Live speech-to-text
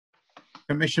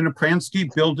Commissioner Pransky,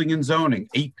 Building and Zoning,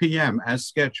 8 p.m. as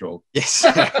scheduled. Yes,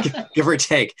 give or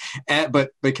take.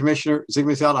 But Commissioner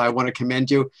Ziegler-Feld, I want to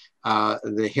commend you.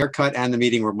 The haircut and the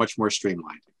meeting were much more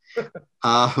streamlined.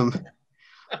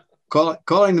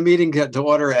 Calling the meeting to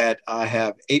order at, I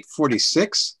have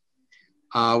 8:46.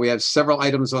 We have several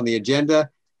items on the agenda,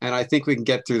 and I think we can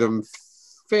get through them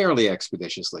fairly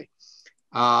expeditiously.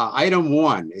 Item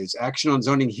 1 is action on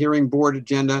zoning hearing board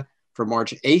agenda for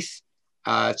March 8th.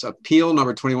 It's appeal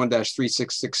number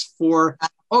 21-3664.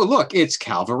 Oh, look, it's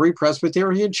Calvary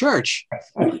Presbyterian Church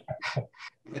at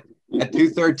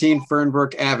 213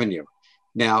 Fernbrook Avenue.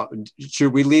 Now,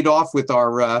 should we lead off with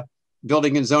our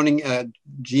building and zoning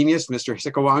genius, Mr.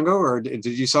 Sikawango, or did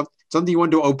you something you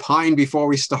want to opine before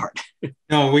we start?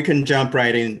 No, we can jump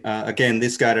right in. Again,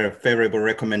 this got a favorable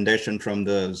recommendation from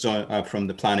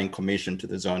the Planning Commission to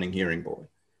the Zoning Hearing Board.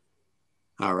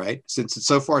 All right. Since it's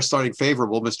so far starting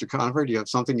favorable, Mr. Conover, do you have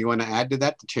something you want to add to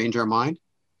that to change our mind?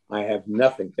 I have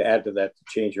nothing to add to that to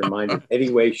change your mind in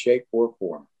any way, shape, or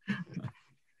form.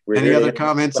 Any other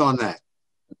comments on that?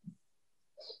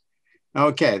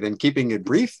 Okay, then keeping it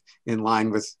brief in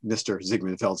line with Mr.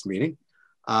 Ziegler-Feld's meeting,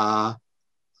 I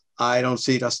don't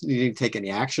see us needing to take any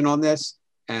action on this,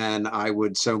 and I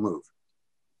would so move.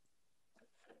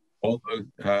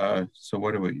 So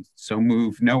what do we? So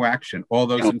move, no action. All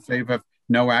those in favor of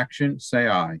no action, say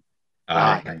aye.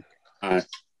 Aye. Aye.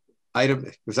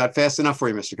 Was that fast enough for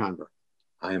you, Mr. Conver?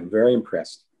 I am very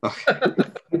impressed. Okay.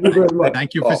 Thank you very much.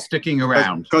 Thank you for sticking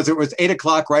around. Because it was 8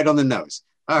 o'clock right on the nose.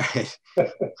 All right.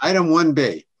 Item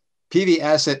 1B, PV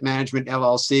Asset Management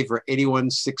LLC for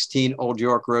 8116 Old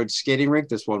York Road Skating Rink.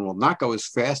 This one will not go as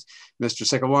fast. Mr.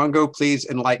 Sikawango, please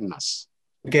enlighten us.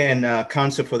 Again,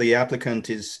 counsel for the applicant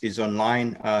is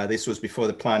online. This was before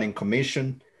the Planning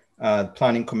Commission. The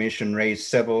Planning Commission raised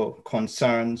several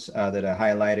concerns that are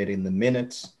highlighted in the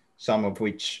minutes, some of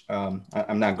which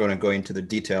I'm not going to go into the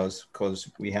details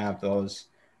because we have those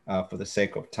for the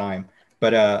sake of time.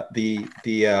 But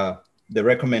the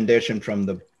recommendation from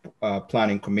the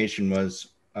Planning Commission was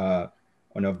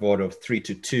on a vote of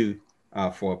 3-2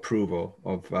 for approval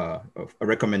of a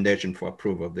recommendation for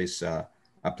approval of this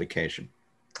application.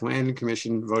 Planning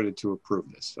Commission voted to approve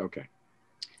this. Okay.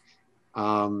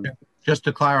 Just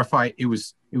to clarify, it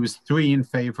was 3 in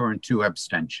favor and 2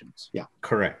 abstentions. Yeah.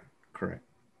 Correct.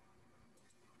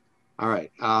 All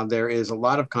right. There is a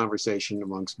lot of conversation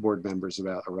amongst board members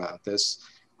about this.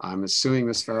 I'm assuming,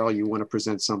 Ms. Farrell, you want to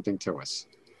present something to us.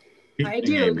 I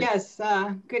do, Amy. Yes.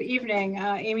 Good evening,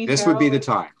 Amy This Farrell. Would be the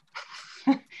time.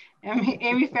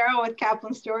 Amy Farrell with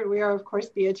Kaplan Stewart. We are, of course,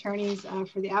 the attorneys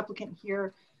for the applicant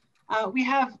here. I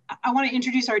want to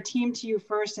introduce our team to you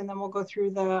first, and then we'll go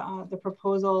through the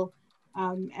proposal,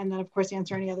 and then, of course,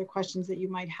 answer any other questions that you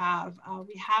might have.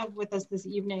 We have with us this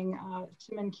evening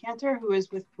Shimon Cantor, who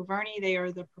is with Poverny. They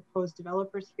are the proposed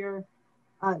developers here.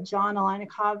 John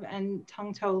Alinikov and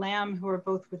Tung To Lam, who are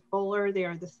both with Bowler. They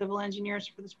are the civil engineers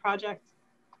for this project.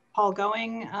 Paul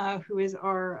Going, who is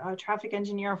our traffic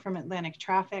engineer from Atlantic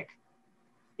Traffic.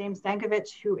 James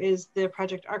Dankovich, who is the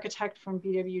project architect from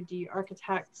BWD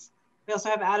Architects. We also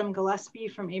have Adam Gillespie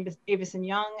from Avis &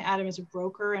 Young. Adam is a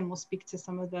broker and will speak to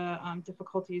some of the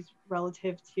difficulties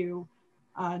relative to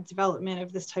development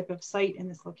of this type of site in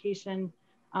this location.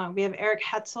 We have Eric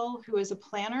Hetzel, who is a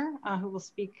planner, who will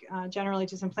speak generally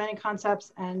to some planning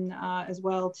concepts and as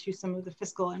well to some of the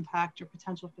fiscal impact or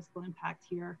potential fiscal impact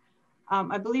here.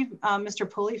 I believe Mr.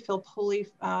 Pulley, Phil Pulley,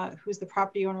 who's the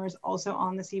property owner, is also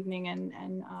on this evening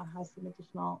and has some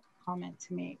additional comment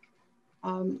to make.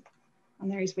 And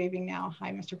there he's waving now.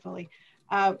 Hi, Mr. Pulley.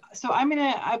 So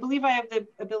I believe I have the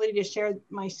ability to share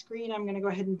my screen. I'm gonna go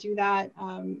ahead and do that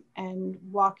and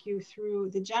walk you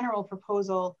through the general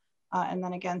proposal. And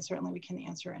then again, certainly we can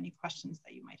answer any questions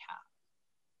that you might have.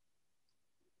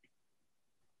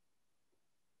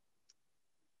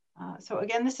 So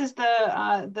again, this is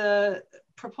the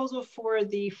proposal for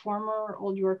the former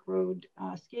Old York Road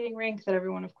skating rink that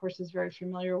everyone, of course, is very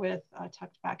familiar with,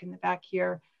 tucked back in the back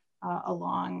here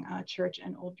along Church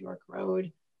and Old York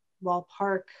Road, Wall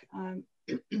Park,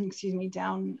 excuse me,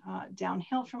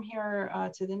 downhill from here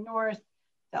to the north,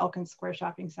 the Elkins Square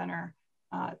Shopping Center,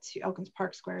 to Elkins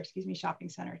Park Square, excuse me, Shopping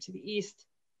Center to the east,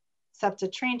 SEPTA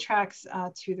train tracks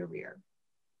to the rear.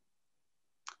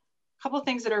 A couple of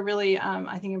things that are really,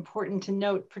 I think, important to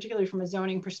note, particularly from a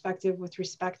zoning perspective with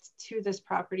respect to this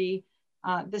property.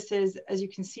 This is, as you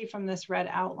can see from this red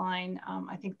outline,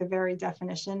 I think the very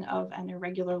definition of an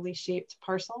irregularly shaped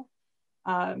parcel.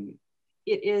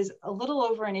 It is a little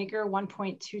over an acre,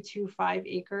 1.225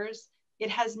 acres.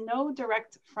 It has no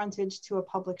direct frontage to a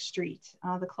public street.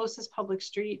 The closest public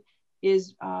street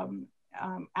is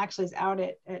actually is out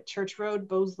at Church Road.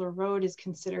 Bosler Road is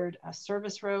considered a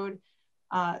service road.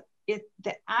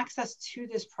 The access to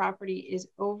this property is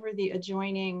over the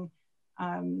adjoining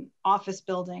office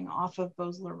building off of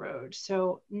Bosler Road.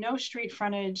 So no street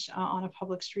frontage on a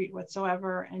public street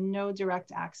whatsoever, and no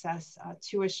direct access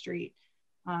to a street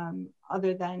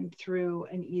other than through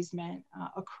an easement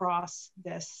across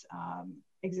this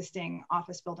existing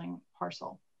office building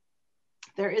parcel.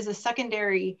 There is a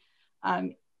secondary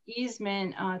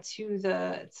easement to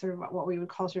the sort of what we would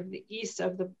call sort of the east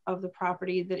of the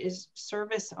property that is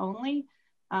service only.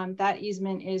 That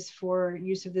easement is for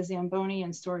use of the Zamboni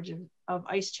and storage of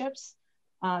ice chips.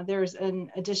 There's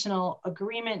an additional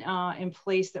agreement in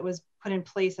place that was put in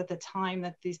place at the time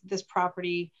that this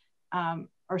property,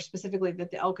 or specifically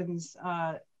that the Elkins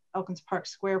Park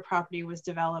Square property was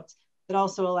developed, that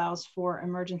also allows for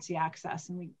emergency access.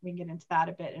 And we can get into that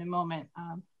a bit in a moment.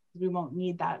 We won't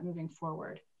need that moving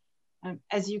forward.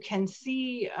 As you can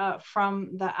see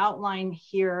from the outline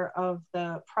here of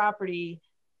the property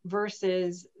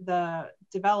versus the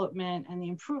development and the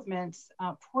improvements,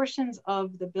 portions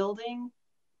of the building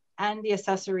and the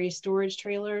accessory storage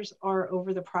trailers are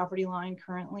over the property line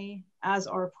currently, as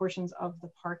are portions of the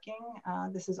parking.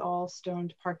 This is all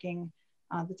stoned parking,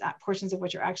 portions of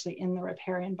which are actually in the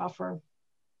riparian buffer.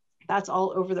 That's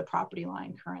all over the property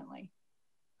line currently.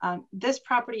 This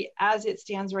property, as it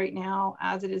stands right now,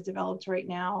 as it is developed right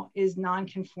now, is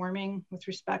non-conforming with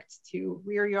respect to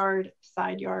rear yard,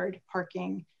 side yard,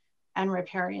 parking, and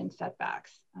riparian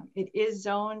setbacks. It is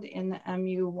zoned in the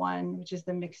MU1, which is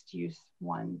the mixed use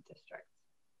 1 district.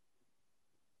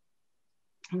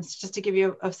 And it's just to give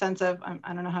you a sense of,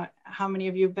 I don't know how many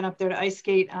of you have been up there to ice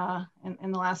skate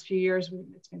in the last few years.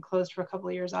 It's been closed for a couple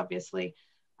of years, obviously.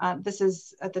 This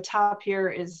is at the top here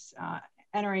is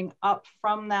entering up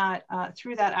from that,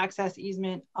 through that access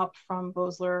easement up from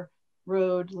Bosler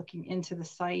Road, looking into the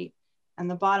site. And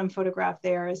the bottom photograph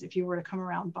there is if you were to come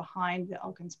around behind the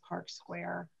Elkins Park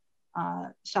Square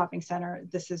shopping center,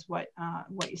 this is what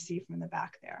you see from the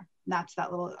back there. And that's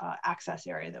that little access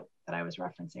area that I was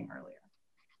referencing earlier.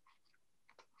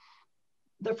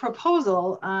 The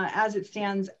proposal, as it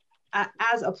stands,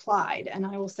 as applied, and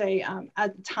I will say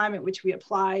at the time at which we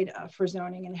applied for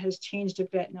zoning, and it has changed a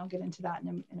bit, and I'll get into that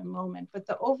in a moment, but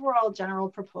the overall general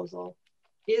proposal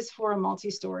is for a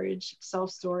multi-storage,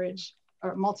 self-storage,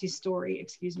 or multi-story,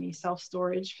 excuse me,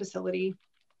 self-storage facility,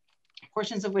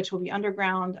 portions of which will be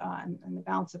underground and the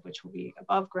balance of which will be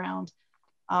above ground,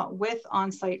 with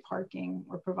on-site parking.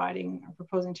 We're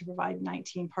proposing to provide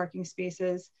 19 parking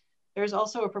spaces. There's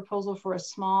also a proposal for a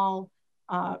small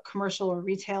commercial or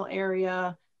retail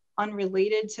area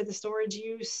unrelated to the storage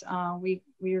use. We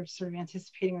are sort of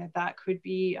anticipating that could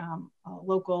be a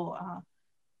local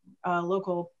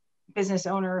business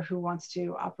owner who wants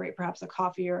to operate perhaps a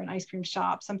coffee or an ice cream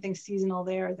shop, something seasonal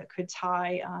there that could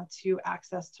tie to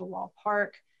access to Wall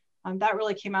Park. That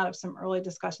really came out of some early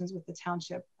discussions with the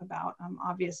township about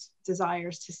obvious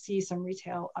desires to see some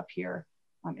retail up here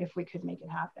if we could make it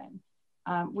happen.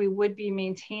 We would be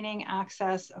maintaining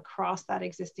access across that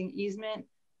existing easement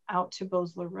out to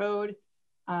Bosler Road.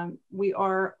 We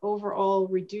are overall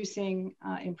reducing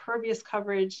impervious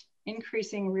coverage,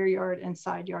 increasing rear yard and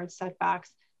side yard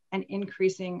setbacks, and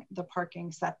increasing the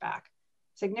parking setback.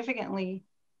 Significantly,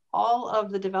 all of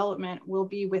the development will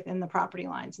be within the property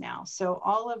lines now. So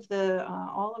all of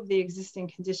the existing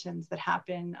conditions that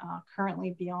happen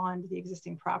currently beyond the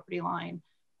existing property line,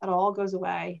 that all goes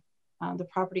away. The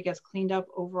property gets cleaned up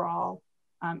overall,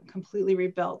 completely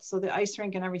rebuilt. So the ice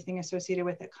rink and everything associated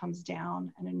with it comes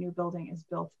down, and a new building is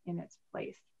built in its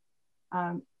place.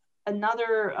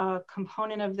 Another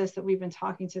component of this that we've been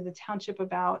talking to the township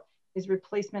about is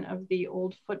replacement of the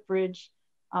old footbridge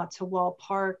to Wall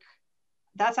Park.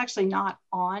 That's actually not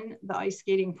on the ice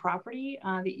skating property.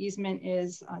 The easement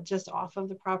is just off of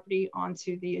the property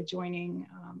onto the adjoining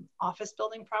office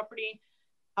building property.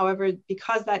 However,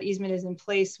 because that easement is in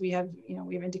place, we have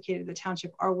indicated to the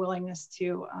township our willingness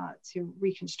to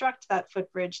reconstruct that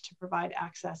footbridge to provide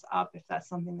access up if that's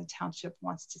something the township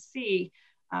wants to see.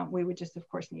 We would just, of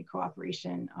course, need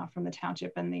cooperation from the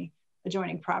township and the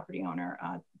adjoining property owner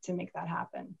to make that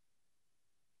happen.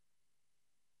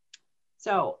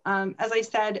 So as I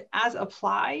said, as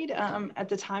applied, at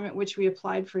the time at which we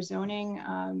applied for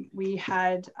zoning, we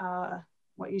had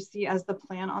what you see as the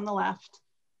plan on the left,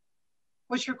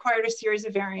 which required a series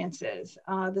of variances.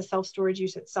 The self-storage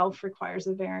use itself requires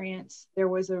a variance. There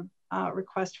was a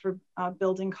request for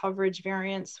building coverage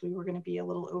variance. We were going to be a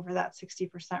little over that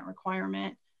 60%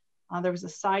 requirement. There was a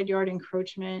side yard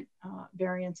encroachment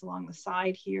variance along the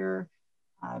side here.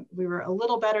 We were a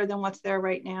little better than what's there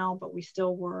right now, but we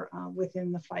still were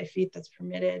within the 5 feet that's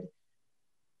permitted.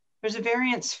 There's a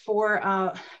variance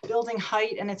for building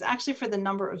height, and it's actually for the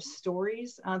number of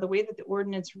stories. The way that the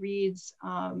ordinance reads,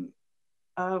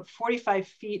 45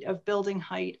 feet of building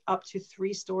height up to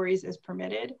 3 stories is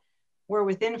permitted. We're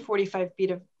within 45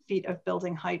 feet of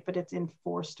building height, but it's in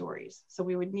 4 stories. So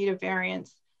we would need a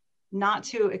variance not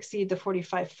to exceed the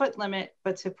 45-foot limit,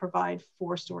 but to provide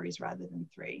 4 stories rather than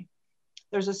 3.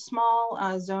 There's a small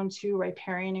zone 2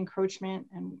 riparian encroachment,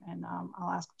 and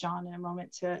I'll ask John in a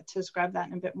moment to describe that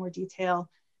in a bit more detail.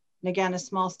 And again, a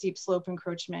small steep slope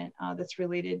encroachment that's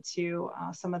related to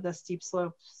some of the steep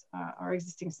slopes or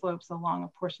existing slopes along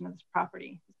a portion of this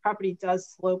property. This property does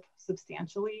slope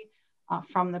substantially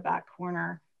from the back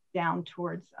corner down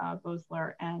towards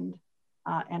Bosler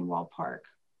and Wall Park.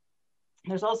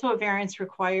 There's also a variance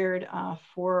required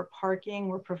for parking.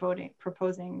 We're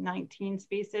proposing 19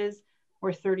 spaces,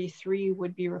 where 33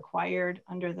 would be required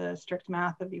under the strict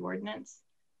math of the ordinance.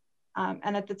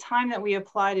 And at the time that we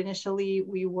applied initially,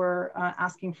 we were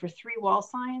asking for 3 wall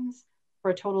signs for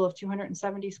a total of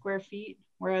 270 square feet,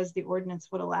 whereas the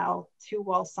ordinance would allow 2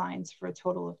 wall signs for a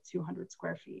total of 200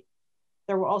 square feet.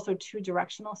 There were also 2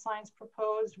 directional signs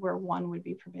proposed, where 1 would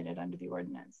be permitted under the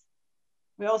ordinance.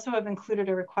 We also have included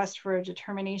a request for a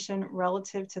determination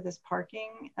relative to this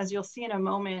parking. As you'll see in a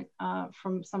moment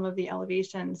from some of the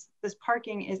elevations, this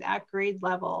parking is at grade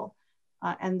level,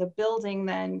 and the building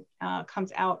then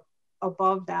comes out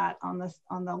above that on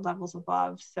the levels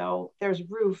above. So there's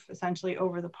roof essentially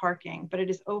over the parking, but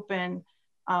it is open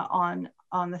on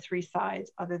the 3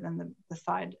 sides other than the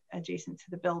side adjacent to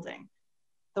the building.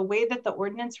 The way that the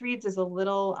ordinance reads is a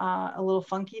little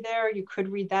funky there. You could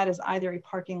read that as either a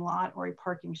parking lot or a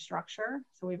parking structure.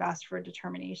 So we've asked for a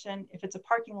determination. If it's a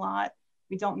parking lot,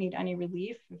 we don't need any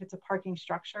relief. If it's a parking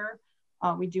structure,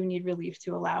 we do need relief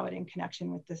to allow it in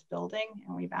connection with this building,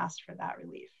 and we've asked for that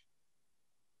relief.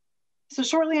 So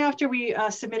shortly after we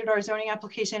submitted our zoning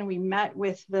application, we met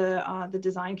with the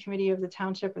design committee of the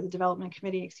township, or the development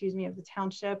committee, excuse me, of the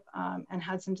township, and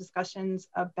had some discussions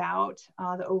about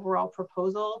the overall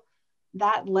proposal.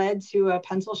 That led to a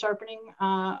pencil sharpening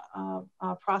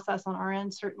process on our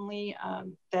end, certainly,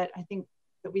 that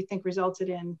we think resulted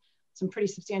in some pretty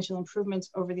substantial improvements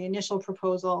over the initial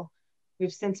proposal.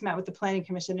 We've since met with the Planning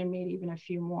Commission and made even a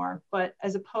few more. But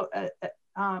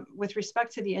with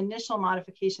respect to the initial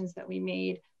modifications that we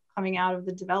made coming out of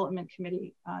the development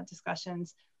committee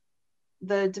discussions,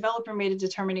 the developer made a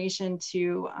determination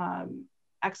to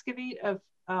excavate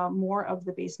more of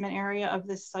the basement area of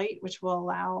this site, which will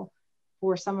allow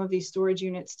for some of these storage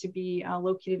units to be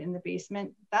located in the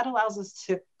basement. That allows us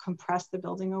to compress the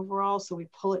building overall. So we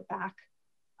pull it back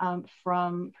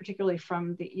particularly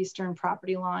from the eastern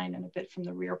property line and a bit from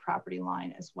the rear property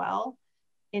line as well.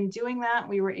 In doing that,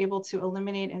 we were able to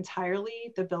eliminate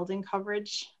entirely the building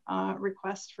coverage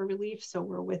request for relief. So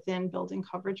we're within building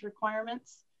coverage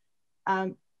requirements.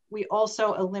 We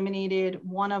also eliminated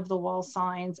one of the wall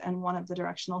signs and one of the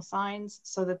directional signs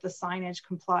so that the signage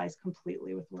complies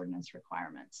completely with ordinance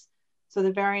requirements. So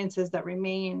the variances that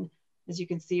remain, as you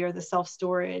can see, are the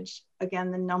self-storage,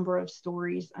 again, the number of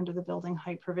stories under the building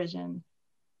height provision,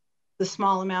 the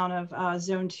small amount of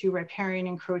zone 2 riparian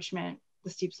encroachment, the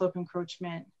steep slope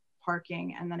encroachment,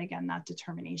 parking, and then again, that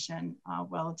determination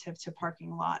relative to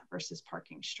parking lot versus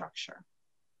parking structure.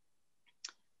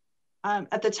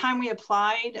 At the time we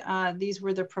applied, these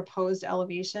were the proposed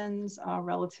elevations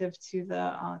relative to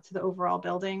the overall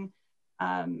building.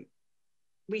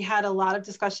 We had a lot of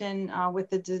discussion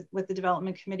with the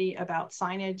development committee about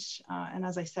signage, and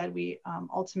as I said, we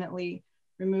ultimately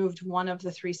removed one of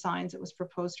the 3 signs that was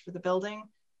proposed for the building.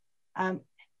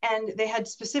 And they had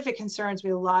specific concerns. We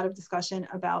had a lot of discussion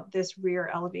about this rear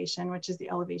elevation, which is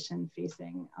the elevation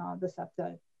facing the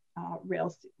SEPTA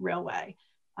railway.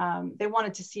 They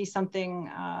wanted to see something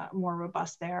more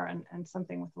robust there and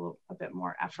something with a bit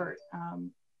more effort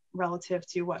relative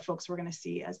to what folks were going to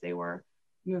see as they were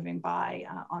moving by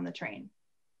on the train.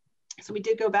 So we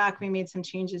did go back, we made some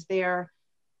changes there.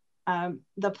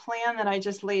 The plan that I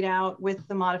just laid out with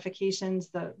the modifications,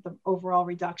 the overall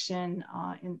reduction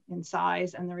in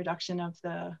size and the reduction of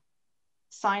the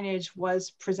signage was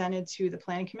presented to the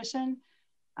Planning Commission.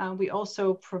 We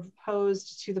also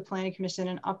proposed to the Planning Commission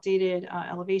an updated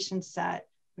elevation set,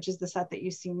 which is the set that you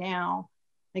see now.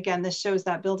 Again, this shows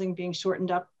that building being shortened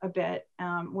up a bit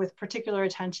with particular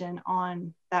attention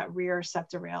on that rear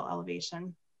SEPTA rail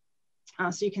elevation.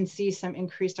 So you can see some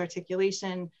increased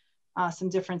articulation, some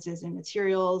differences in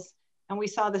materials. And we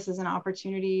saw this as an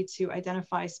opportunity to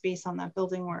identify space on that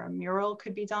building where a mural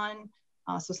could be done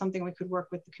So something we could work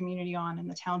with the community on in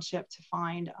the township to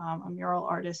find a mural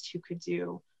artist who could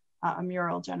do a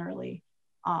mural generally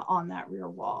on that rear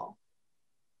wall.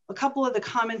 A couple of the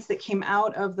comments that came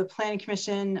out of the Planning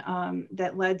Commission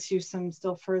that led to some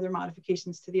still further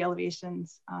modifications to the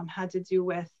elevations had to do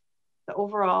with the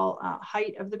overall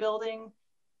height of the building.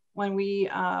 When we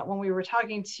were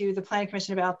talking to the Planning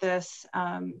Commission about this,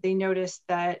 they noticed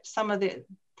that some of the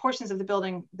portions of the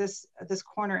building, this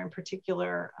corner in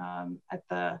particular, at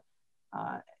the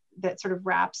that sort of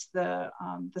wraps the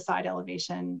side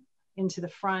elevation into the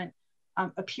front,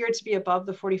 appeared to be above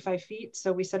the 45 feet.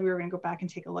 So we said we were going to go back and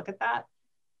take a look at that.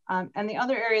 And the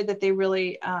other area that they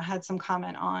really had some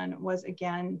comment on was,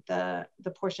 again, the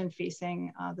portion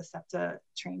facing the SEPTA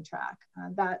train track.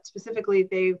 That specifically,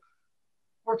 they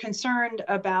were concerned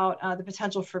about the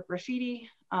potential for graffiti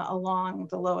along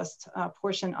the lowest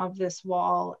portion of this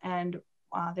wall. And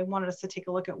they wanted us to take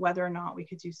a look at whether or not we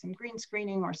could do some green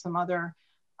screening or some other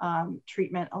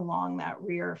treatment along that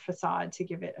rear facade to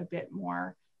give it a bit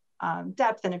more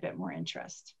depth and a bit more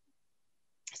interest.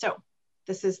 So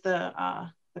this is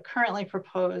the currently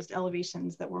proposed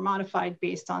elevations that were modified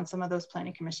based on some of those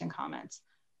Planning Commission comments.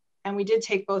 And we did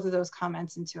take both of those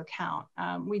comments into account.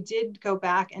 We did go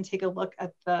back and take a look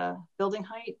at the building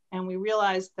height, and we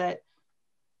realized that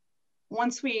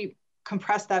once we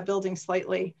compressed that building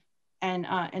slightly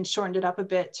and shortened it up a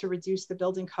bit to reduce the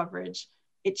building coverage,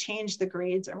 it changed the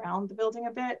grades around the building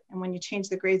a bit. And when you change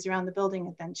the grades around the building,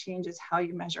 it then changes how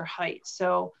you measure height.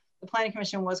 So the Planning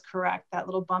Commission was correct. That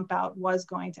little bump out was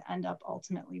going to end up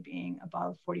ultimately being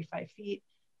above 45 feet.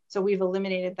 So we've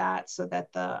eliminated that so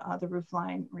that the roof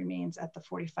line remains at the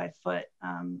 45-foot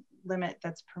limit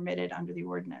that's permitted under the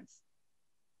ordinance.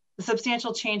 The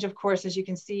substantial change, of course, as you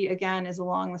can see, again, is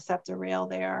along the SEPTA rail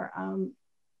there.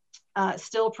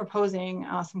 Still proposing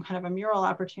some kind of a mural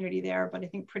opportunity there, but I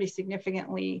think pretty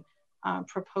significantly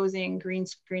proposing green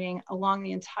screening along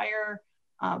the entire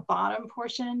bottom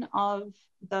portion of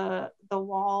the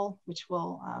wall, which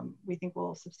will we think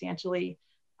will substantially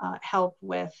help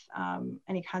with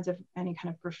any kind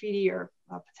of graffiti or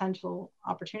potential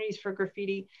opportunities for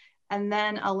graffiti, and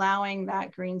then allowing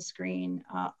that green screen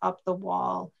up the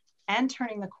wall and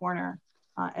turning the corner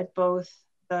at both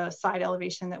the side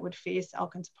elevation that would face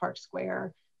Elkins Park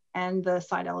Square and the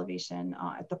side elevation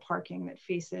at the parking that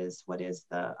faces what is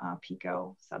the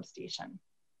Pico substation.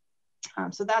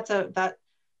 So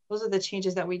those are the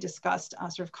changes that we discussed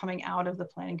sort of coming out of the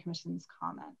Planning Commission's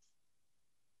comments.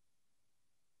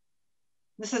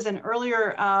 This is an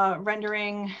earlier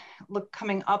rendering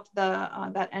coming up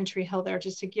that entry hill there,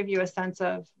 just to give you a sense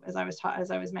of, as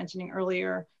I was mentioning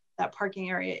earlier, that parking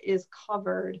area is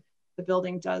covered. The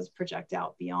building does project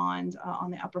out beyond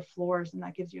on the upper floors, and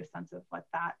that gives you a sense of what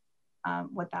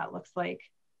that looks like.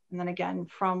 And then again,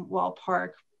 from Wall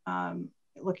Park,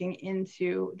 looking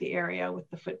into the area with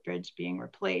the footbridge being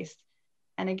replaced.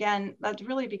 And again, that's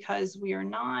really because we are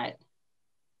not, a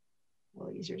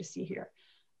little easier to see here.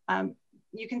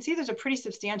 You can see there's a pretty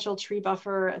substantial tree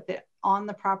buffer on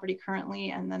the property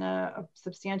currently, and then a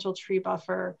substantial tree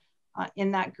buffer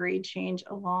in that grade change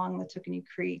along the Tookanee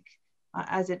Creek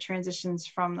as it transitions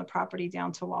from the property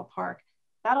down to Wall Park.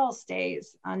 That all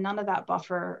stays. None of that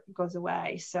buffer goes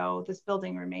away. So this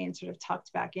building remains sort of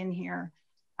tucked back in here,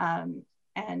 and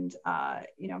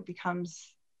you know,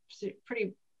 becomes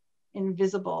pretty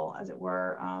invisible, as it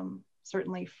were,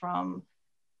 certainly from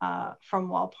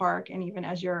Wall Park, and even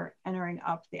as you're entering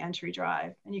up the entry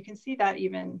drive. And you can see that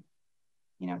even,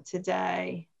 you know,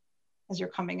 today, as you're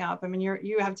coming up. I mean,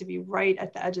 you have to be right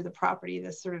at the edge of the property.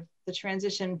 This sort of the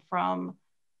transition from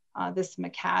this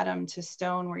macadam to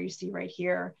stone, where you see right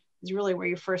here, is really where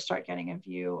you first start getting a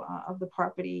view of the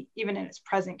property, even in its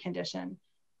present condition.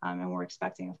 And we're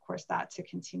expecting, of course, that to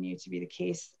continue to be the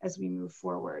case as we move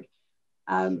forward.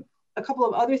 A couple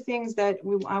of other things that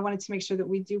I wanted to make sure that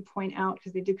we do point out,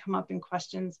 because they did come up in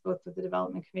questions, both with the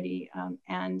Development Committee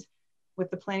and with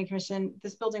the Planning Commission.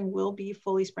 This building will be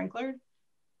fully sprinklered,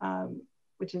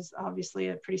 which is obviously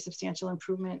a pretty substantial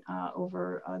improvement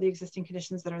over the existing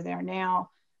conditions that are there now.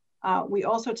 We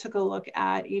also took a look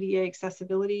at ADA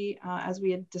accessibility. As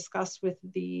we had discussed with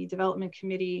the Development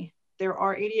Committee, there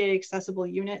are ADA accessible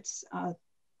units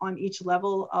on each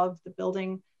level of the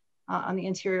building. On the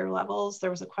interior levels,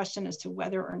 there was a question as to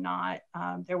whether or not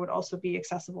there would also be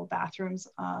accessible bathrooms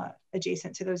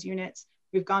adjacent to those units.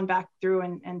 We've gone back through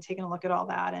and taken a look at all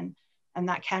that, and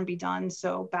that can be done.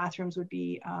 So bathrooms would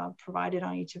be provided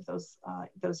on each of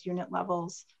those unit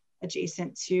levels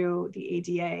adjacent to the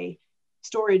ADA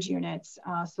storage units,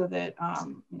 so that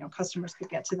you know, customers could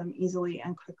get to them easily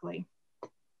and quickly.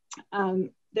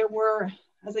 There were,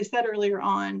 as I said earlier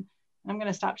on, I'm going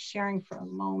to stop sharing for a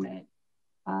moment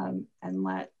and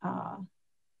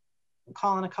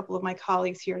call on a couple of my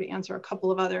colleagues here to answer a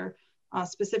couple of other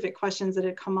specific questions that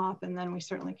had come up, and then we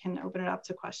certainly can open it up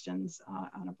to questions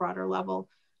on a broader level.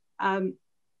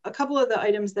 A couple of the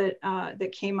items that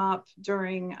that came up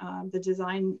during the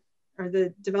design or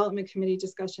the development committee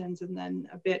discussions, and then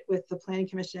a bit with the planning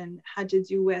commission, had to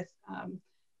do with,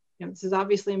 you know, this is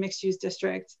obviously a mixed use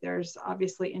district. There's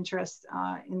obviously interest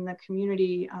in the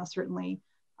community, certainly,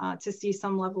 to see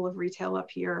some level of retail up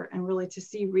here, and really to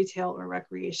see retail or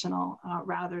recreational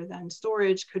rather than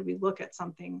storage. Could we look at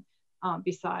something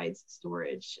besides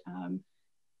storage?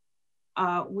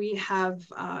 We have,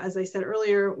 as I said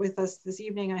earlier, with us this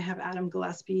evening, I have Adam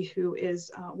Gillespie, who is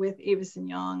with Avis and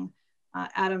Young.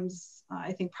 Adam's,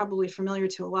 I think, probably familiar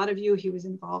to a lot of you. He was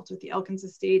involved with the Elkins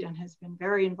estate and has been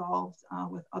very involved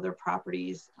with other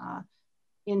properties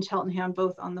in Cheltenham,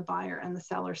 both on the buyer and the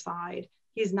seller side.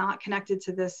 He's not connected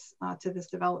to this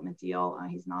development deal.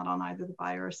 He's not on either the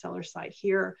buyer or seller side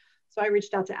here. So I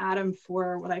reached out to Adam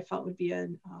for what I felt would be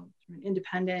an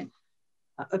independent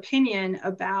opinion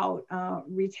about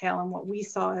retail and what we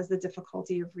saw as the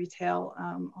difficulty of retail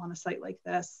on a site like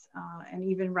this, and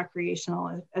even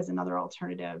recreational as another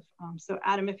alternative. So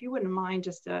Adam, if you wouldn't mind,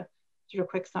 just a sort of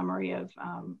quick summary of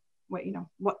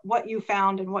what you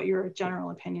found and what your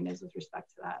general opinion is with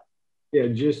respect to that. Yeah,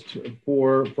 just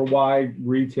for why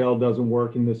retail doesn't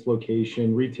work in this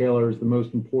location. Retailers, the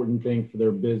most important thing for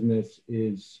their business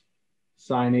is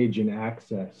signage and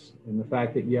access. And the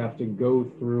fact that you have to go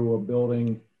through a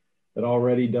building that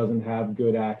already doesn't have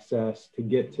good access to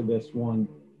get to this one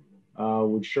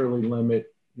would surely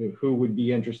limit who would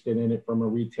be interested in it from a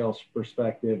retail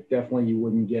perspective. Definitely you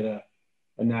wouldn't get a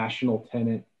national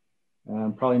tenant,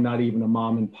 probably not even a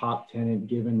mom and pop tenant,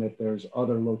 given that there's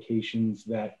other locations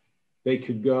that they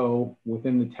could go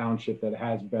within the township that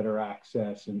has better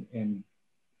access and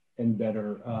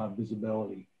better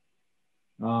visibility.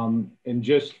 And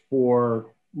just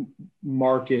for a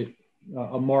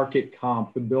market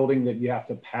comp, the building that you have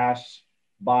to pass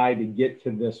by to get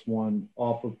to this one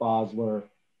off of Bosler,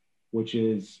 which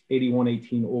is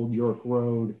 8118 Old York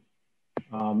Road,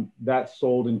 that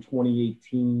sold in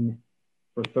 2018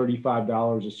 for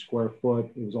 $35 a square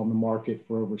foot. It was on the market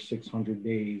for over 600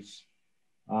 days.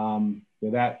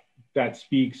 That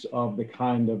speaks of the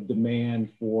kind of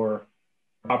demand for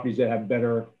properties that have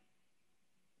better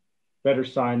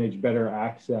signage, better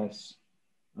access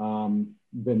than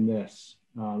this.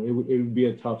 It would be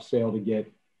a tough sale to get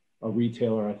a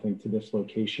retailer, I think, to this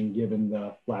location, given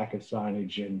the lack of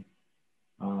signage and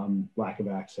lack of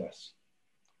access.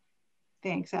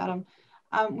 Thanks, Adam.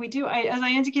 We do, as I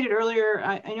indicated earlier,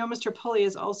 I know Mr. Pulley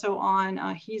is also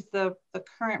on. He's the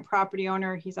current property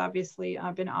owner. He's obviously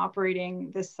been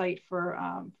operating this site for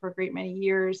a great many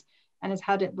years and has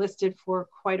had it listed for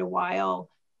quite a while.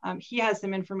 He has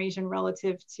some information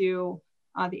relative to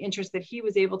the interest that he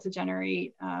was able to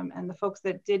generate, and the folks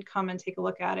that did come and take a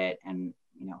look at it, and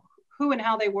who and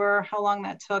how they were, how long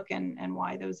that took, and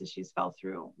why those issues fell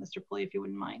through. Mr. Pulley, if you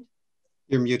wouldn't mind.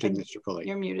 You're muted, Mr. Pulley.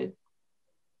 You're muted.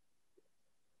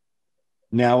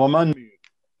 Now I'm unmuted.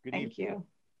 Thank you.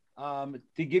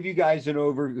 To give you guys a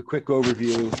quick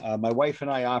overview, my wife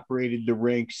and I operated the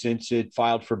rink since it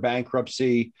filed for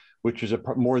bankruptcy, which was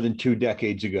more than 2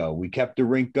 decades ago. We kept the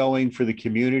rink going for the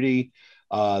community.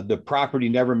 The property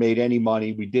never made any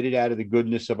money. We did it out of the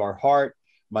goodness of our heart.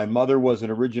 My mother was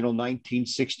an original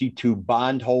 1962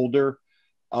 bondholder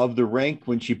of the rink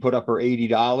when she put up her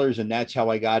 $80, and that's how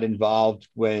I got involved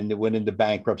when it went into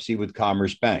bankruptcy with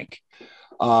Commerce Bank.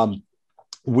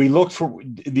 We looked for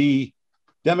the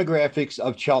demographics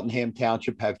of Cheltenham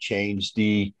Township have changed.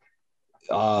 The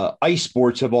ice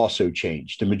sports have also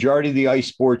changed. The majority of the ice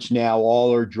sports now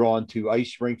all are drawn to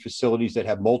ice rink facilities that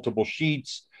have multiple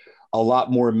sheets, a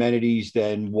lot more amenities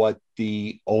than what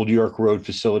the Old York Road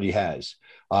facility has.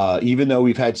 Even though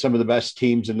we've had some of the best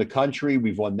teams in the country,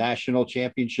 we've won national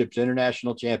championships,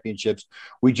 international championships,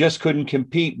 we just couldn't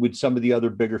compete with some of the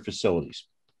other bigger facilities.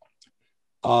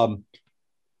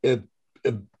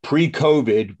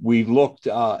 Pre-COVID,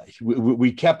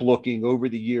 we kept looking over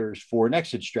the years for an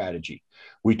exit strategy.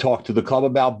 We talked to the club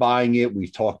about buying it.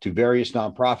 We've talked to various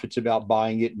nonprofits about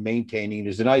buying it and maintaining it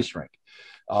as an ice rink.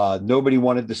 Nobody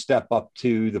wanted to step up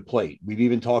to the plate. We've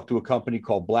even talked to a company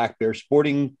called Black Bear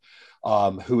Sporting,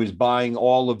 who is buying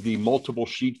all of the multiple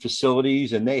sheet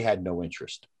facilities, and they had no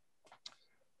interest.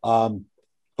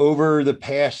 Over the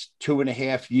past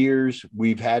 2.5 years,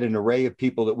 we've had an array of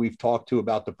people that we've talked to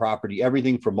about the property,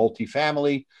 everything from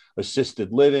multifamily,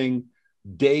 assisted living,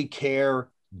 daycare,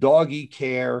 doggy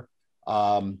care,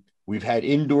 We've had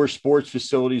indoor sports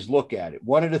facilities look at it.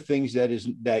 One of the things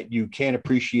that you can't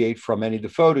appreciate from any of the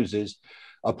photos is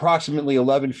approximately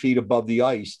 11 feet above the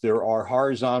ice, there are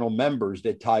horizontal members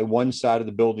that tie one side of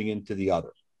the building into the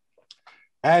other.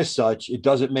 As such, it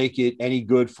doesn't make it any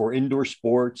good for indoor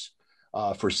sports,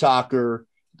 for soccer,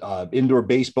 indoor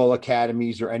baseball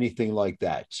academies, or anything like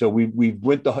that. So we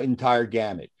went the entire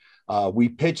gamut. We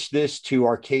pitched this to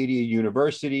Arcadia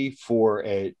University for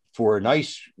an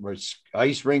ice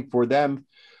rink for them.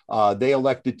 They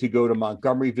elected to go to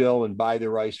Montgomeryville and buy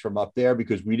their ice from up there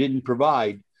because we didn't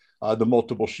provide the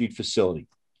multiple sheet facility.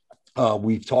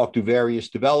 We've talked to various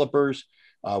developers.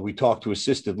 We talked to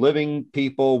assisted living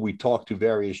people. We talked to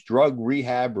various drug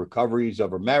rehab recoveries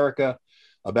of America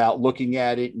about looking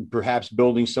at it and perhaps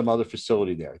building some other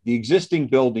facility there. The existing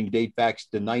building dates back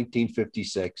to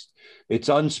 1956. It's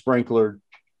unsprinklered.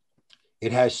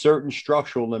 It has certain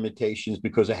structural limitations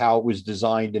because of how it was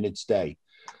designed in its day.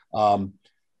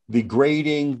 The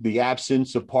grading, the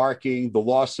absence of parking, the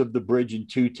loss of the bridge in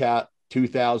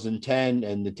 2010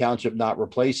 and the township not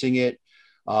replacing it,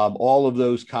 all of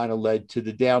those kind of led to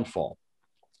the downfall.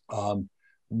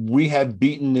 We have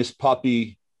beaten this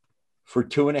puppy for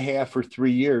 2.5 or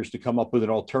 3 years to come up with an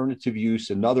alternative use,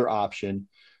 another option.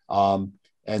 And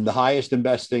the highest and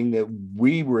best thing that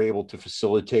we were able to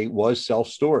facilitate was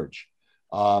self-storage.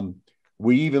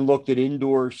 We even looked at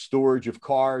indoor storage of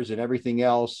cars and everything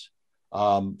else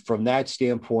from that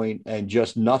standpoint, and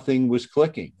just nothing was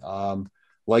clicking.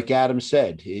 Like Adam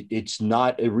said, it's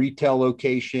not a retail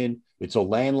location. It's a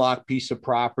landlocked piece of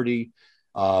property.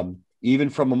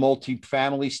 Even from a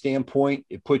multi-family standpoint,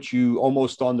 it puts you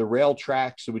almost on the rail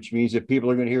tracks, which means that people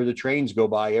are going to hear the trains go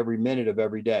by every minute of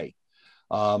every day.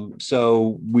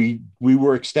 So we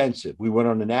were extensive. We went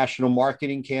on a national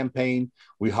marketing campaign.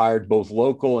 We hired both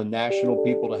local and national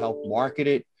people to help market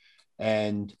it.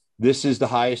 And this is the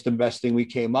highest and best thing we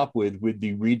came up with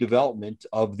the redevelopment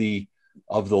of the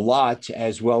lot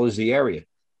as well as the area.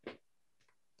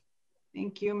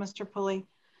 Thank you, Mr. Pulley.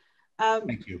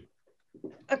 Thank you.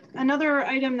 Another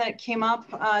item that came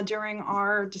up during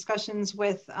our discussions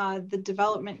with the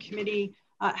development committee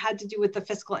had to do with the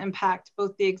fiscal impact,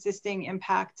 both the existing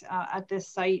impact at this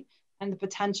site and the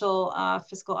potential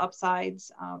fiscal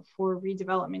upsides for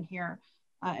redevelopment here.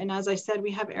 And as I said,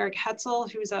 we have Eric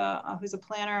Hetzel, who's a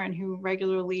planner and who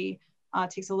regularly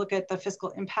takes a look at the fiscal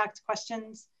impact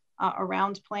questions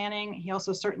around planning. He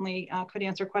also certainly could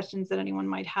answer questions that anyone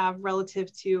might have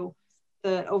relative to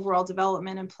the overall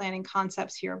development and planning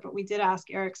concepts here. But we did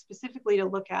ask Eric specifically to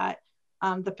look at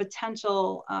the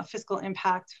potential fiscal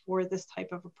impact for this type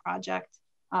of a project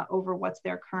over what's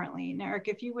there currently. And Eric,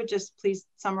 if you would just please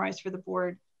summarize for the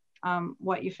board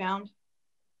what you found.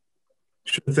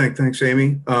 Sure, thanks,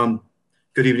 Amy.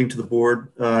 Good evening to the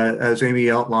board. As Amy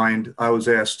outlined, I was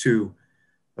asked to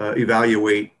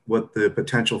evaluate what the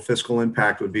potential fiscal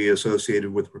impact would be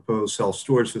associated with the proposed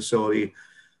self-storage facility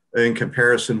in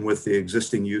comparison with the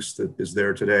existing use that is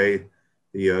there today,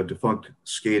 the defunct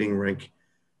skating rink.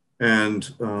 And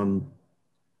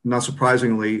not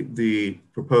surprisingly, the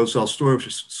proposed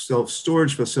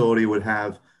self-storage facility would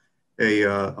have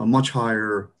a much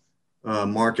higher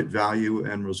market value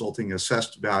and resulting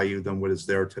assessed value than what is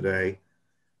there today.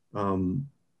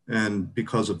 And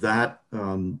because of that,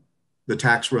 the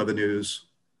tax revenues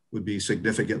would be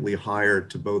significantly higher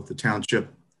to both the township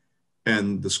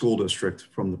and the school district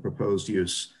from the proposed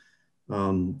use.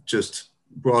 Just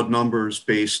broad numbers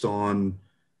based on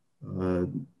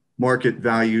market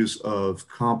values of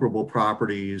comparable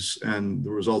properties and the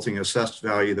resulting assessed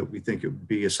value that we think it would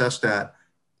be assessed at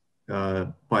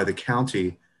by the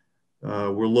county.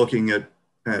 We're looking at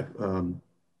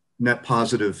net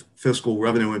positive fiscal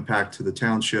revenue impact to the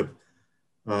township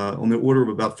on the order of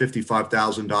about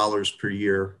 $55,000 per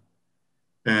year.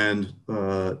 And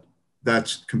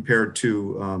that's compared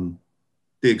to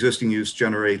the existing use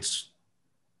generates,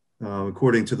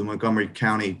 according to the Montgomery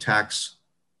County tax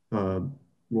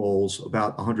rolls,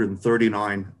 about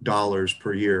 $139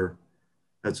 per year.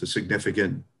 That's a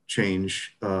significant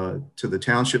change to the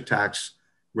township tax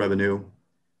revenue.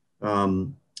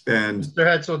 And Mr.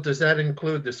 Hetzel, does that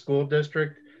include the school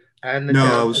district and the no,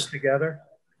 township together?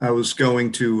 I was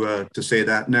going to say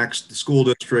that next. The school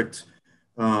district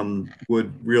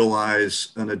would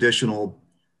realize an additional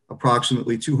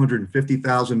approximately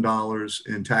 $250,000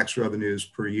 in tax revenues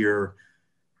per year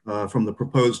from the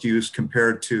proposed use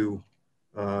compared to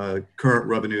current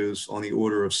revenues on the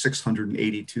order of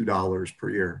 $682 per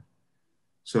year.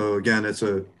 So again, it's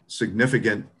a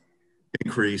significant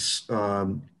increase.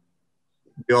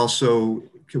 We also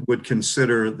would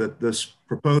consider that this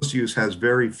proposed use has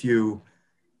very few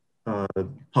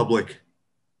public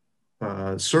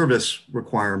service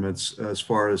requirements as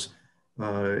far as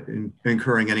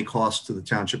incurring any costs to the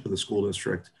township or the school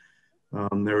district.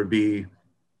 There would be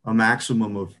a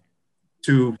maximum of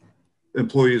 2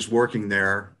 employees working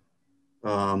there.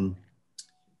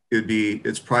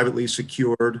 It's privately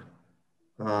secured.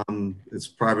 It's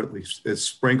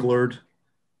sprinklered.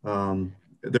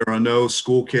 There are no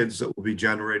school kids that will be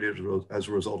generated as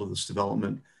a result of this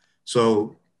development.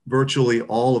 So virtually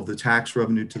all of the tax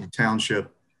revenue to the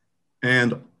township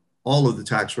and all of the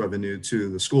tax revenue to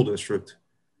the school district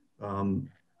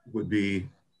would be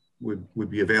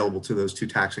available to those 2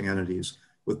 taxing entities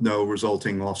with no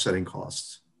resulting offsetting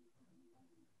costs.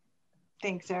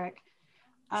 Thanks, Eric.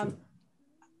 Sure.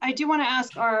 I do want to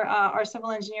ask our civil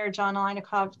engineer, John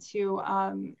Alinikov,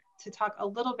 to talk a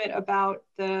little bit about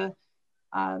the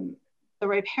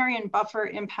riparian buffer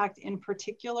impact in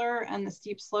particular and the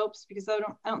steep slopes, because I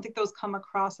don't think those come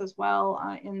across as well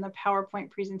in the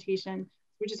PowerPoint presentation.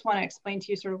 We just want to explain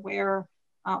to you sort of where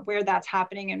that's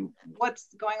happening and what's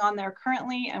going on there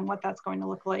currently and what that's going to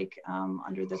look like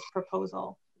under this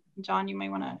proposal. John, you may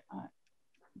want to,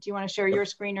 do you want to share your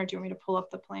screen, or do you want me to pull up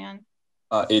the plan?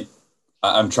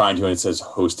 I'm trying to, and it says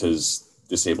host has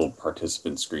disabled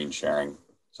participant screen sharing.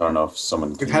 So I don't know if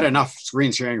someone We've had enough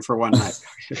screen sharing for one night.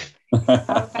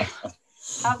 Okay.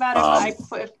 How about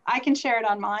if I can share it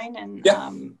on mine, and yeah,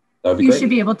 that'd be you great. should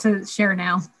be able to share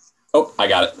now. Oh, I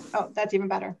got it. Oh, that's even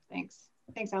better. Thanks,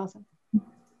 Allison.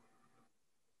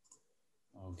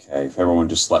 Okay, if everyone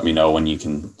just let me know when you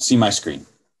can see my screen.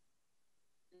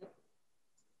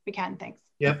 We can, thanks.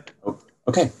 Yep. Oh,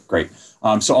 okay, great.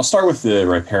 So I'll start with the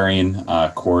riparian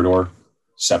corridor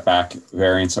setback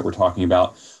variance that we're talking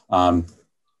about.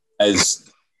 As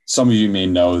some of you may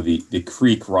know, the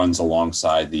creek runs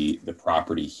alongside the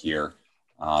property here.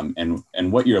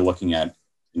 And what you're looking at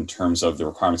in terms of the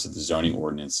requirements of the zoning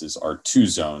ordinances are 2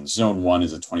 zones. Zone 1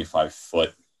 is a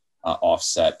 25-foot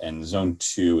offset, and zone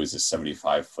 2 is a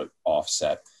 75-foot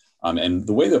offset. And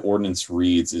the way the ordinance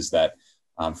reads is that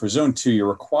for zone 2, you're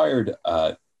required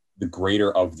the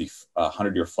greater of the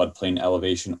 100-year floodplain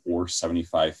elevation or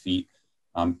 75 feet.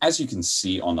 As you can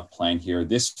see on the plan here,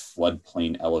 this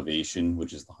floodplain elevation,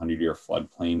 which is the 100-year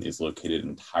floodplain, is located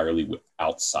entirely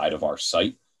outside of our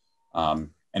site.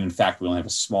 And in fact, we only have a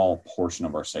small portion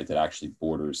of our site that actually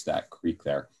borders that creek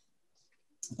there.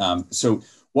 So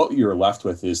what you're left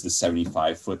with is the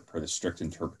 75-foot per the strict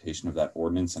interpretation of that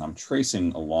ordinance. And I'm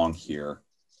tracing along here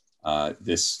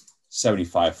this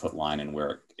 75-foot line and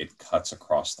where it cuts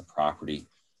across the property.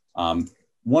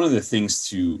 One of the things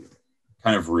to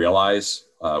kind of realize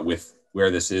with where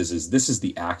this is this is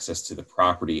the access to the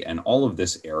property, and all of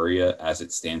this area as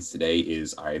it stands today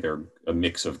is either a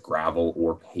mix of gravel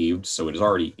or paved, so it is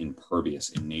already impervious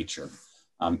in nature.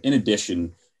 In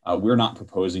addition, we're not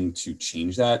proposing to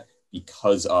change that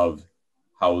because of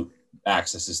how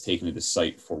access is taken to the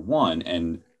site, for one,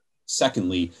 and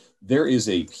secondly, there is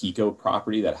a Pico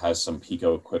property that has some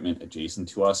Pico equipment adjacent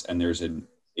to us, and there's an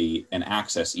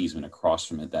access easement across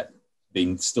from it that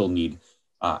they still need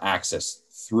access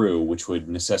through, which would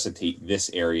necessitate this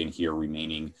area in here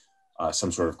remaining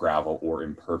some sort of gravel or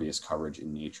impervious coverage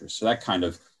in nature. So that kind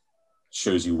of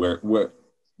shows you where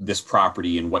this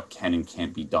property and what can and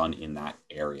can't be done in that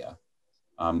area.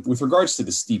 With regards to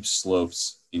the steep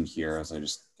slopes in here, as I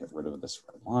just get rid of this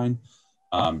red line,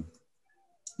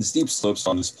 the steep slopes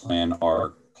on this plan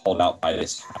are called out by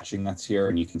this hatching that's here,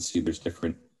 and you can see there's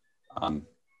different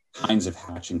kinds of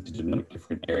hatching to denote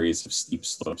different areas of steep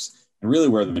slopes. And really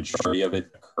where the majority of it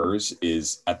occurs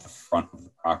is at the front of the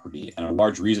property. And a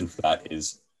large reason for that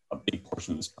is a big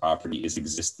portion of this property is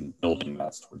existing building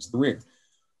that's towards the rear.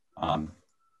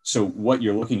 So what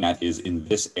you're looking at is in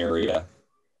this area,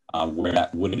 where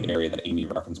that wooded area that Amy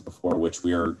referenced before, which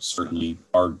we are certainly,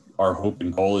 our hope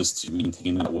and goal is to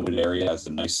maintain that wooded area as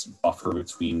a nice buffer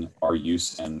between our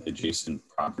use and adjacent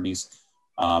properties.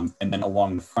 And then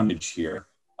along the frontage here,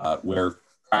 where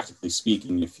practically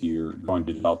speaking, if you're going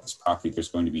to develop this property, there's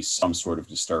going to be some sort of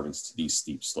disturbance to these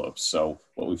steep slopes. So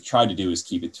what we've tried to do is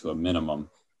keep it to a minimum.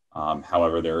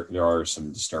 However, there are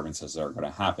some disturbances that are going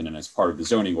to happen. And as part of the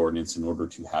zoning ordinance, in order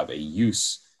to have a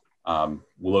use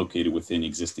located within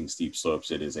existing steep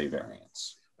slopes, it is a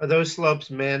variance. Are those slopes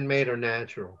man-made or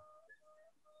natural?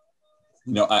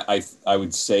 You know, I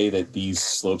would say that these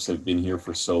slopes have been here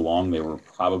for so long, they were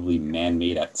probably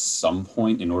man-made at some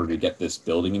point in order to get this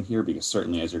building in here, because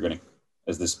certainly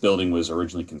as this building was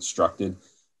originally constructed,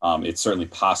 it's certainly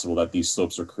possible that these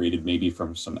slopes were created maybe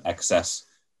from some excess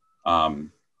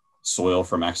soil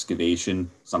from excavation,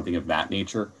 something of that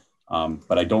nature.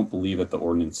 But I don't believe that the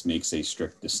ordinance makes a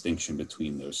strict distinction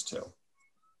between those two.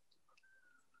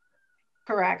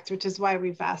 Correct, which is why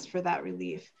we've asked for that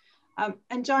relief.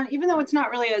 And John, even though it's not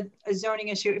really a zoning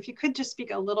issue, if you could just speak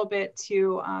a little bit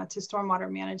to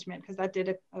stormwater management, because that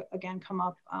did again come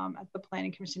up at the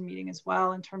Planning Commission meeting as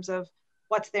well, in terms of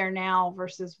what's there now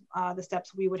versus the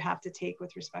steps we would have to take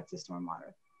with respect to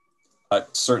stormwater.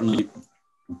 Certainly,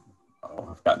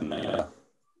 I've gotten an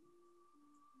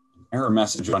error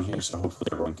message on here, so hopefully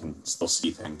everyone can still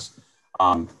see things.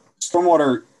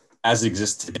 Stormwater, as it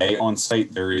exists today on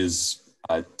site, there is,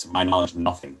 to my knowledge,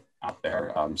 nothing out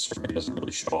there. Survey doesn't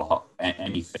really show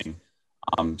anything.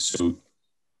 So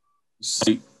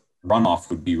site runoff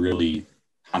would be really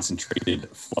concentrated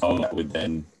flow that would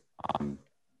then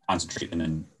concentrate and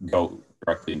then go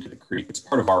directly into the creek. It's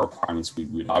part of our requirements. We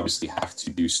would obviously have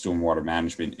to do stormwater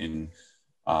management in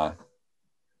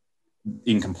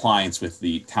compliance with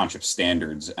the township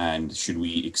standards. And should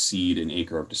we exceed an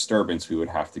acre of disturbance, we would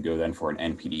have to go then for an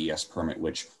NPDES permit,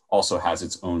 which also has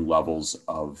its own levels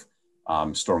of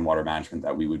stormwater management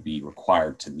that we would be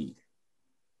required to meet.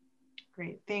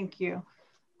 Great, thank you.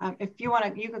 If you want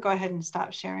to, you could go ahead and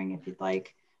stop sharing if you'd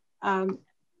like. And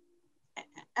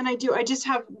I just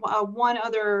have one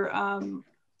other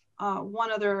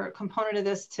component of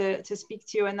this to speak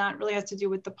to, and that really has to do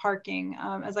with the parking.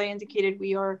 As I indicated,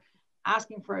 we are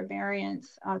asking for a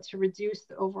variance to reduce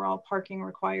the overall parking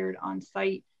required on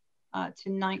site to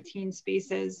 19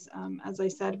 spaces. As I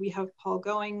said, we have Paul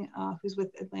Going, who's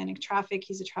with Atlantic Traffic.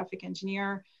 He's a traffic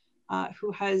engineer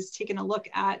who has taken a look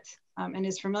at and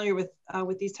is familiar with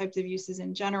these types of uses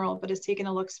in general, but has taken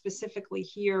a look specifically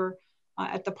here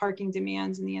at the parking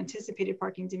demands and the anticipated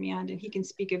parking demand, and he can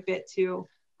speak a bit to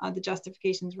the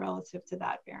justifications relative to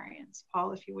that variance.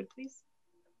 Paul, if you would, please.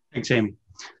 Thanks, Amy.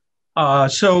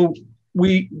 So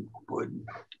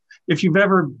if you've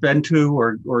ever been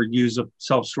to or use a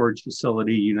self-storage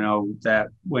facility, you know that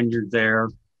when you're there,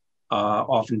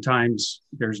 oftentimes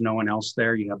there's no one else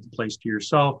there. You have the place to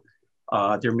yourself.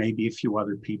 There may be a few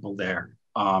other people there.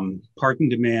 Parking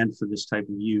demand for this type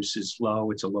of use is low.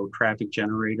 It's a low traffic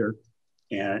generator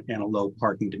and a low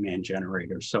parking demand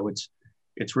generator. So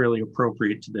it's really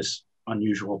appropriate to this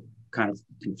unusual kind of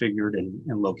configured and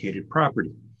located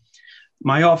property.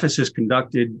 My office has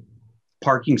conducted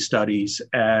parking studies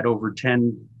at over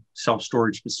 10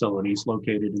 self-storage facilities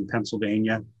located in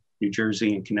Pennsylvania, New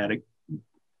Jersey, and Connecticut,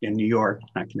 in New York,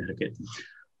 not Connecticut.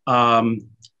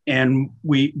 And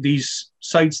these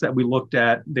sites that we looked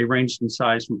at, they ranged in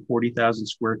size from 40,000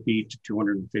 square feet to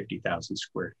 250,000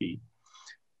 square feet.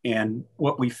 And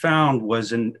what we found was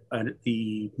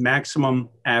the maximum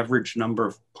average number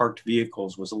of parked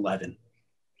vehicles was 11.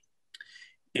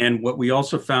 And what we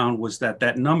also found was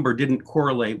that number didn't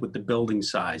correlate with the building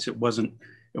size. It wasn't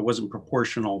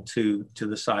proportional to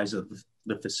the size of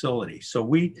the facility. So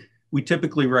we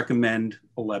typically recommend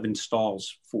 11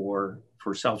 stalls for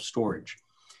self-storage.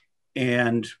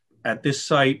 And at this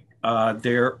site,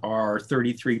 there are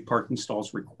 33 parking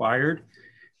stalls required.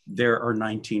 There are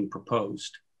 19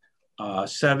 proposed.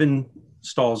 7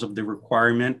 stalls of the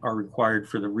requirement are required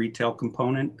for the retail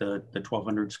component, the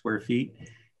 1,200 square feet,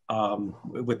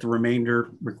 with the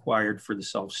remainder required for the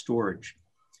self-storage.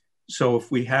 So if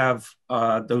we have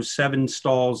those 7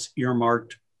 stalls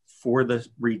earmarked for the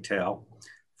retail,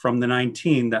 from the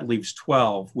 19, that leaves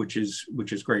 12, which is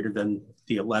greater than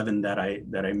the 11 that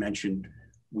I mentioned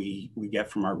we get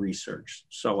from our research.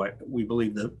 So we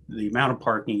believe the amount of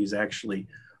parking is actually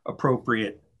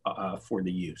appropriate for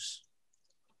the use.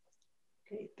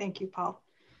 Great, thank you, Paul.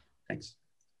 Thanks.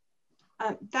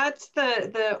 That's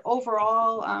the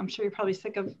overall. I'm sure you're probably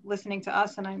sick of listening to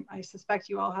us, and I suspect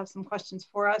you all have some questions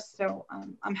for us. So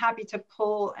I'm happy to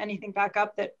pull anything back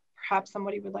up that perhaps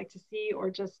somebody would like to see,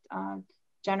 or just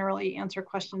generally answer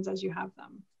questions as you have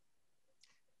them.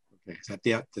 Okay, is that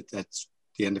that's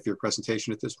the end of your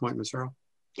presentation at this point, Ms. Farrell?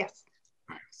 Yes.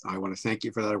 All right. I want to thank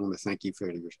you for that. I want to thank you for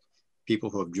your people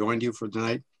who have joined you for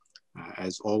tonight.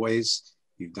 As always,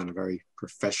 you've done a very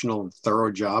professional and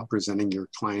thorough job presenting your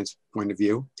client's point of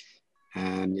view.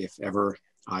 And if ever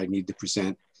I need to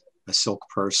present a silk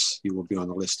purse, you will be on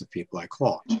the list of people I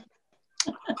call.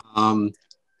 I'm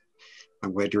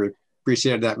glad you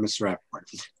appreciated that, Mr. Rappaport.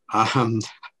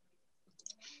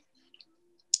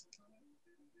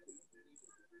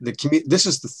 This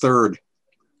is the third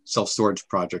self-storage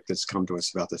project that's come to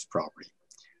us about this property.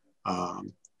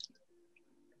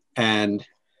 And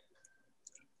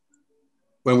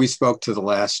when we spoke to the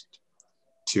last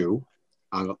 2,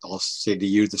 I'll say to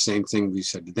you the same thing we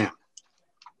said to them.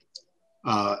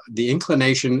 The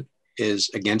inclination is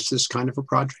against this kind of a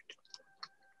project.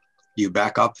 You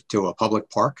back up to a public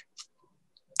park,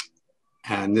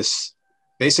 and this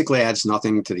basically adds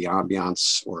nothing to the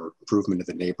ambiance or improvement of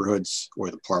the neighborhoods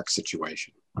or the park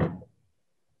situation.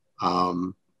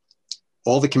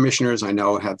 All the commissioners I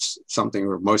know have something,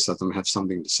 or most of them have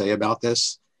something to say about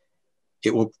this.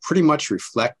 It will pretty much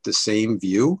reflect the same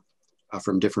view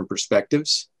from different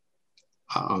perspectives,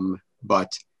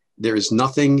 but there is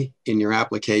nothing in your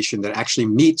application that actually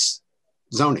meets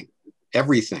zoning.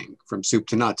 Everything from soup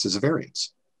to nuts is a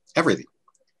variance, everything.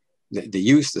 The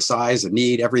use, the size, the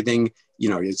need, everything, you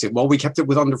know, you say, well, we kept it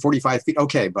with under 45 feet.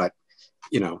 Okay, but,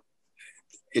 you know,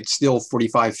 it's still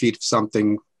 45 feet of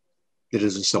something that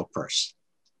is a silk purse.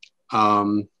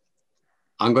 I'm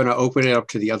going to open it up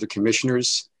to the other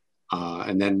commissioners,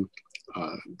 and then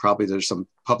probably there's some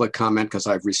public comment, because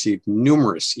I've received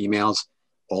numerous emails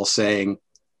all saying,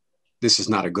 this is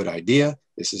not a good idea.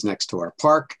 This is next to our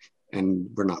park, and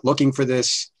we're not looking for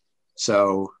this.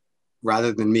 So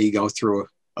rather than me go through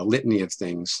a litany of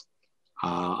things,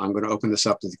 I'm going to open this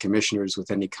up to the commissioners with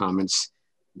any comments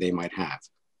they might have.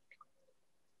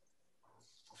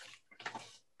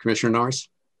 Commissioner Norris?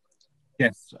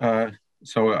 Yes,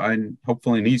 so I'm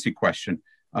hopefully an easy question.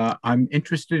 I'm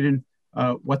interested in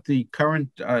what the current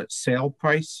sale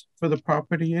price for the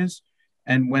property is.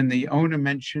 And when the owner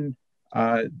mentioned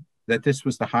that this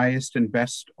was the highest and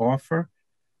best offer,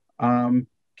 can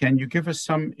you give us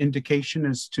some indication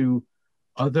as to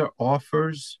other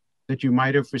offers that you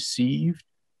might have received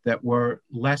that were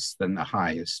less than the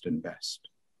highest and best?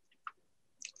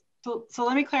 So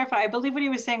let me clarify. I believe what he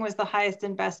was saying was the highest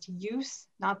and best use,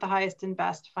 not the highest and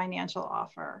best financial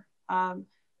offer.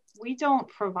 We don't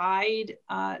provide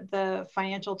the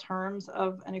financial terms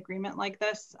of an agreement like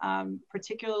this,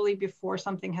 particularly before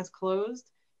something has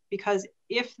closed, because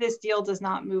if this deal does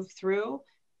not move through,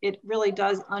 it really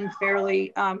does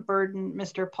unfairly burden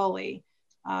Mr. Pulley.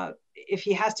 If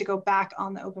he has to go back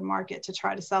on the open market to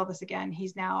try to sell this again,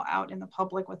 he's now out in the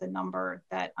public with a number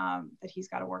that, that he's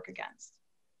got to work against.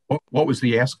 What was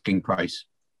the asking price?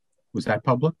 Was that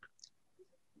public?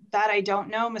 That I don't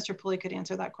know. Mr. Pulley could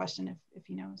answer that question if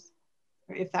he knows,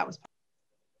 or if that was public.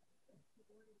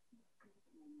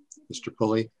 Mr.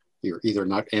 Pulley, you're either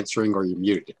not answering or you're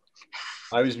muted.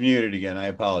 I was muted again. I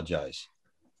apologize.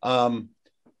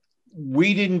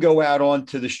 We didn't go out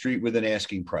onto the street with an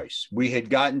asking price. We had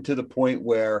gotten to the point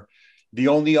where the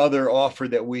only other offer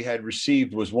that we had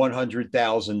received was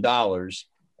 $100,000.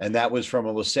 And that was from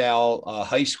a LaSalle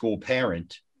high school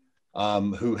parent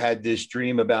who had this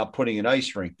dream about putting an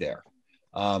ice rink there.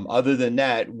 Other than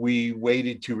that, we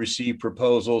waited to receive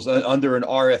proposals under an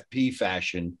RFP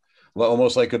fashion,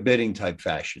 almost like a bidding type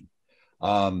fashion.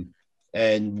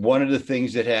 And one of the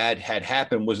things that had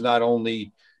happened was not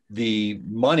only the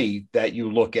money that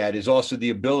you look at, is also the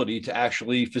ability to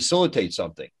actually facilitate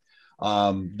something.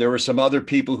 There were some other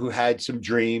people who had some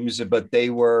dreams, but they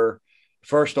were,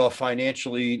 first off,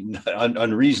 financially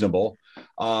unreasonable,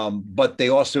 but they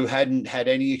also hadn't had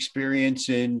any experience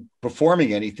in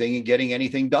performing anything and getting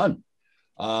anything done.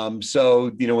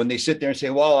 So, you know, when they sit there and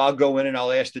say, well, I'll go in and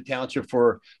I'll ask the township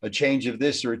for a change of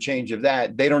this or a change of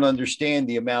that, they don't understand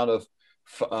the amount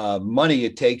of money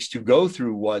it takes to go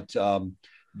through what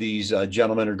these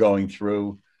gentlemen are going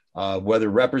through, whether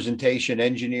representation,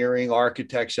 engineering,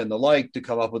 architects, and the like, to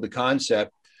come up with a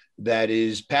concept that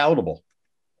is palatable.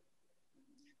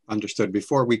 Understood.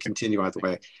 Before we continue, by the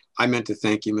way, I meant to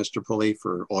thank you, Mr. Pulley,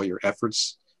 for all your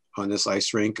efforts on this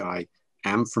ice rink. I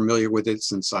am familiar with it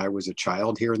since I was a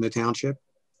child here in the township,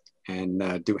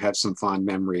 and do have some fond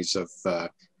memories of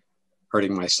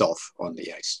hurting myself on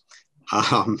the ice.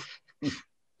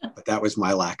 But that was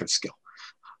my lack of skill.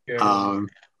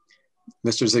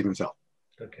 Mr. Ziegenfeld.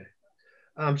 Okay.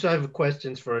 So I have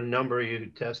questions for a number of you who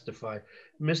testify.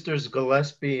 Mr.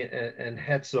 Gillespie and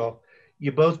Hetzel,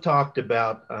 you both talked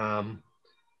about,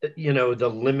 you know, the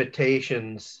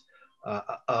limitations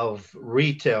of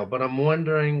retail, but I'm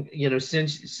wondering, you know,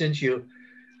 since you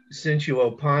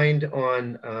opined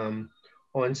on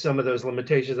some of those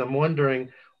limitations, I'm wondering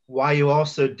why you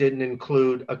also didn't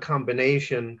include a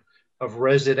combination of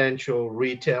residential,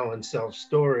 retail, and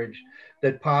self-storage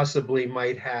that possibly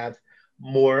might have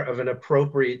more of an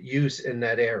appropriate use in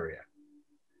that area.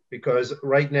 Because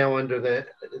right now under the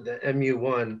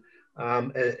MU1,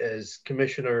 as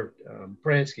Commissioner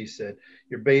Pransky said,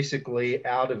 you're basically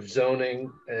out of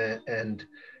zoning and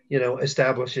you know,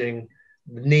 establishing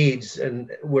needs and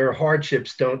where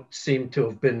hardships don't seem to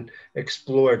have been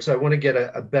explored. So I want to get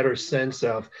a better sense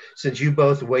of, since you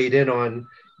both weighed in on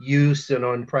use and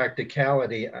on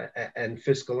practicality and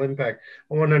fiscal impact,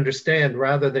 I want to understand,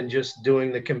 rather than just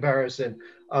doing the comparison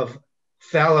of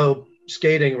fallow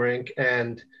skating rink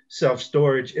and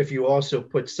self-storage, if you also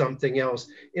put something else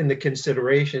in the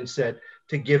consideration set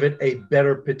to give it a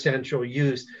better potential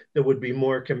use that would be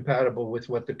more compatible with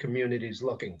what the community is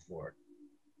looking for?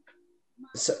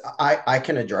 So I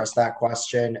can address that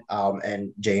question,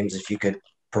 and James, if you could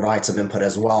provide some input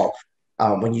as well.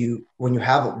 When you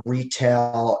have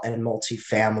retail and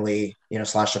multifamily,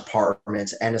 slash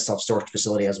apartments and a self-storage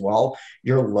facility as well,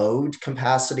 your load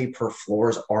capacity per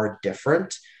floors are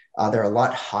different. They're a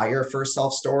lot higher for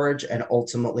self-storage, and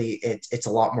ultimately it's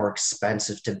a lot more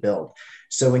expensive to build.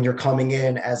 So when you're coming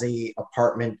in as a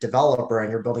apartment developer and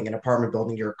you're building an apartment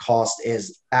building, your cost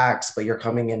is X, but you're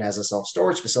coming in as a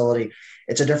self-storage facility,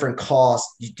 it's a different cost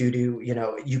due to,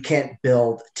 you can't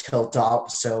build tilt up.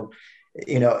 So,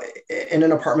 in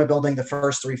an apartment building, the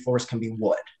first 3 floors can be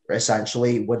wood,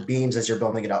 essentially wood beams as you're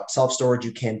building it up. Self-storage,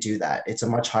 you can't do that. It's a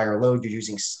much higher load. You're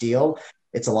using steel.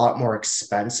 It's a lot more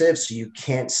expensive. So you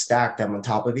can't stack them on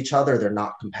top of each other. They're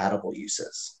not compatible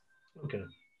uses. Okay.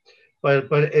 But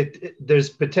there's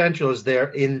potential is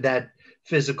there in that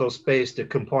physical space to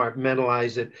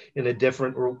compartmentalize it in a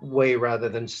different way rather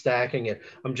than stacking it.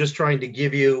 I'm just trying to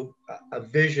give you a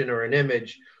vision or an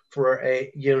image for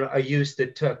a use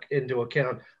that took into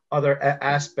account other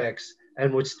aspects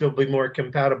and would still be more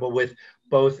compatible with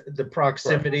both the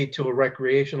proximity to a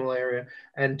recreational area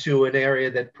and to an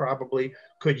area that probably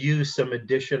could use some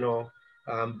additional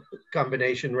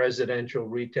combination residential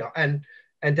retail and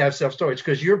to have self-storage,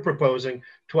 because you're proposing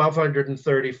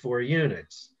 1,234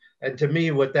 units. And to me,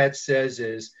 what that says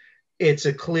is it's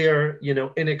a clear,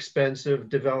 inexpensive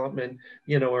development,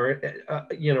 or, a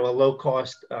low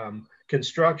cost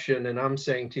construction. And I'm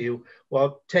saying to you,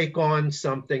 well, take on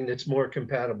something that's more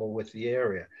compatible with the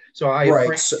area. So I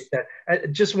appreciate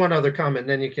that. Just one other comment, and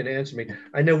then you can answer me.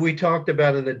 I know we talked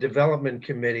about in the development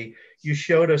committee, you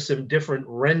showed us some different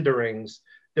renderings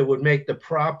that would make the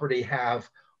property have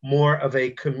more of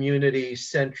a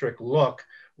community-centric look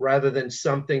rather than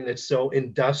something that's so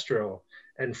industrial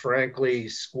and frankly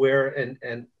square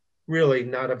and really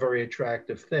not a very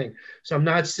attractive thing. So I'm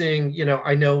not seeing,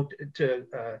 I know to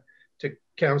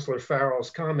Councillor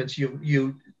Farrell's comments,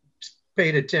 you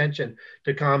paid attention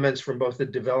to comments from both the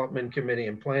Development Committee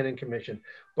and Planning Commission,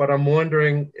 but I'm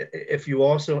wondering if you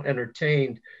also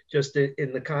entertained, just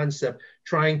in the concept,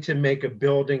 trying to make a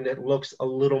building that looks a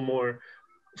little more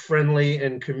friendly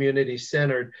and community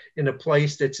centered in a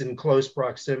place that's in close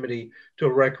proximity to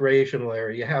a recreational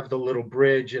area. You have the little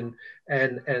bridge and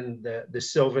the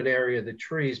sylvan area, the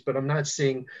trees, but I'm not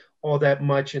seeing all that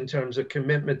much in terms of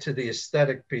commitment to the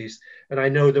aesthetic piece. And I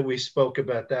know that we spoke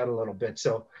about that a little bit.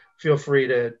 So feel free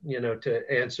to, to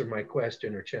answer my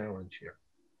question or challenge here.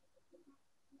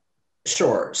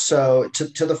 Sure. So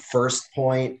to the first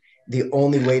point, the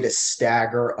only way to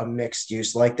stagger a mixed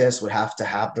use like this would have to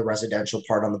have the residential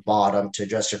part on the bottom to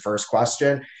address your first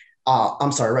question.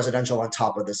 I'm sorry, residential on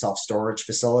top of the self-storage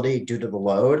facility due to the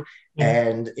load.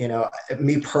 And,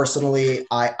 me personally,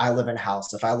 I live in a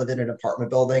house. If I lived in an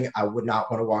apartment building, I would not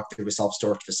want to walk through a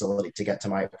self-storage facility to get to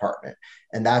my apartment.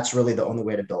 And that's really the only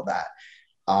way to build that.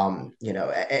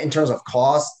 In terms of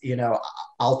cost,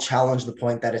 I'll challenge the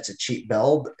point that it's a cheap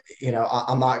build.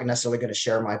 I'm not necessarily going to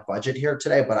share my budget here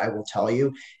today, but I will tell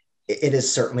you, it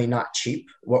is certainly not cheap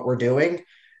what we're doing.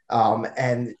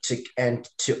 And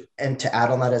to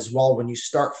add on that as well, when you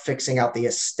start fixing out the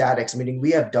aesthetics, meaning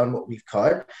we have done what we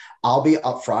could, I'll be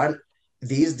upfront.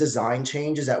 These design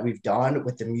changes that we've done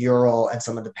with the mural and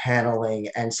some of the paneling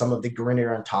and some of the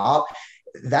greenery on top,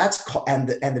 and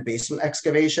the basement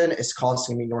excavation is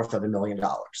costing me north of $1 million.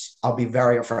 I'll be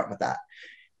very upfront with that.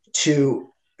 To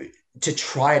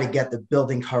try to get the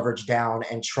building coverage down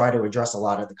and try to address a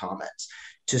lot of the comments,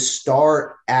 to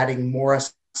start adding more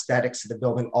aesthetics to the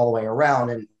building all the way around,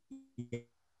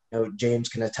 and James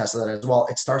can attest to that as well.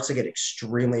 It starts to get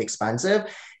extremely expensive.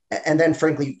 And then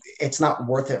frankly, it's not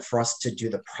worth it for us to do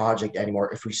the project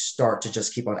anymore if we start to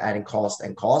just keep on adding cost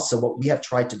and cost. So what we have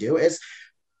tried to do is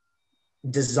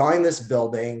design this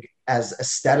building as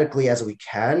aesthetically as we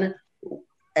can.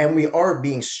 And we are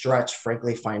being stretched,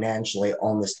 frankly, financially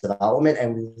on this development.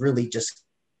 And we really just,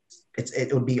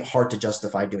 it would be hard to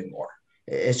justify doing more.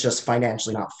 It's just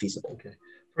financially not feasible. Okay.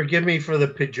 Forgive me for the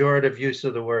pejorative use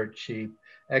of the word cheap.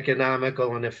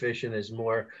 Economical and efficient is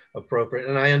more appropriate.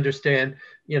 And I understand,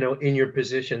 in your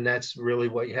position, that's really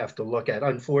what you have to look at.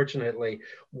 Unfortunately,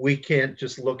 we can't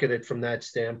just look at it from that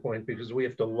standpoint because we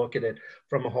have to look at it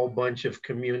from a whole bunch of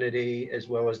community as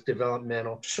well as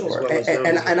developmental. Sure. As well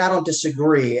as and I don't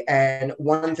disagree. And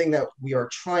one thing that we are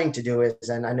trying to do is,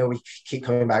 and I know we keep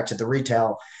coming back to the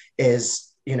retail,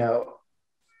 is,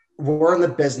 we're in the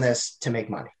business to make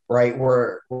money, right?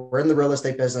 We're in the real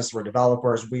estate business. We're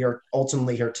developers. We are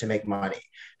ultimately here to make money.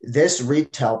 This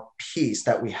retail piece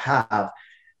that we have,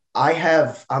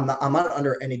 I'm not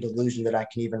under any delusion that I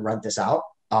can even rent this out.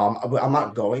 I'm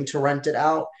not going to rent it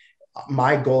out.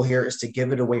 My goal here is to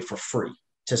give it away for free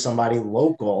to somebody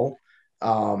local,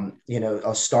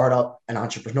 a startup, an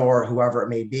entrepreneur, whoever it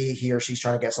may be. He or she's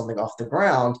trying to get something off the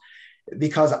ground,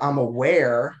 because I'm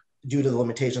aware, due to the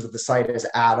limitations of the site, as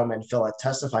Adam and Phil have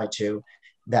testified to,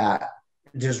 that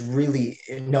there's really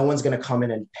no one's going to come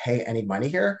in and pay any money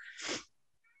here.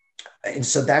 And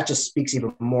so that just speaks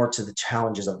even more to the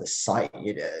challenges of the site.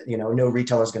 No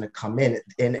retailer is going to come in.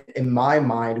 And in my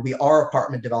mind, we are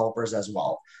apartment developers as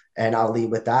well. And I'll leave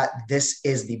with that. This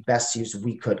is the best use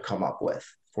we could come up with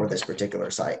for this particular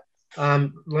site.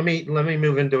 Let me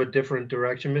move into a different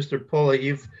direction. Mr. Pulla,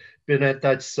 you've been at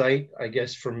that site, I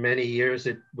guess, for many years.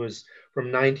 It was from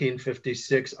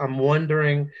 1956. I'm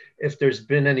wondering if there's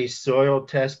been any soil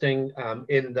testing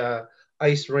in the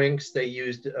ice rinks. They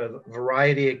used a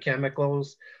variety of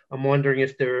chemicals. I'm wondering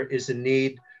if there is a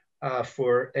need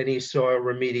for any soil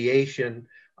remediation,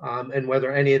 and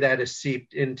whether any of that has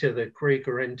seeped into the creek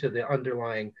or into the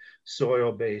underlying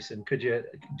soil basin.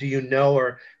 Do you know,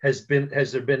 or has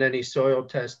there been any soil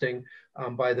testing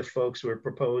by the folks who are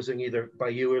proposing, either by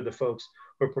you or the folks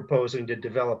who are proposing to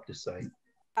develop the site?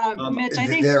 Mitch, I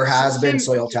think there has been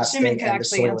soil testing. Shimon can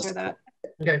actually answer that.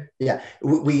 Okay. Yeah,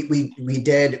 we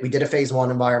did a phase 1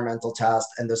 environmental test,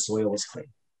 and the soil was clean.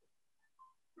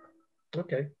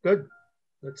 Okay, good.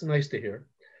 That's nice to hear.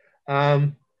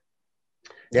 Yeah,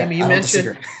 Amy, you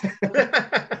mentioned,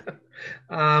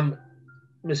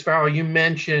 Ms. Farrell, you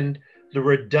mentioned the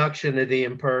reduction of the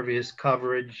impervious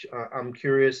coverage. I'm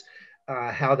curious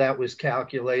how that was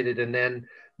calculated, and then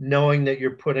knowing that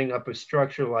you're putting up a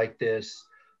structure like this,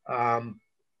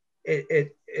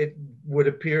 it would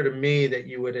appear to me that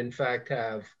you would in fact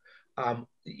have,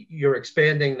 you're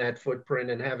expanding that footprint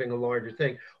and having a larger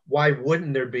thing. Why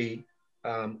wouldn't there be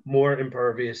more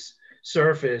impervious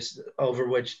surface over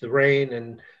which the rain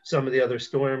and some of the other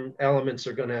storm elements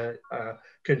are going to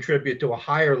contribute to a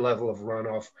higher level of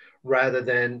runoff, rather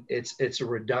than it's a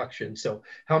reduction? So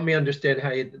help me understand how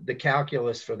the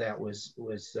calculus for that was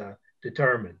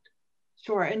determined.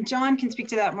 Sure, and John can speak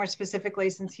to that more specifically,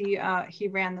 since he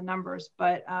ran the numbers.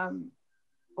 But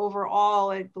overall,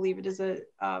 I believe it is a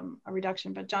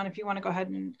reduction. But John, if you want to go ahead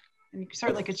and you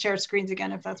certainly could share screens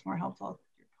again if that's more helpful.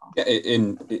 Yeah,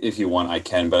 and if you want, I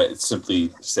can. But it's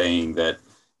simply saying that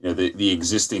the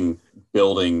existing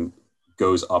building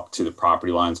goes up to the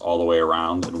property lines all the way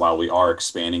around, and while we are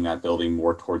expanding that building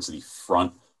more towards the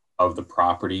front of the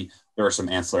property, there are some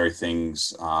ancillary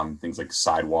things, things like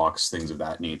sidewalks, things of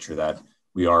that nature, that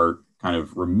we are kind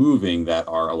of removing, that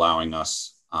are allowing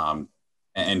us,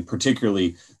 and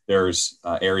particularly there's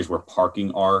areas where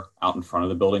parking are out in front of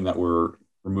the building that we're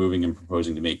removing and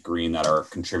proposing to make green, that are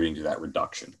contributing to that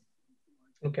reduction.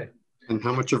 Okay. And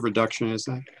how much of reduction is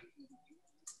that?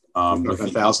 With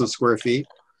 1,000 square feet?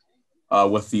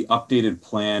 With the updated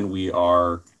plan, we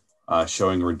are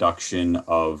showing a reduction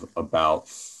of about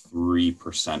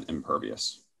 3%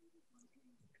 impervious.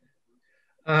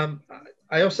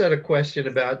 I also had a question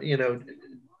about,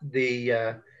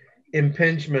 the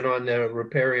impingement on the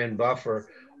riparian buffer.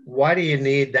 Why do you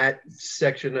need that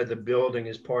section of the building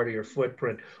as part of your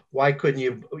footprint? Why couldn't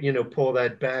you, pull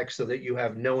that back so that you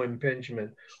have no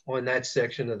impingement on that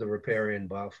section of the riparian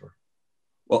buffer?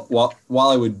 Well, while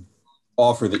I would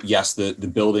offer that, yes, the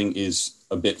building is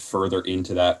a bit further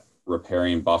into that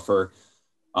riparian buffer,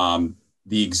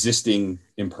 the existing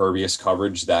impervious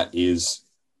coverage that is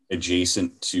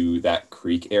adjacent to that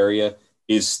creek area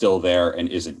is still there and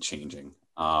isn't changing.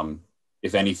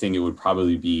 If anything, it would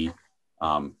probably be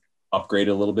upgraded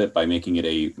a little bit by making it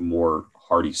a more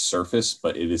hardy surface,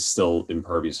 but it is still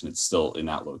impervious and it's still in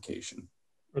that location.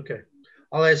 Okay.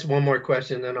 I'll ask one more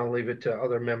question, then I'll leave it to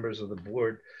other members of the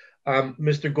board.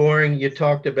 Mr. Goring, you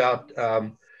talked about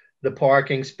the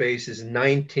parking spaces,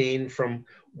 19 from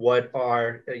what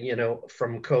are,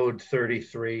 from code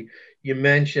 33. You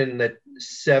mentioned that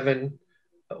 7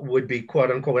 would be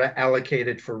quote unquote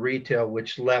allocated for retail,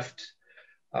 which left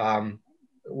 12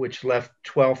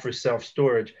 for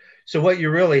self-storage. So what you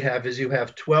really have is you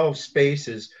have 12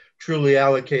 spaces truly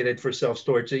allocated for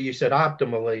self-storage. So you said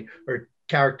optimally or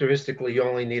characteristically you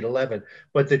only need 11,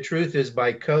 but the truth is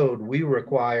by code we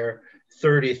require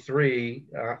 33,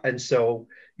 and so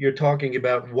you're talking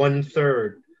about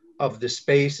 1/3 of the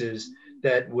spaces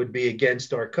that would be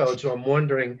against our code. So I'm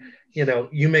wondering,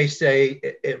 you may say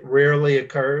it rarely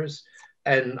occurs,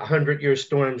 and 100-year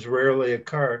storms rarely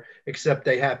occur, except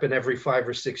they happen every 5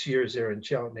 or 6 years here in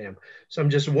Cheltenham. So I'm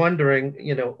just wondering,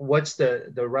 what's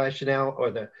the rationale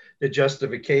or the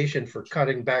justification for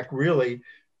cutting back really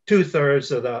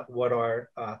 2/3 of what are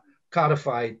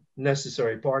codified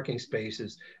necessary parking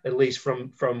spaces, at least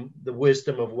from the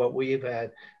wisdom of what we've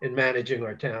had in managing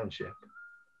our township.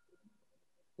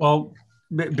 Well,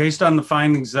 based on the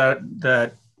findings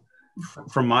that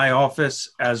from my office,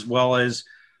 as well as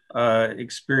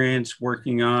experience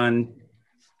working on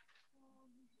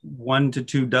 1 to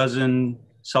 2 dozen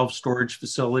self-storage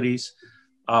facilities,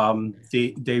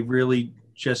 they really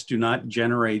just do not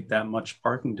generate that much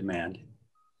parking demand.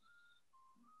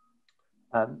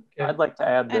 I'd like to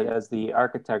add that as the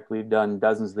architect, we've done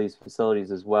dozens of these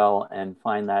facilities as well, and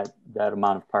find that that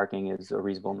amount of parking is a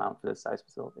reasonable amount for this size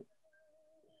facility.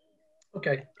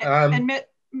 Okay. And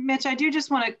Mitch, I do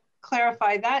just want to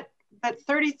clarify that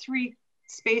 33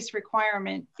 space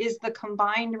requirement is the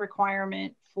combined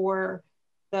requirement for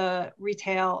the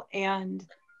retail and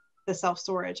the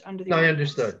self-storage under the No, I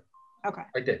ordinance. understood. Okay.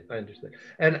 I understood.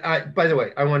 And by the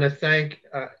way, I want to thank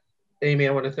Amy,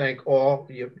 I want to thank all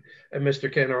you and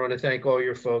Mr. Kenner. I want to thank all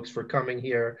your folks for coming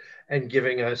here and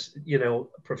giving us,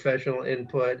 professional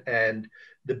input and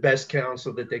the best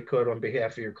counsel that they could on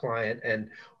behalf of your client. And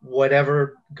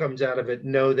whatever comes out of it,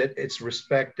 know that it's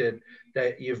respected,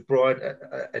 that you've brought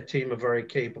a team of very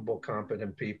capable,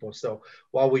 competent people. So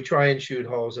while we try and shoot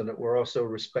holes in it, we're also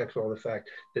respectful of the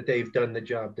fact that they've done the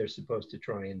job they're supposed to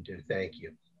try and do. Thank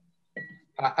you.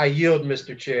 I yield,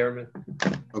 Mr. Chairman.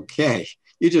 Okay.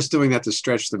 You're just doing that to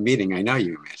stretch the meeting. I know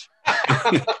you, Mitch.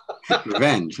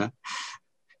 Revenge, huh?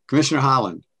 Commissioner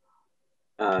Holland.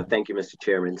 Thank you, Mr.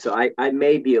 Chairman. So I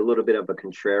may be a little bit of a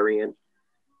contrarian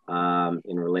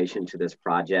in relation to this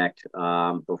project.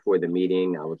 Before the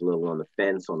meeting, I was a little on the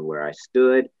fence on where I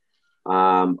stood.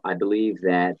 I believe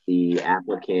that the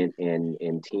applicant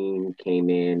and team came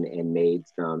in and made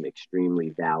some extremely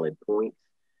valid points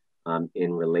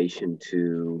in relation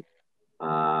to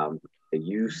the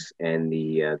use and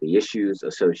the issues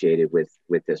associated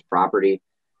with this property.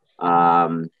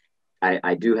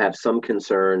 I do have some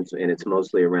concerns, and it's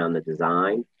mostly around the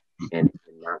design and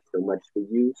not so much the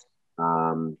use.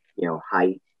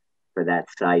 Height for that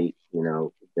site,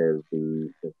 the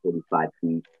 45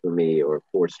 feet for me, or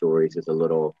 4 stories, is a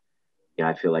little,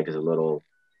 I feel like is a little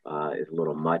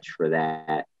much for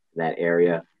that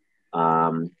area.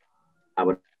 I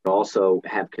would also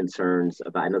have concerns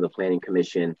about, I know the Planning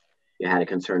Commission, had a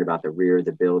concern about the rear of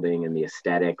the building and the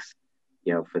aesthetics,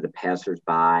 for the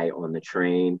passersby on the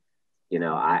train.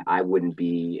 I wouldn't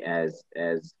be as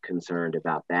concerned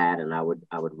about that, and I would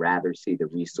rather see the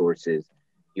resources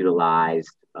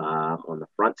utilized on the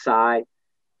front side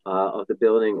of the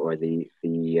building, or the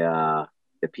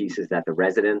pieces that the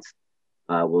residents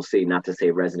will see. Not to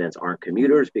say residents aren't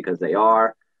commuters, because they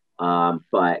are,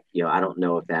 but I don't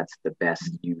know if that's the best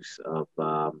use of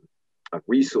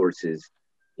resources,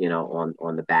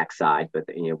 on the backside. But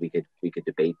we could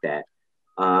debate that.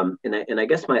 And I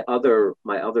guess my other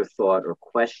thought or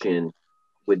question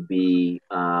would be,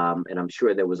 and I'm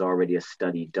sure there was already a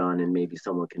study done, and maybe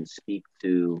someone can speak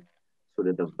to sort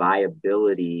of the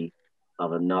viability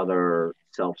of another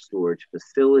self-storage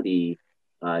facility,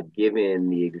 given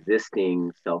the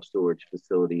existing self-storage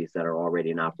facilities that are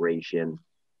already in operation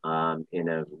in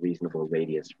a reasonable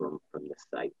radius from this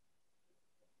site.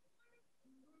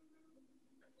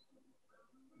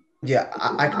 Yeah,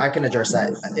 I can address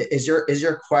that. Is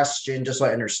your question, just so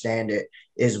I understand it,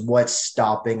 is what's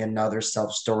stopping another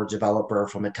self-storage developer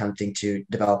from attempting to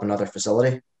develop another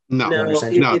facility? No,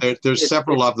 there's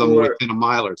several of them within a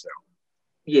mile or so.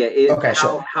 Yeah. Okay,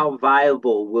 sure. How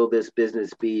viable will this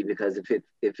business be? Because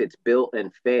if it's built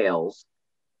and fails,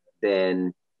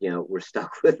 then we're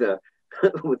stuck with a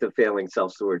failing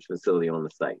self-storage facility on the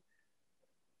site.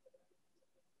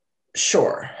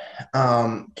 Sure.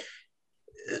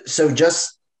 So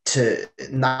just to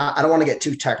I don't want to get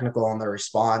too technical on the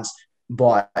response,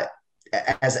 but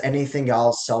as anything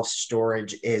else,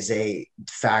 self-storage is a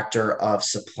factor of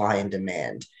supply and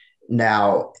demand.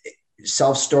 Now,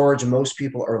 self-storage, most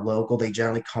people are local. They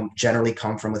generally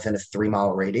come from within a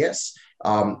 3-mile radius.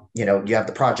 You have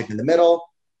the project in the middle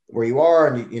where you are,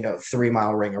 and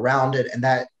 3-mile ring around it, and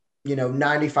that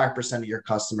 95% of your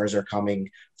customers are coming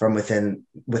from within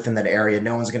that area.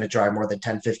 No one's going to drive more than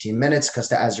 10, 15 minutes,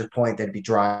 because as your point, they'd be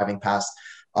driving past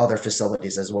other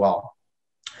facilities as well.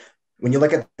 When you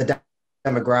look at the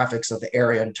demographics of the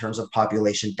area in terms of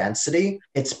population density,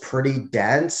 it's pretty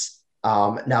dense.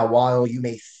 Now, while you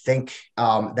may think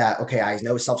that, okay, I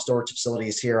know self-storage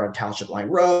facilities here on Township Line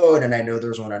Road, and I know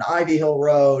there's one on Ivy Hill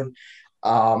Road,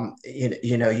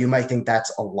 you might think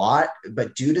that's a lot,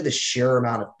 but due to the sheer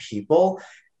amount of people,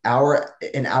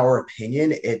 in our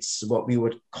opinion, it's what we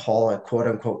would call a quote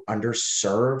unquote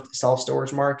underserved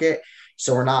self-storage market.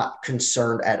 So we're not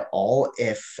concerned at all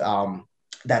if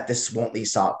that this won't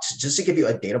lease up. Just to give you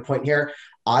a data point here,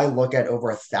 I look at over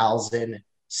 1,000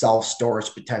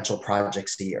 self-storage potential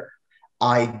projects a year.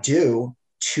 I do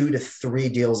 2 to 3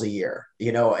 deals a year,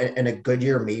 you know, in a good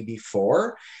year, maybe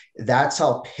 4. That's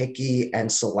how picky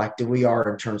and selective we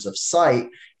are in terms of site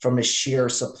from a sheer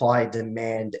supply,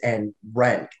 demand, and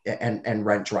rent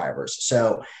drivers.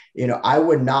 So, you know, I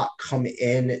would not come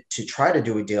in to try to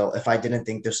do a deal if I didn't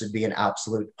think this would be an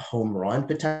absolute home run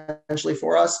potentially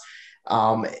for us.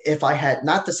 If I had,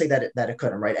 not to say that it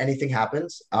couldn't, right? Anything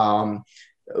happens.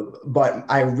 But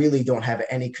I really don't have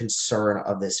any concern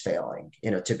of this failing,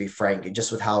 you know, to be frank,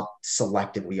 just with how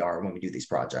selective we are when we do these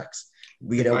projects.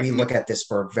 We look at this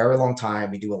for a very long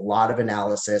time. We do a lot of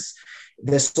analysis.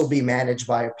 This will be managed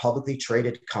by a publicly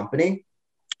traded company,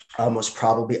 most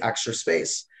probably Extra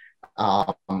Space,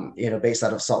 you know, based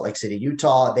out of Salt Lake City,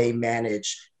 Utah. They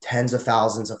manage tens of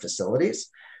thousands of facilities.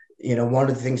 You know, one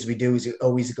of the things we do is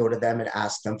always go to them and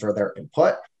ask them for their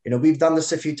input. You know, we've done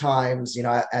this a few times, you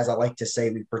know, as I like to say,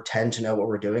 we pretend to know what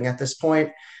we're doing at this point.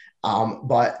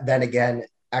 But then again,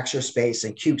 Extra Space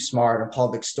and CubeSmart and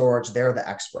Public Storage, they're the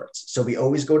experts. So we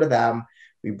always go to them.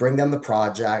 We bring them the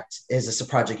project. Is this a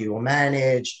project you will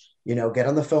manage? You know, get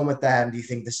on the phone with them. Do you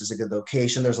think this is a good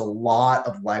location? There's a lot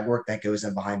of legwork that goes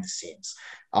in behind the scenes.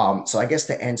 So I guess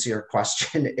to answer your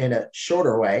question in a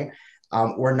shorter way,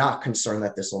 we're not concerned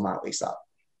that this will not lease up.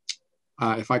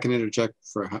 If I can interject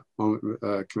for a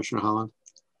moment, Commissioner Holland,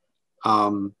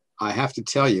 I have to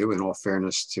tell you, in all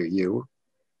fairness to you,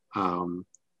 at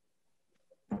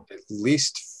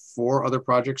least 4 other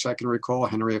projects I can recall,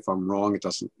 Henry, if I'm wrong, it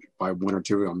doesn't, by 1 or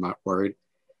 2, I'm not worried,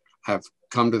 have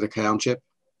come to the township,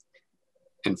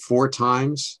 and 4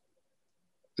 times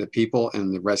the people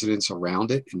and the residents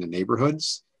around it in the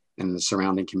neighborhoods and the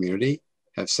surrounding community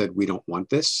have said, we don't want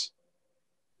this.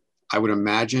 I would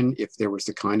imagine if there was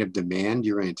the kind of demand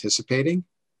you're anticipating,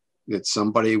 that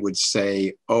somebody would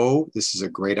say, oh, this is a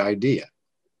great idea.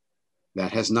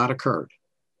 That has not occurred.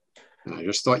 And I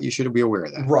just thought you should be aware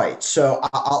of that. Right. So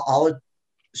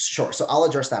sure. So I'll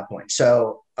address that point.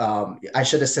 So I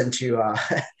should have sent you,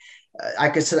 I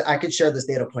could share this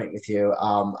data point with you.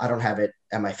 I don't have it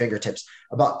at my fingertips.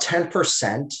 About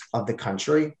 10% of the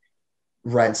country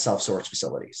rents self-storage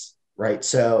facilities, right?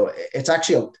 So it's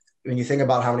actually, when you think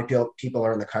about how many people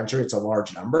are in the country, it's a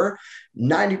large number.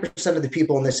 90% of the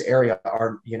people in this area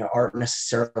aren't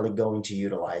necessarily going to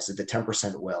utilize it. The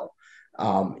 10% will.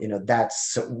 You know,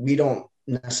 we don't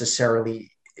necessarily,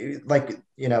 like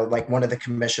one of the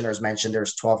commissioners mentioned,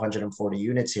 there's 1,240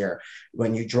 units here.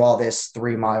 When you draw this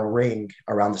 3-mile ring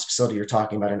around this facility, you're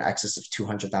talking about an excess of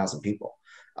 200,000 people.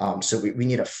 So we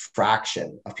need a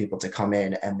fraction of people to come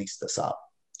in and lease this up.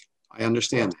 I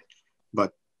understand,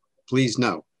 but please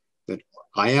know that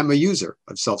I am a user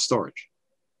of self-storage,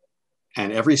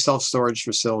 and every self-storage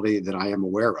facility that I am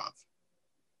aware of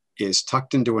is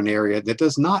tucked into an area that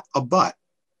does not abut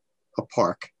a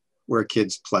park where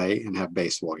kids play and have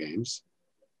baseball games.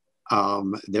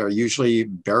 They're usually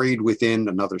buried within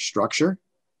another structure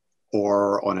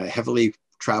or on a heavily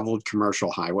traveled commercial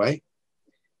highway.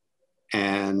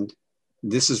 And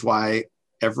this is why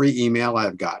every email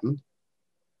I've gotten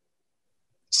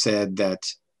said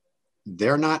that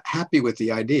they're not happy with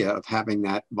the idea of having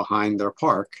that behind their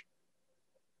park.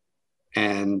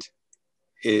 And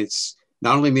it's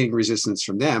not only meeting resistance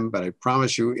from them, but I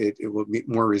promise you it will meet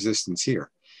more resistance here.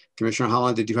 Commissioner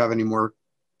Holland, did you have any more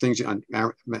things?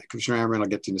 Commissioner Ammerman, I'll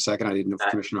get to you in a second. I didn't know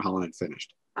if Commissioner Holland had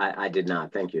finished. I did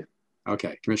not. Thank you.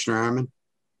 Okay, Commissioner Ammerman.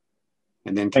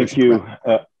 And then thank you.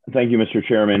 Thank you, Mr.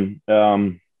 Chairman.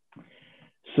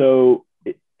 So,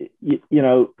 you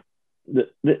know,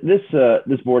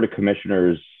 this Board of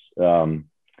Commissioners,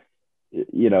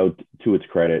 you know, to its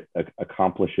credit,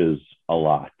 accomplishes a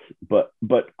lot. But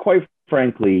quite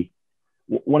frankly,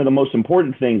 one of the most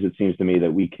important things, it seems to me,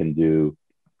 that we can do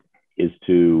is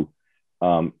to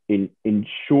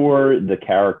ensure the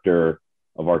character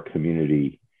of our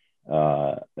community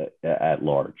at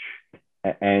large.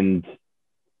 And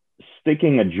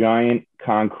sticking a giant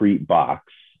concrete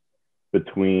box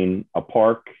between a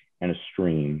park and a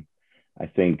stream, I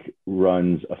think,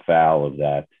 runs afoul of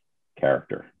that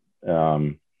character.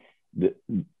 All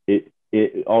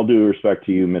due respect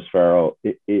to you, Ms. Farrell,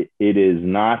 it is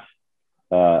not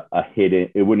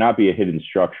it would not be a hidden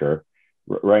structure.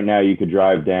 Right now, you could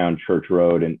drive down Church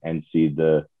Road and see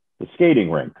the skating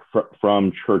rink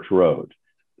from Church Road,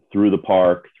 through the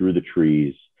park, through the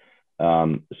trees.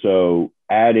 So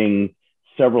adding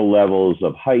several levels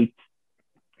of height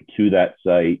to that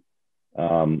site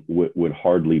would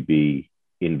hardly be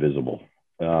invisible.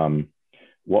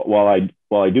 While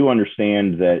I do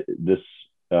understand that this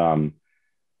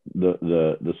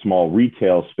the small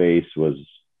retail space was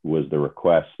the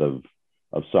request of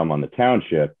some on the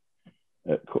township.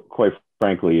 Quite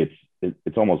frankly,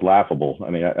 it's almost laughable. I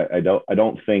mean, I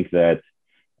don't think that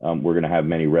we're going to have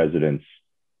many residents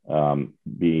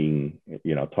being,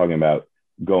 talking about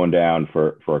going down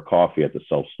for a coffee at the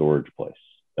self-storage place.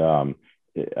 I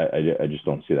just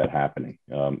don't see that happening,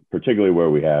 particularly where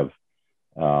we have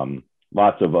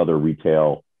lots of other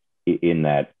retail in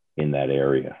that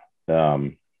area.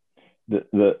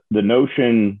 The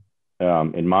notion,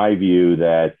 in my view,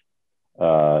 that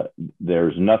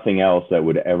there's nothing else that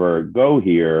would ever go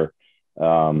here,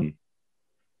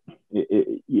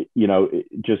 it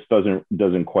just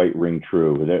doesn't quite ring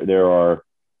true. There are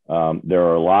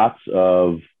lots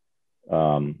of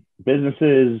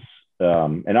businesses,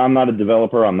 and I'm not a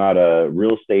developer, I'm not a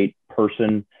real estate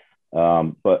person,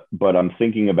 but I'm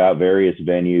thinking about various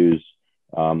venues,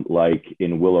 like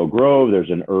in Willow Grove. There's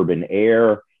an Urban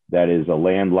Air that is a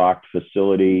landlocked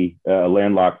facility, a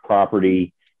landlocked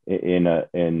property in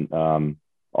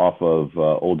off of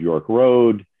Old York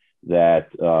Road that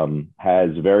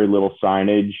has very little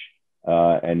signage.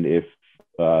 And if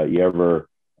you ever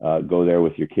go there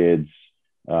with your kids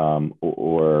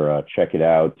or check it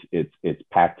out, it's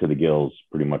packed to the gills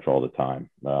pretty much all the time,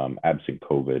 absent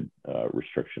COVID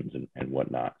restrictions and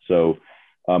whatnot. So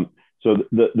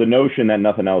the notion that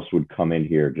nothing else would come in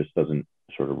here just doesn't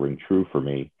sort of ring true for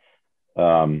me.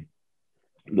 The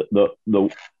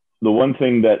one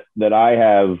thing that I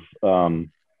have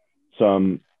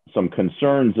some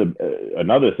concerns,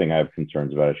 another thing I have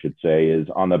concerns about, I should say, is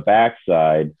on the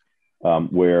backside,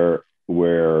 where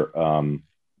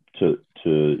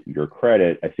to your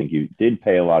credit, I think you did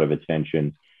pay a lot of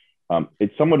attention.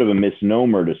 It's somewhat of a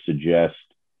misnomer to suggest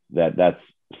that that's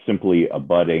simply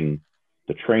abutting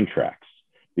the train tracks,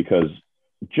 because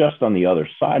just on the other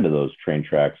side of those train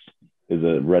tracks is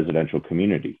a residential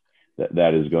community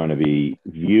that is going to be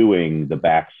viewing the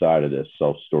backside of this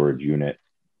self-storage unit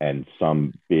and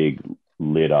some big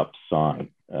lit up sign,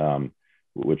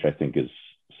 which I think is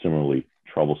similarly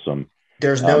troublesome.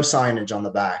 There's no signage on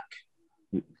the back.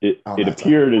 It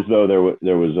appeared as though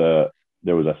there was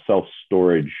a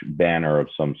self-storage banner of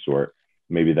some sort.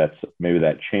 Maybe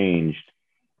that changed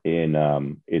in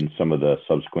some of the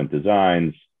subsequent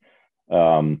designs,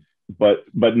 but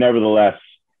nevertheless,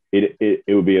 it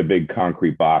would be a big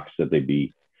concrete box that they'd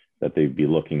be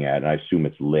looking at, and I assume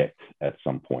it's lit at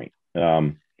some point.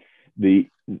 The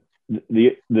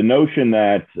notion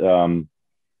that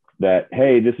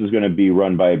hey, this is going to be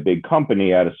run by a big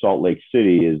company out of Salt Lake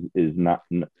City is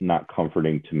not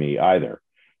comforting to me either,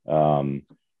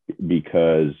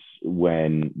 because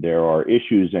when there are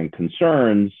issues and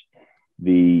concerns,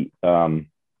 the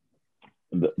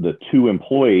two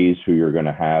employees who you're going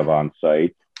to have on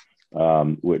site,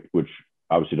 which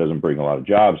obviously doesn't bring a lot of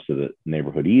jobs to the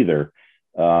neighborhood either,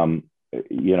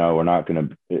 we're not going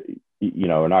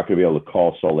to be able to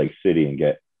call Salt Lake City and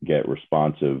get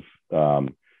responsive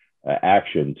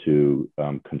action to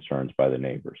concerns by the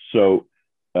neighbors. So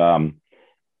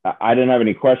I didn't have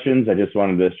any questions. I just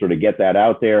wanted to sort of get that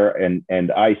out there.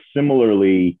 And I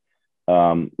similarly,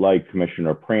 like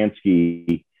Commissioner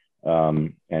Pransky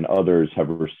and others, have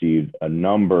received a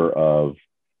number of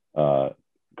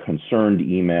concerned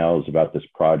emails about this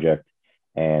project,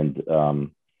 and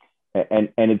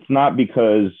it's not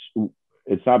because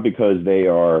they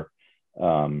are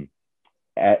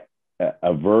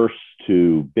averse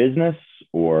to business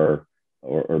or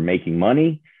making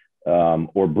money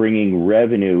or bringing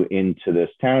revenue into this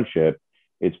township.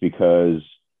 It's because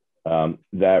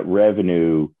that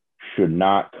revenue should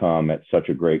not come at such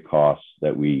a great cost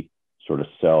that we sort of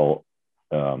sell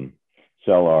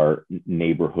our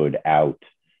neighborhood out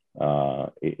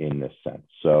in this sense.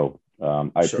 So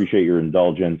I appreciate your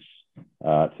indulgence.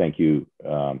 Thank you,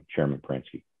 Chairman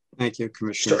Pransky. Thank you,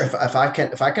 Commissioner. Sure.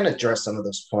 If I can address some of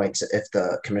those points, if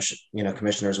the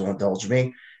commissioners will indulge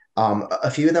me, a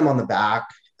few of them on the back.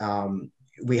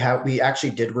 We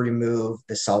actually did remove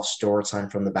the self-storage sign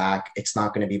from the back. It's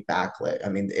not going to be backlit. I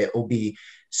mean, it will be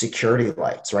security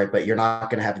lights, right? But you're not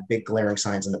going to have big glaring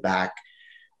signs in the back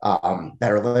that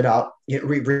are lit up.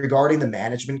 Regarding the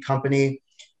management company,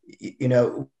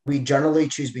 we generally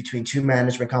choose between two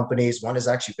management companies. One is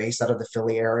actually based out of the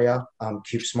Philly area,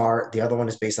 CubeSmart. The other one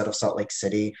is based out of Salt Lake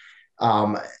City.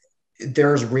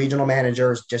 There's regional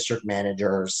managers, district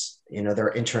managers, they're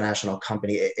an international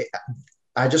company.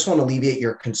 I just want to alleviate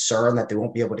your concern that they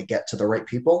won't be able to get to the right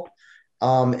people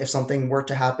if something were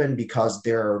to happen, because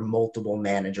there are multiple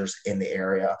managers in the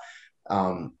area.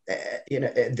 And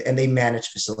they manage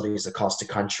facilities across the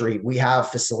country. We have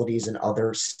facilities in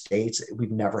other states.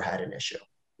 We've never had an issue.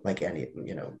 like any,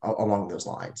 along those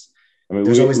lines. I mean,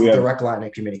 There's always a direct line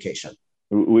of communication.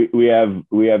 We have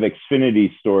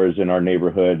Xfinity stores in our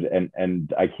neighborhood,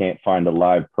 and I can't find a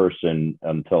live person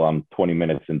until I'm 20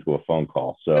 minutes into a phone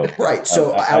call. So right.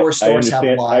 So our stores have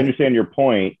live. I understand your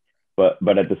point, but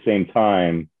at the same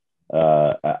time,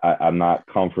 I'm not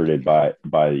comforted by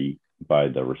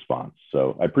the response.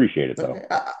 So I appreciate it though.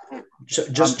 So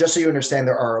just so you understand,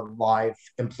 there are live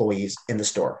employees in the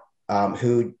store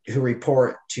who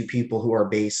report to people who are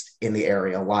based in the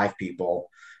area, live people.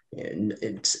 And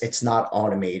it's not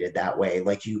automated that way.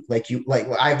 Like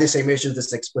I have the same issue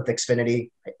with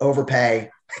Xfinity. I overpay.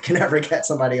 I can never get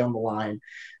somebody on the line.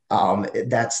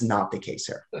 That's not the case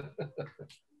here.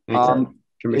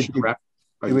 Commissioner Rapp.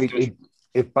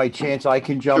 If by chance I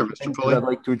can jump in, because I'd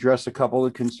like to address a couple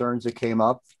of concerns that came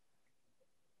up.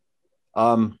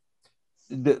 Some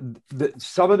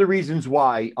of the reasons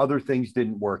why other things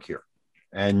didn't work here,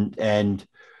 and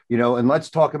let's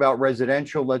talk about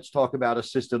residential, let's talk about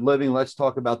assisted living, let's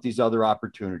talk about these other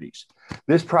opportunities.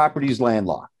 This property is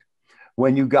landlocked.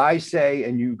 When you guys say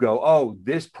and you go, oh,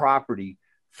 this property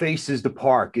faces the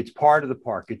park, it's part of the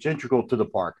park, it's integral to the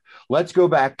park. Let's go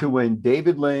back to when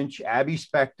David Lynch, Abby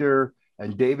Spector,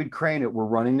 and David Cranett were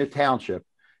running the township.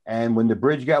 And when the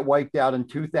bridge got wiped out in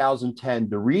 2010,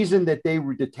 the reason that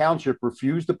the township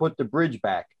refused to put the bridge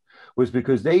back was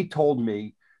because they told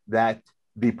me that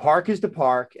the park is the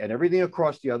park and everything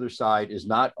across the other side is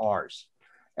not ours.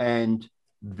 And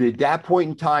at that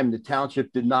point in time, the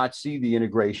township did not see the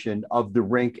integration of the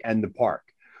rink and the park.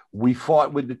 We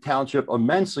fought with the township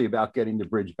immensely about getting the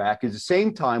bridge back. At the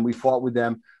same time, we fought with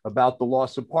them about the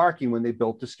loss of parking when they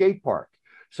built the skate park.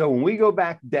 So when we go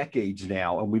back decades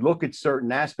now and we look at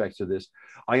certain aspects of this,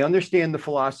 I understand the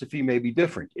philosophy may be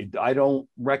different. I don't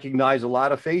recognize a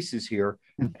lot of faces here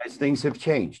as things have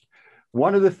changed.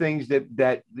 One of the things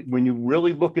that when you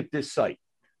really look at this site,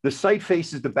 the site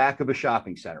faces the back of a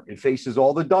shopping center. It faces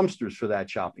all the dumpsters for that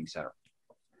shopping center.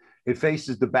 It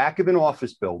faces the back of an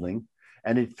office building,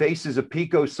 and it faces a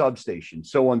Pico substation.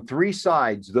 So on three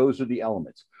sides, those are the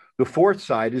elements. The fourth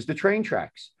side is the train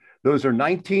tracks. Those are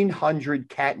 1,900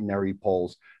 catenary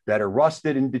poles that are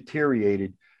rusted and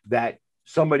deteriorated that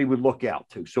somebody would look out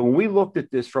to. So when we looked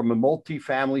at this from a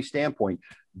multifamily standpoint,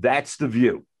 that's the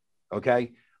view,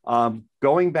 okay?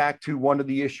 Going back to one of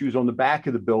the issues on the back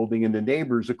of the building and the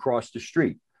neighbors across the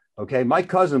street, okay? My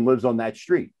cousin lives on that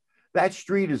street. That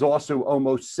street is also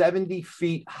almost 70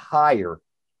 feet higher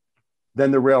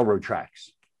than the railroad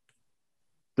tracks.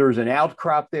 There's an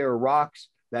outcrop there of rocks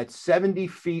that's 70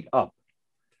 feet up.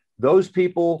 Those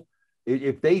people,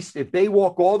 if they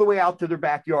walk all the way out to their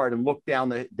backyard and look down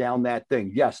that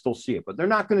thing, yes, they'll see it, but they're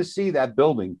not going to see that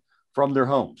building from their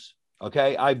homes.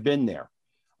 Okay, I've been there.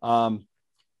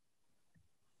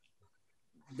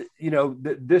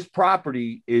 This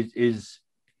property is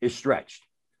stretched.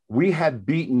 We have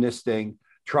beaten this thing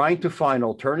trying to find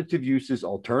alternative uses,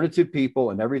 alternative people,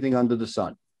 and everything under the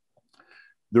sun.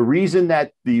 The reason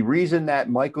that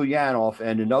Michael Yanoff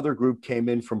and another group came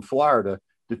in from Florida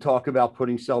to talk about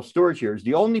putting self-storage here is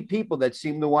the only people that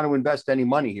seem to want to invest any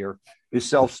money here is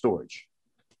self-storage.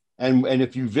 And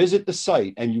if you visit the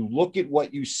site and you look at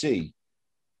what you see,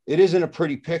 it isn't a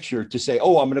pretty picture to say,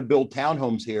 oh, I'm going to build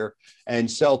townhomes here and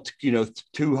sell,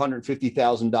 $250,000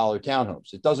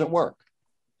 townhomes. It doesn't work.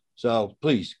 So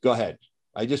please go ahead.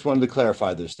 I just wanted to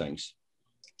clarify those things.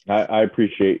 I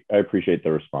appreciate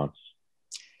the response.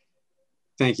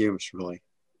 Thank you, Mr. Willie.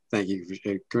 Thank you,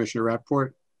 Commissioner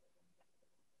Rappaport.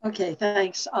 Okay,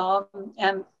 thanks.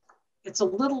 And it's a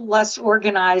little less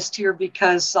organized here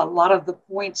because a lot of the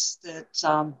points that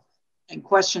and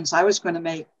questions I was going to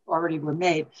make already were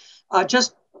made.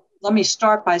 Just let me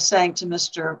start by saying to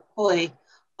Mr. Pulley,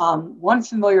 one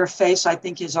familiar face I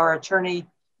think is our attorney,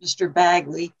 Mr.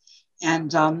 Bagley,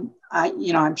 and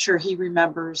I'm sure he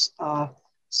remembers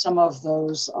some of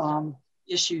those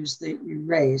issues that you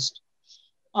raised.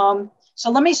 So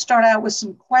let me start out with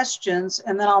some questions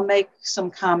and then I'll make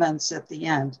some comments at the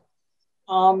end.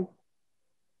 And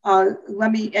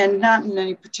not in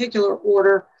any particular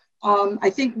order, I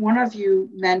think one of you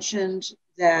mentioned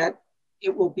that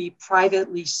it will be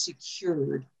privately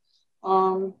secured.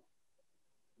 What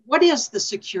is the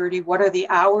security? What are the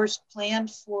hours planned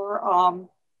for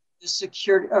the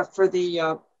security for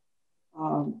the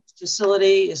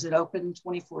facility? Is it open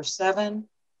 24/7?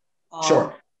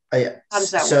 Sure. How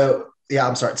does that work? Yeah,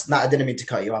 I'm sorry. I didn't mean to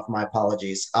cut you off. My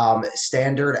apologies.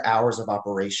 Standard hours of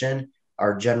operation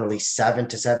are generally 7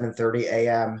 to 7:30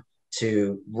 a.m.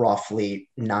 to roughly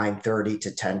 9:30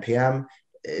 to 10 p.m.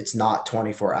 It's not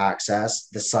 24 access.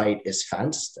 The site is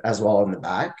fenced as well in the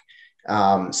back.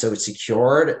 So it's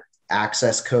secured.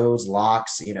 access codes,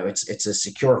 locks. You know, it's a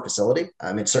secure facility.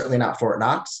 It's certainly not Fort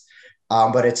Knox,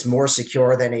 but it's more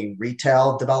secure than a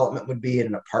retail development would be, and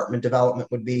an apartment development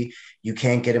would be. You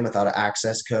can't get in without an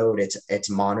access code. It's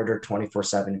monitored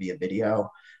 24/7 via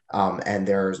video, and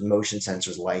there's motion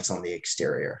sensors, lights on the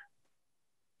exterior.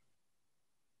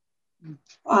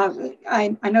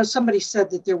 I know somebody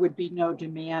said that there would be no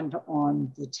demand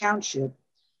on the township,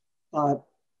 but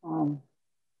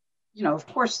you know, of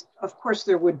course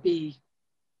there would be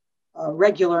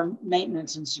regular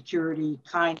maintenance and security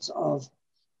kinds of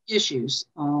issues.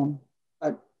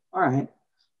 But all right,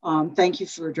 thank you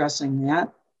for addressing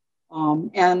that.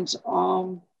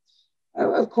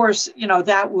 Of course, you know,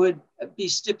 that would be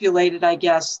stipulated, I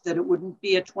guess, that it wouldn't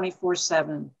be a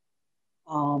 24/7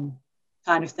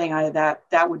 kind of thing.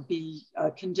 That would be a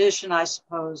condition, I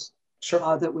suppose,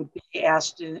 sure. That would be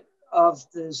asked of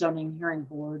the zoning hearing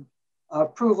board,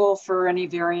 approval for any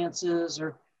variances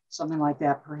or something like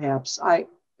that, perhaps.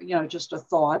 You know, just a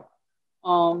thought.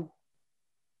 Let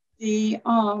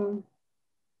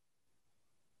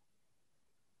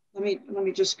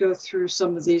me just go through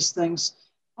some of these things.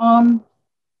 On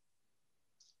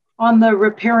the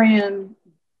riparian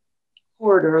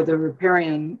corridor, the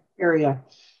riparian area,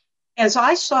 as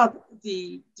I saw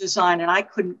the design, and I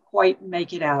couldn't quite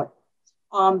make it out,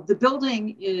 the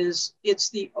building it's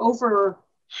the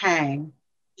overhang.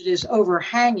 It is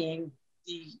overhanging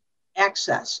the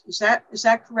access. Is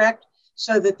that correct?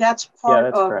 So that's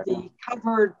part of correct. The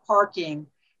covered parking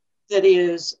that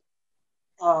is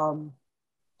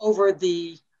over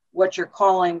the, what you're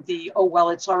calling the, oh, well,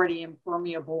 it's already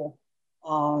impermeable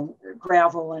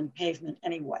gravel and pavement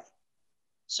anyway.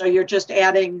 So you're just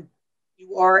adding,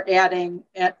 you are adding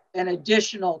an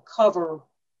additional cover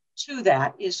to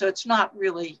that. So it's not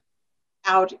really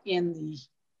out in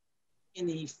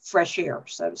the fresh air,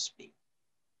 so to speak,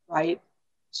 right?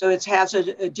 So it has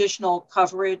an additional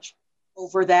coverage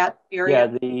over that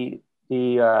area. Yeah,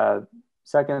 the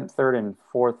second, third, and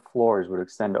fourth floors would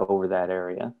extend over that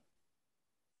area.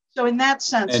 So in that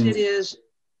sense, it is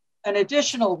an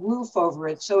additional roof over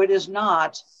it. So it is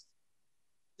not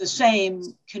the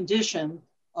same condition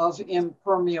of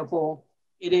impermeable.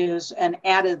 It is an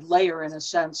added layer in a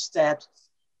sense that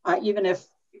even if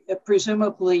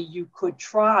presumably you could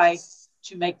try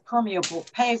to make permeable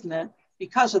pavement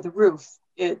because of the roof,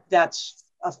 that's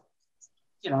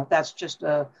just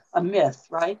a myth,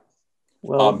 right?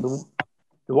 Well,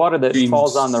 the water that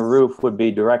falls on the roof would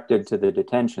be directed to the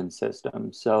detention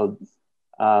system. So,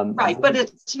 right, but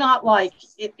it's not like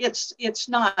it's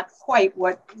not quite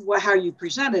how you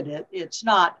presented it. It's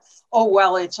not, oh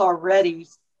well, it's already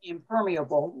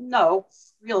impermeable. No,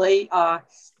 really,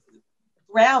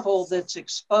 gravel that's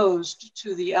exposed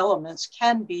to the elements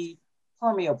can be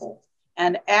permeable,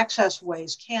 and access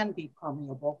ways can be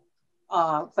permeable.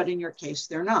 But in your case,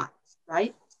 they're not,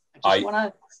 right? I just want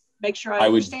to make sure I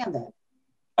understand that.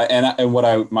 And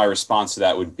my response to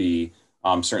that would be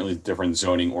certainly different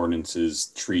zoning ordinances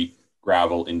treat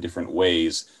gravel in different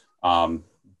ways.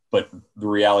 But the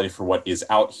reality for what is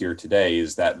out here today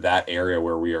is that area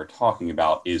where we are talking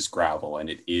about is gravel, and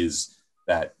it is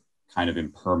that kind of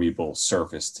impermeable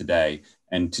surface today.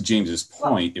 And to James's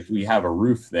point, if we have a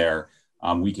roof there,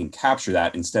 we can capture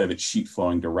that instead of it sheet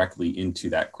flowing directly into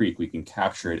that creek. We can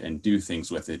capture it and do things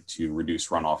with it to reduce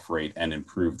runoff rate and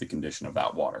improve the condition of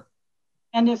that water.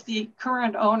 And if the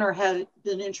current owner had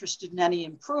been interested in any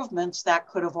improvements, that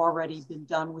could have already been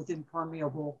done with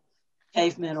impermeable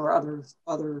pavement or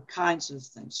other kinds of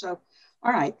things. So,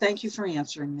 all right, thank you for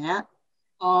answering that.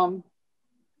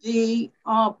 The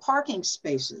parking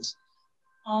spaces,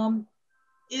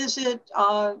 is it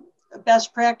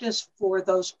best practice for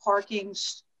those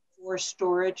parkings for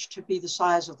storage to be the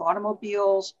size of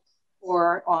automobiles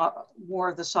or more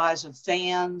of the size of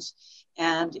vans?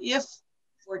 And if,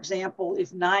 for example,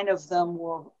 if 9 of them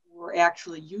were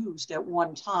actually used at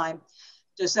one time,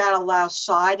 does that allow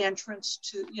side entrance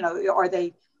to, are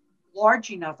they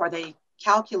large enough? Are they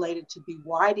calculated to be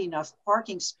wide enough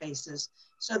parking spaces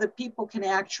so that people can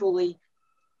actually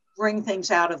bring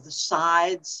things out of the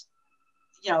sides?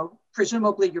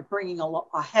 Presumably you're bringing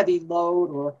a heavy load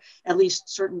or at least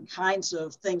certain kinds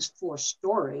of things for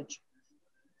storage,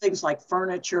 things like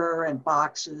furniture and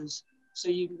boxes. So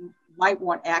you might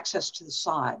want access to the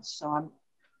sides. So I'm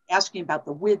asking about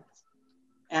the width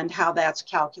and how that's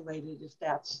calculated, if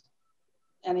that's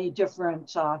any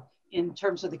different in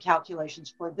terms of the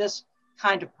calculations for this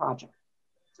kind of project,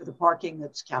 for the parking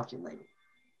that's calculated.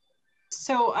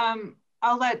 So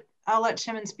I'll let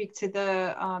Shimon speak to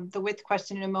the width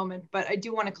question in a moment, but I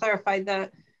do want to clarify the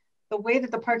way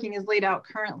that the parking is laid out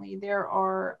currently. There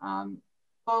are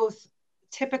both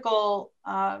typical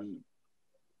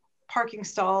parking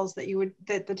stalls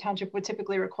that the township would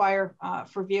typically require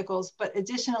for vehicles. But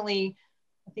additionally,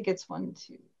 I think it's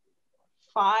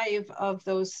 5 of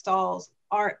those stalls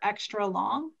are extra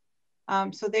long.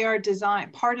 So they are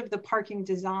designed, part of the parking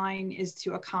design is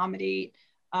to accommodate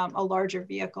a larger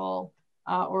vehicle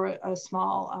or a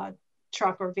small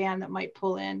truck or van that might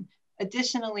pull in.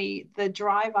 Additionally, the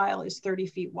drive aisle is 30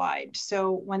 feet wide.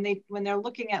 So when they're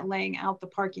looking at laying out the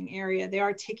parking area, they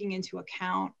are taking into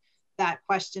account that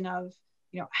question of,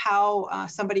 how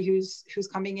somebody who's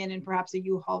coming in perhaps a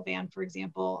U-Haul van, for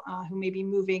example, who may be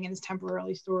moving and is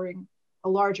temporarily storing a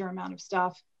larger amount of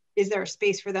stuff. Is there a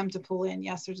space for them to pull in?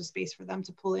 Yes, there's a space for them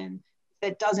to pull in.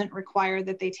 That doesn't require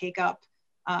that they take up,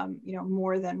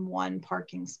 more than one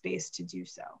parking space to do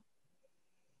so.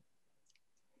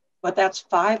 But that's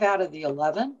 5 out of the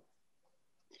 11?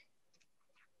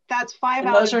 That's 5 and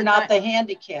out of the those are not the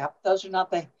handicap. Those are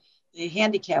not the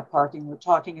handicap parking. We're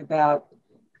talking about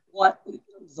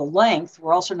the length.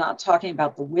 We're also not talking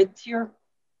about the width here.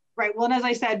 Right. Well, and as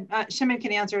I said, Shimon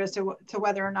can answer as to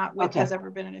whether or not width has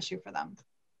ever been an issue for them.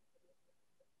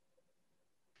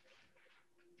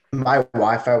 My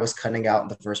Wi-Fi was cutting out in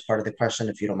the first part of the question,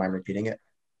 if you don't mind repeating it.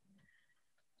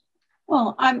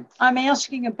 Well, I'm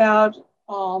asking about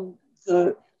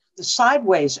the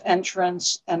sideways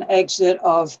entrance and exit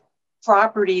of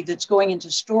property that's going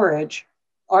into storage.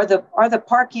 Are the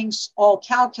parkings all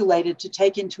calculated to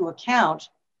take into account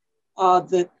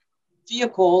the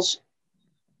vehicles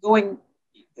going,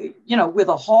 with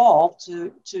a haul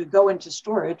to go into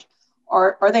storage?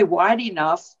 Are they wide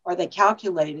enough? Are they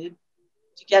calculated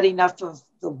to get enough of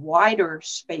the wider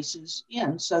spaces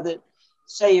in so that,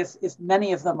 say, if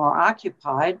many of them are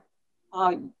occupied,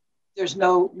 there's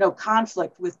no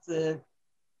conflict with the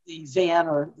van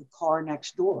or the car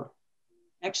next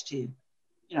to you,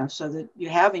 so that you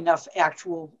have enough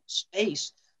actual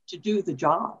space to do the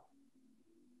job.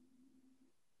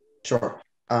 Sure.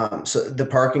 So the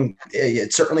parking,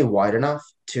 it's certainly wide enough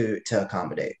to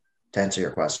accommodate, to answer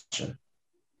your question.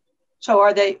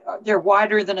 So they're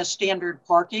wider than a standard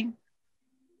parking?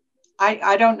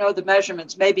 I don't know the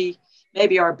measurements. Maybe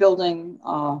our building,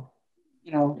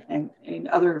 and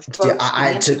other folks.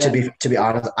 Yeah, to be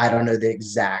honest, I don't know the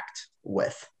exact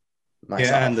width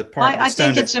myself. Yeah, and I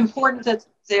think it's important that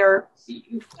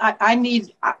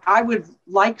I would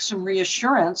like some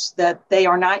reassurance that they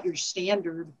are not your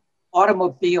standard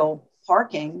automobile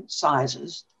parking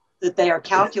sizes, that they are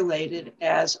calculated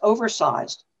as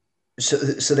oversized.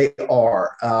 So they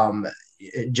are.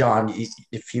 John,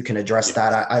 if you can address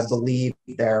that, I believe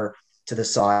they're to the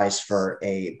size for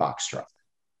a box truck.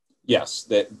 Yes,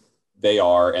 that they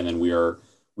are, and then we are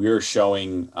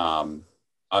showing,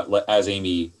 as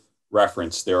Amy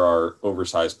referenced, there are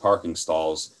oversized parking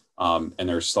stalls, and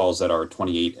there's stalls that are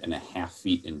 28.5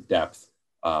 feet in depth,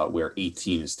 where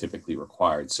 18 is typically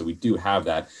required. So we do have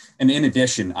that, and in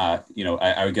addition, I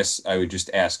guess I would just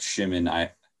ask Shimon.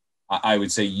 I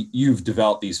would say you've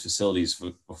developed these facilities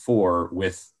before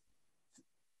with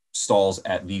stalls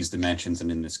at these dimensions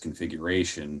and in this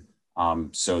configuration.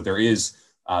 So there is.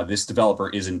 This developer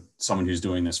isn't someone who's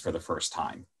doing this for the first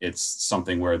time. It's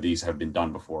something where these have been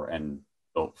done before and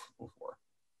built before.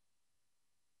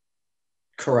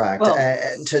 Correct. Well,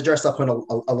 and to address that point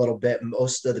a little bit,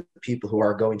 most of the people who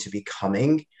are going to be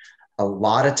coming, a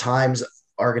lot of times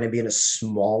are going to be in a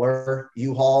smaller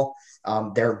U-Haul.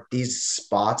 These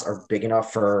spots are big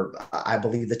enough for, I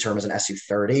believe the term is an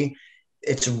SU30.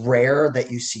 It's rare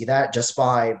that you see that just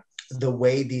by the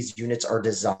way these units are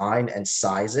designed and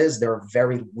sizes. There are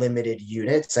very limited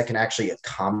units that can actually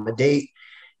accommodate.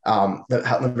 Let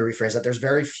me rephrase that. There's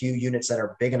very few units that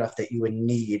are big enough that you would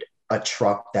need a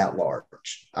truck that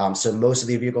large. So most of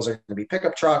the vehicles are going to be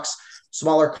pickup trucks,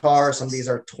 smaller cars. Some of these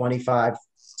are 25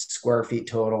 square feet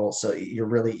total. So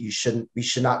we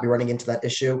should not be running into that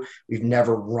issue. We've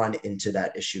never run into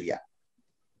that issue yet.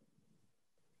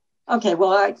 Okay.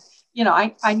 Well, I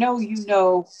know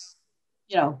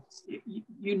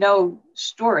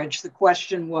storage. The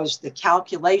question was the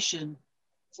calculation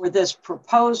for this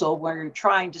proposal where you're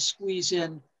trying to squeeze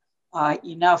in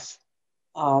enough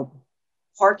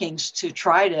parkings to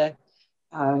try to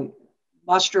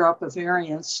muster up a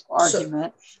variance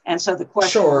argument. And so the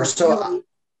question was really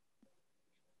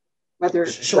whether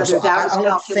that was I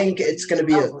don't think it's going to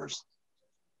be numbers.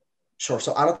 So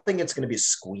I don't think it's going to be a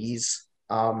squeeze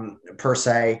per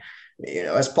se.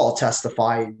 As Paul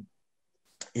testified,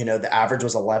 the average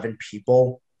was 11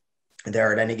 people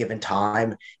there at any given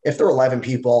time. If there were 11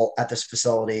 people at this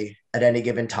facility at any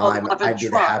given time, I'd be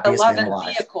the happiest man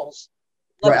alive. Vehicles.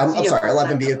 Right, I'm sorry,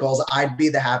 11 vehicles. I'd be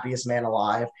the happiest man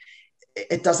alive.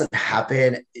 it doesn't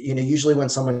happen. Usually when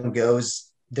someone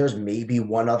goes, there's maybe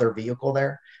one other vehicle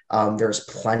there. There's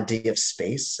plenty of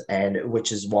space, and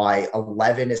which is why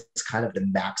 11 is kind of the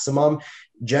maximum.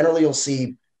 Generally, you'll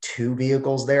see 2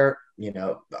 vehicles there.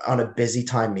 On a busy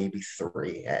time, maybe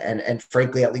 3. And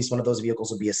frankly, at least one of those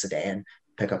vehicles will be a sedan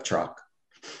pickup truck.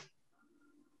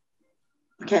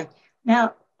 Okay.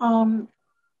 Now,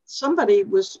 somebody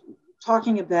was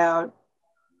talking about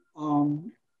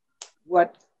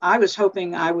what I was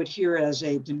hoping I would hear as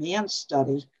a demand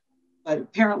study, but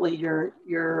apparently your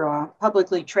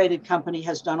publicly traded company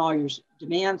has done all your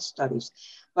demand studies.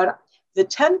 But the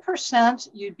 10%,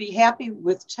 you'd be happy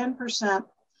with 10%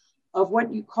 of what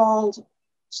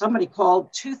somebody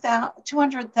called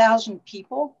 200,000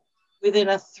 people within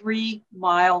a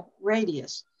 3-mile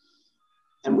radius.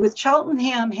 And with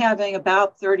Cheltenham having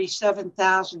about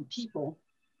 37,000 people,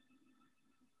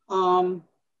 and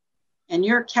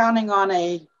you're counting on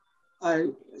a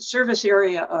service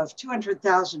area of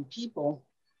 200,000 people,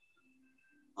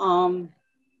 I'm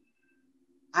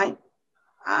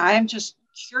just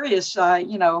curious.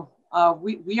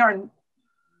 We are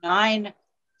 9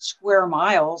 square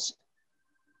miles,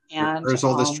 and where's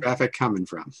all this traffic coming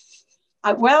from?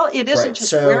 Well, it isn't Right, just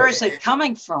so where is it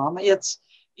coming from. It's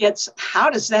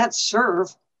how does that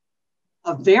serve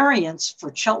a variance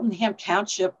for Cheltenham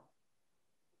Township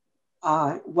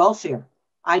welfare?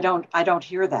 I don't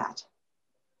hear that.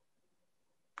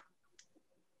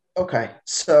 Okay,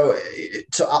 so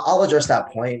I'll address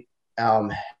that point.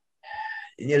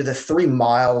 The 3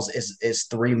 miles is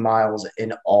 3 miles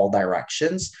in all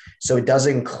directions. So it does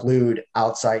include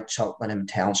outside Cheltenham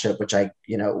Township, which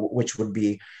would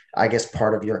be, I guess,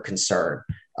 part of your concern.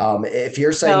 If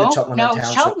you're saying that Cheltenham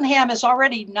Township, Cheltenham is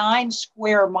already 9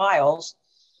 square miles,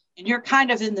 and you're kind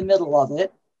of in the middle of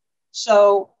it.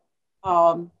 So,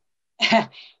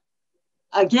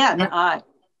 again,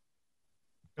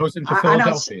 goes into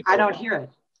Philadelphia. I don't hear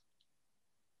it.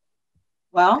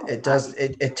 Well, it does.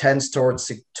 It tends towards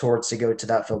to go to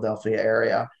that Philadelphia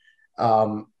area.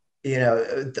 Also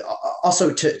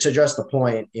to address the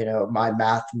point, my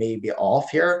math may be off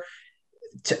here.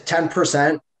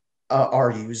 10%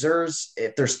 are users.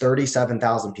 If there's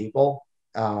 37,000 people,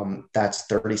 that's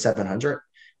 3,700.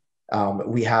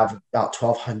 We have about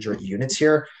 1,200 units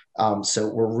here. So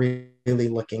we're really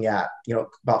looking at,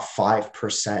 about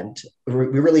 5%. We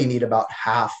really need about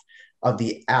half of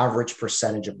the average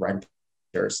percentage of renters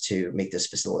to make this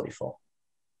facility full.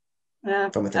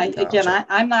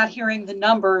 I'm not hearing the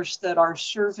numbers that are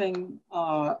serving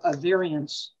a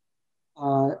variance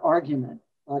argument,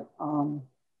 but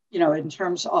in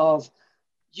terms of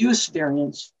use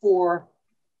variance for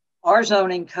our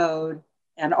zoning code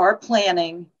and our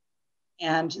planning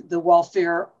and the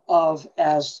welfare of,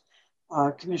 as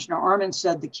Commissioner Arman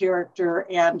said, the character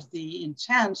and the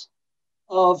intent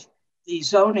of the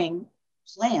zoning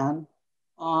plan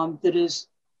that is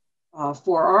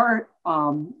for our,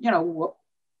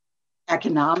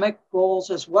 economic goals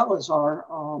as well as our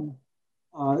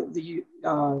the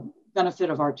benefit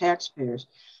of our taxpayers.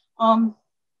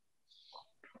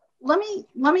 Let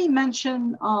me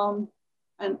mention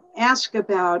and ask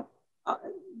about.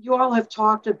 You all have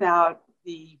talked about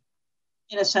in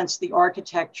a sense, the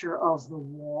architecture of the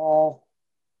wall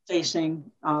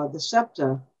facing the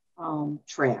SEPTA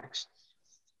tracks.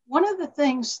 One of the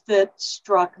things that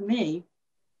struck me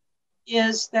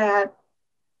is that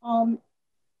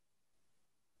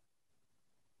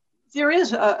there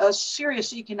is a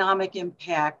serious economic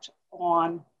impact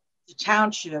on the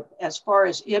township as far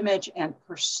as image and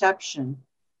perception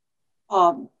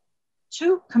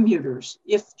to commuters.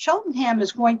 If Cheltenham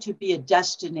is going to be a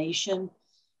destination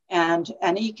and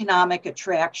an economic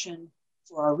attraction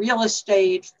for our real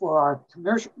estate, for our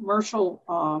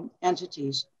commercial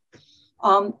entities,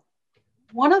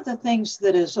 one of the things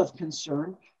that is of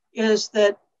concern is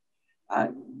that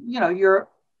your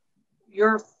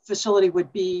facility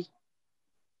would be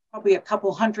probably a couple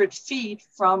 100 feet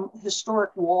from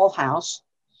historic Wall House,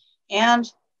 and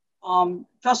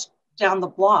just down the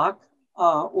block,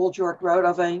 Old York Road,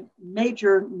 of a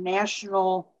major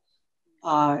national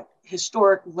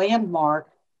historic landmark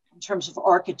in terms of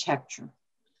architecture.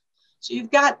 So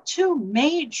you've got 2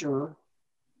 major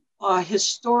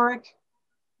historic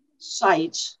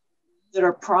sites that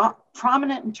are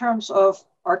prominent in terms of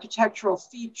architectural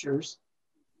features,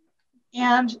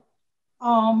 and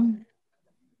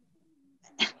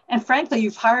frankly,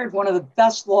 you've hired one of the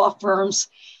best law firms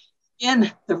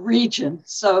in the region.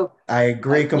 So I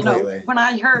agree completely. When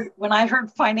I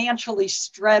heard financially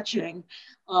stretching,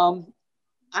 I'm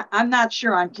not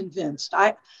sure I'm convinced.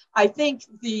 I think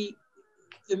the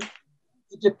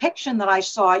depiction that I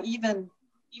saw, even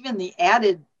the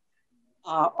added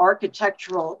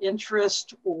architectural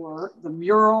interest or the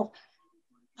mural,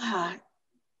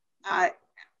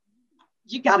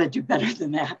 you got to do better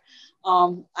than that.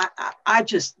 I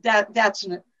just, that's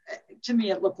to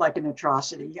me, it looked like an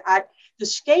atrocity. The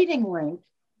skating rink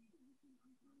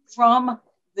from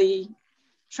the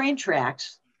train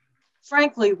tracks,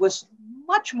 frankly, was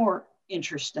much more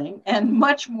interesting and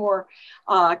much more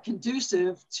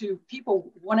conducive to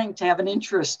people wanting to have an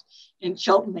interest in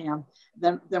Cheltenham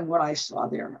than what I saw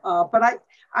there. But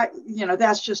I,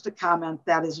 that's just a comment.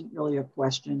 That isn't really a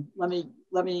question. Let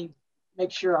me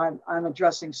make sure I'm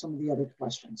addressing some of the other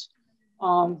questions.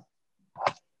 All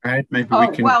right, maybe we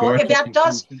can. Well, if that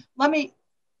does, let me.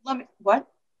 What?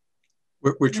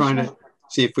 We're trying to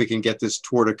see if we can get this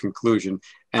toward a conclusion.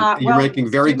 And you're making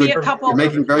very good. You're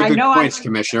making very good points,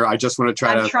 Commissioner. I just want to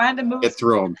try to get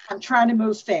through them. I'm trying to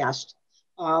move fast,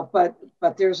 but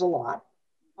there's a lot.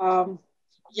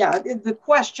 Yeah, the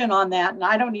question on that, and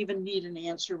I don't even need an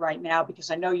answer right now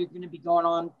because I know you're going to be going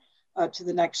on to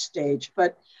the next stage.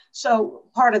 But so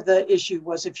part of the issue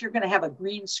was if you're going to have a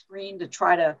green screen to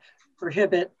try to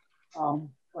prohibit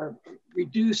or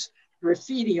reduce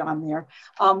graffiti on there,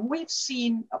 we've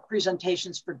seen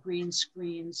presentations for green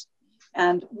screens,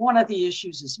 and one of the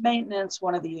issues is maintenance.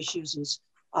 One of the issues is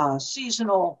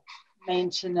seasonal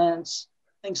maintenance,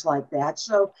 things like that.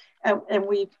 So, and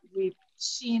we've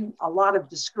seen a lot of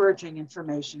discouraging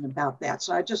information about that.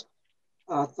 So I just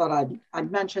thought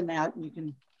I'd mention that, and you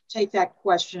can take that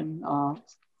question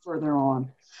further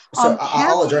on. So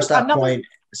I'll address that point.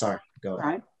 Sorry, go ahead.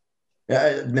 Right.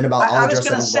 I was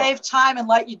going to save time and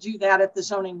let you do that at the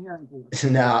zoning hearing board.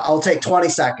 No, I'll take 20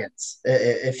 seconds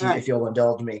if you'll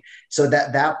indulge me. So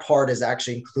that part is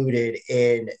actually included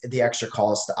in the extra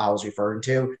cost that I was referring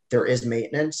to. There is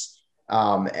maintenance,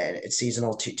 and it's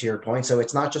seasonal to your point. So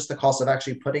it's not just the cost of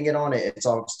actually putting it on, it's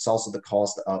also the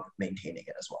cost of maintaining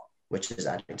it as well, which is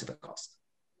adding to the cost.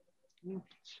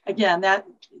 Again, that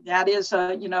is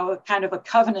a kind of a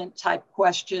covenant type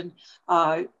question.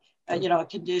 A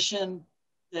condition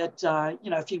that,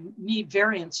 if you need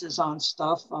variances on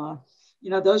stuff,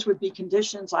 those would be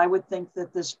conditions I would think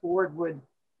that this board would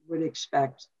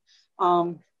expect.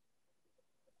 Have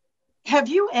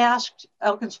you asked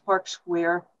Elkins Park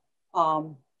Square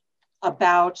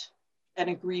about an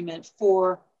agreement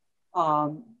for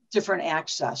different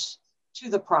access to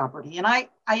the property? And I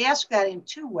ask that in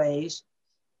two ways.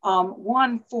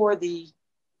 One, for the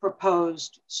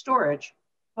proposed storage,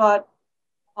 but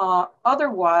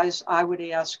otherwise, I would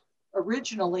ask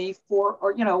originally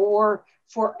or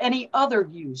for any other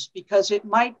use, because it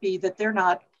might be that they're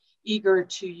not eager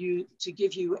to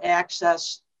give you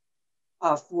access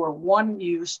for one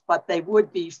use, but they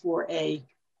would be for a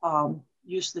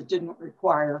use that didn't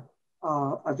require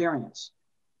a variance.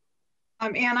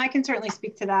 Anne, I can certainly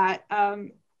speak to that.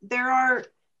 There are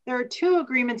two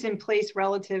agreements in place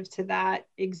relative to that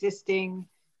existing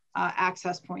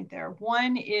access point there.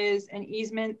 One is an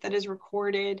easement that is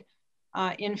recorded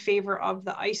in favor of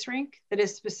the ice rink that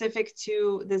is specific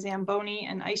to the Zamboni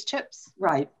and ice chips.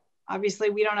 Right. Obviously,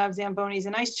 we don't have Zambonis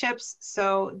and ice chips,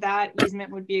 so that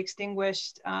easement would be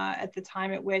extinguished at the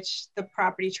time at which the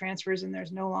property transfers and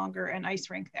there's no longer an ice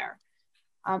rink there.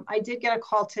 I did get a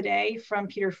call today from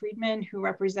Peter Friedman, who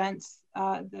represents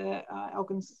the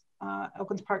Elkins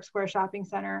Park Square Shopping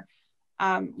Center.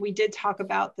 We did talk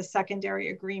about the secondary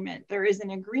agreement. There is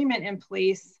an agreement in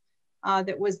place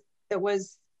that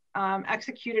was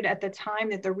executed at the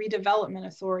time that the redevelopment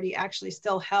authority actually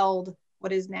still held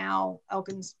what is now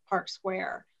Elkins Park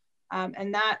Square.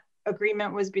 And that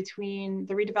agreement was between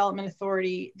the redevelopment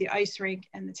authority, the ice rink,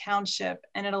 and the township.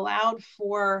 And it allowed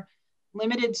for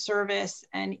limited service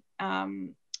and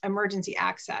emergency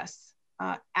access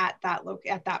at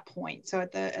that point. So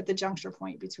at the juncture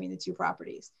point between the two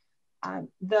properties.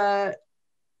 The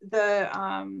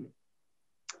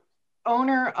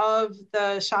owner of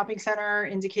the shopping center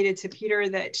indicated to Peter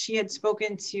that she had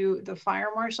spoken to the fire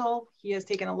marshal. He has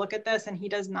taken a look at this and he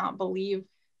does not believe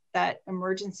that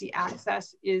emergency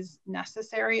access is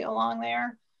necessary along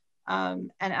there.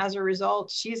 And as a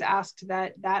result, she's asked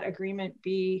that that agreement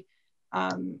be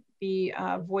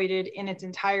voided in its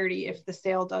entirety if the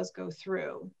sale does go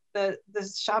through. The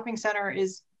shopping center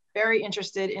is very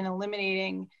interested in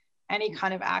eliminating any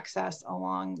kind of access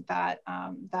along that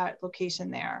location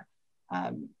there.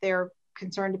 They're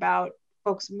concerned about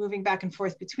folks moving back and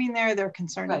forth between there. They're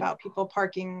concerned about people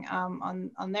parking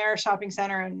on their shopping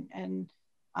center and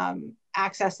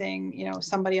accessing,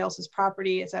 somebody else's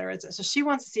property, et cetera, et cetera. So she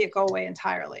wants to see it go away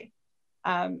entirely.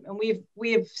 And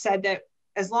we have said that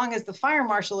as long as the fire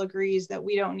marshal agrees that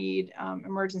we don't need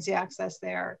emergency access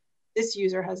there, this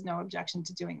user has no objection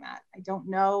to doing that. I don't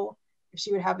know if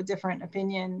she would have a different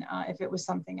opinion if it was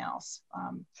something else.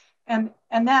 And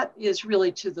that is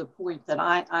really to the point that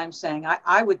I'm saying.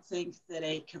 I would think that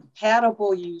a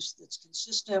compatible use that's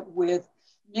consistent with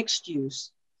mixed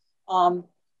use,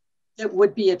 that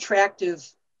would be attractive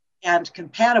and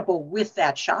compatible with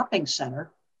that shopping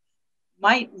center,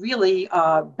 might really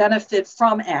benefit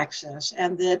from access.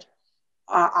 And that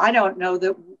I don't know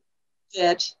that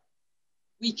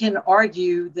we can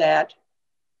argue that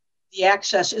the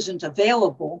access isn't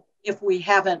available if we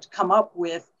haven't come up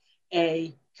with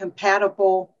a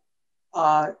compatible,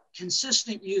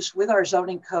 consistent use with our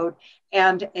zoning code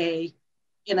and in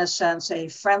a sense, a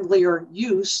friendlier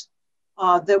use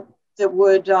that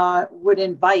would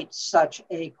invite such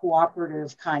a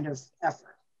cooperative kind of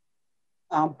effort.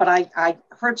 But I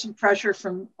heard some pressure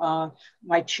from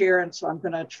my chair, and so I'm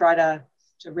going to try to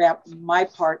wrap my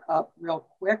part up real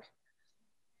quick.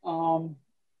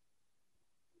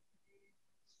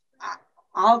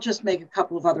 I'll just make a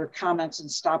couple of other comments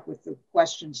and stop with the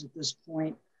questions at this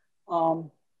point. I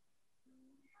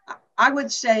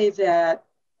would say that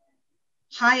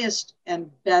highest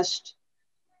and best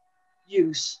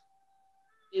use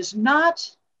is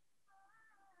not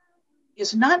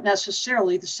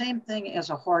necessarily the same thing as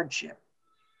a hardship.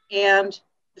 And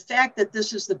the fact that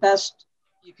this is the best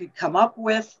you could come up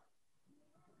with,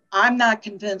 I'm not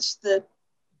convinced that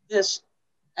this,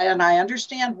 and I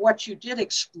understand what you did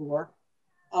explore,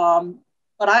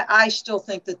 but I still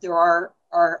think that there are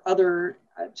other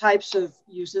types of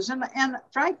uses. And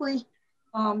frankly,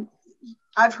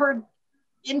 I've heard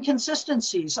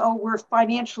inconsistencies. Oh, we're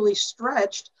financially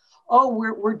stretched. Oh,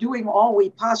 we're doing all we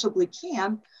possibly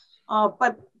can.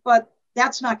 But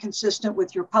that's not consistent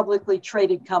with your publicly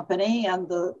traded company and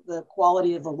the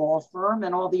quality of the law firm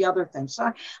and all the other things.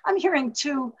 So I'm hearing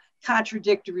two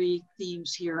contradictory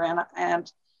themes here,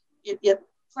 and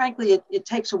frankly, it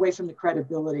takes away from the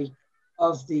credibility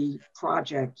of the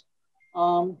project.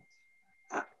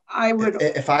 I would,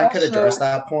 if I could address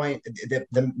that point,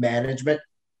 the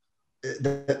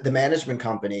management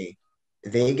company,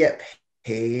 they get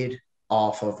paid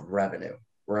off of revenue,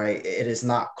 right? It is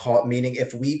not caught, meaning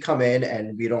if we come in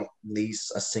and we don't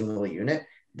lease a single unit,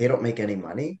 they don't make any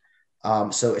money.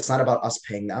 So it's not about us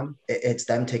paying them. It's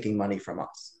them taking money from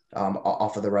us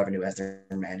off of the revenue as their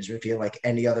management fee, like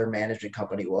any other management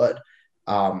company would,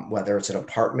 whether it's an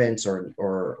apartment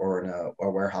or in a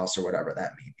warehouse or whatever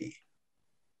that may be.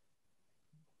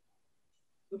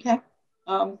 Okay.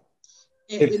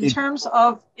 In terms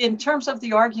of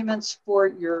the arguments for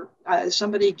your,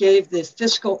 somebody gave the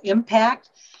fiscal impact.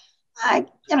 I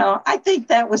think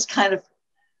that was kind of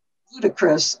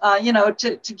ludicrous.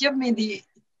 To give me the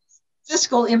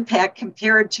fiscal impact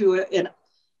compared to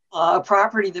a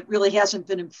property that really hasn't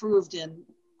been improved in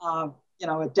a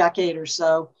decade or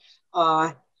so,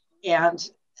 and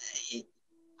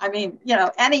I mean,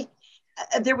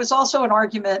 there was also an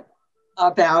argument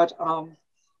about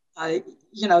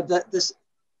this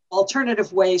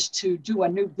alternative ways to do a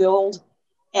new build,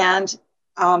 and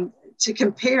to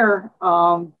compare,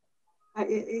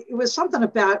 it was something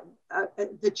about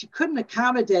that you couldn't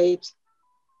accommodate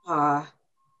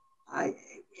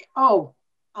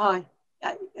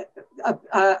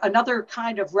another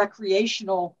kind of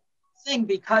recreational thing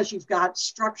because you've got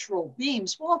structural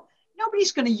beams. Well,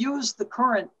 nobody's going to use the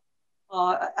current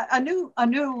a new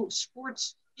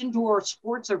indoor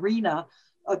sports arena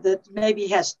that maybe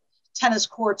has tennis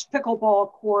courts,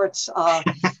 pickleball courts,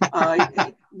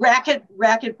 racket,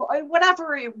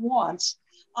 whatever it wants,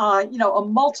 a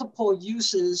multiple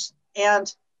uses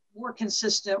and more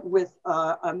consistent with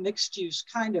a mixed use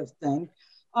kind of thing.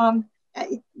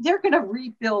 They're going to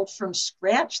rebuild from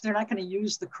scratch. They're not going to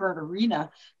use the current arena.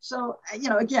 So,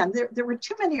 again, there were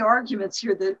too many arguments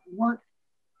here that weren't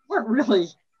really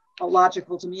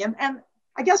logical to me. And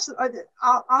I guess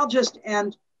I'll just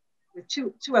end with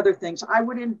two other things. I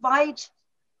would invite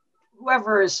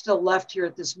whoever is still left here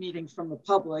at this meeting from the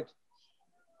public.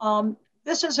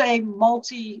 This is a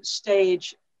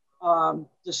multi-stage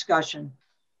discussion.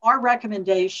 Our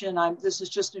recommendation, this is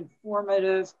just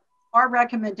informative. Our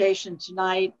recommendation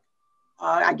tonight,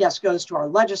 I guess, goes to our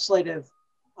legislative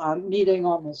meeting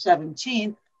on the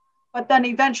 17th, but then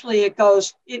eventually it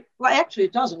goes, well, actually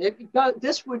it doesn't.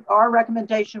 Our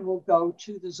recommendation will go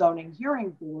to the zoning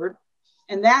hearing board,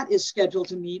 and that is scheduled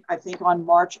to meet, I think, on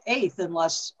March 8th,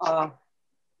 unless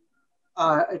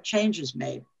a change is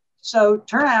made. So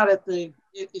turn out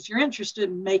if you're interested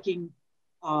in making,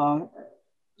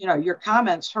 your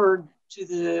comments heard to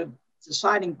the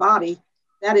deciding body,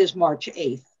 that is March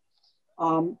 8th.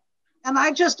 And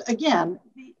I just, again,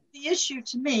 the issue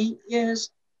to me is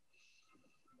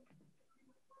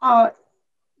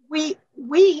we,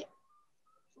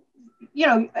 you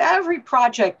know, every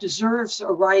project deserves a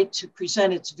right to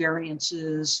present its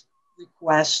variances,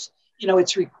 requests, you know,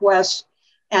 its requests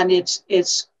and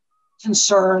its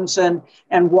concerns and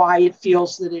why it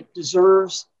feels that it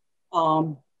deserves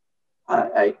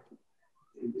a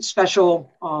special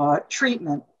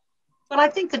treatment. But I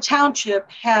think the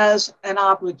township has an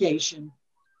obligation,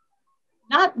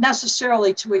 not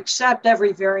necessarily to accept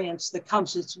every variance that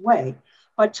comes its way,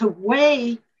 but to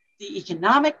weigh the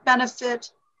economic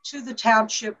benefit to the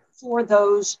township for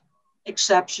those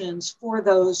exceptions, for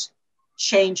those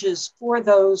changes, for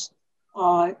those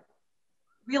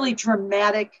really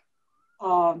dramatic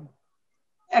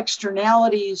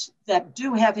externalities that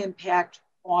do have impact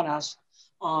on us,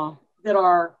 that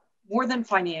are more than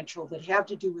financial, that have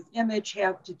to do with image,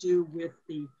 have to do with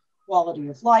the quality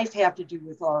of life, have to do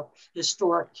with our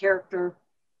historic character.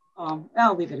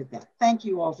 I'll leave it at that. Thank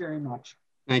you all very much.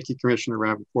 Thank you, Commissioner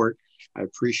Rappaport. I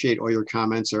appreciate all your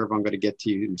comments. Irv, I'm going to get to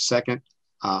you in a second.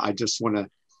 I just want to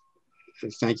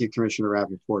thank you, Commissioner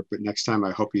Rappaport, but next time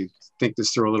I hope you think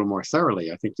this through a little more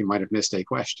thoroughly. I think you might have missed a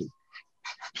question.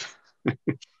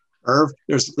 Irv,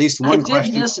 there's at least one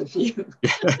question. I did miss a few.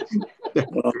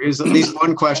 There's at least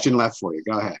one question left for you.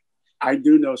 Go ahead. I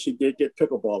do know she did get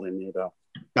pickleball in there, though.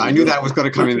 I knew that was going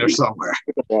to come in there somewhere.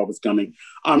 Pickleball was coming.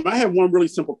 I have one really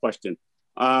simple question.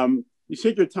 You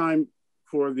said your time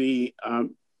for the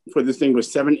for this thing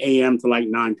was 7 a.m. to like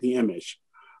 9 p.m.-ish,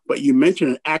 but you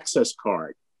mentioned an access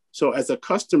card. So as a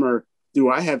customer, do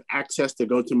I have access to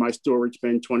go to my storage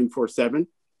bin 24/7?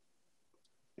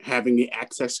 Having the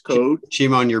access code?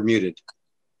 Shimon, you're muted.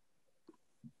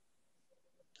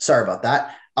 Sorry about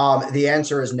that. The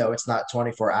answer is no, it's not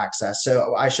 24 access.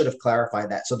 So I should have clarified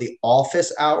that. So the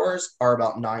office hours are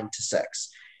about 9 to 6.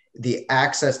 The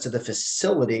access to the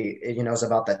facility, you know, is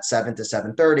about that 7 to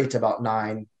 7:30 to about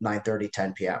 9:30,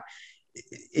 10 p.m.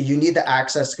 You need the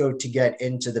access code to get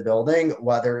into the building,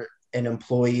 whether an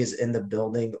employee is in the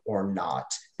building or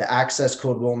not. The access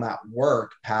code will not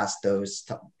work past those,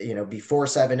 you know, before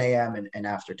 7 a.m. and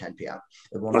after 10 p.m.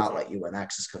 It will not let you in. The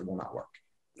access code will not work.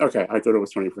 Okay, I thought it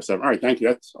was 24/7. All right, thank you.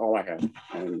 That's all I had.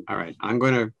 All right, I'm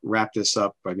going to wrap this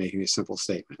up by making a simple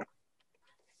statement.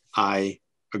 I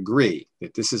agree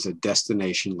that this is a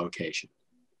destination location.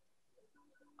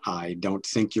 I don't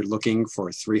think you're looking for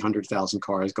 300,000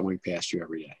 cars going past you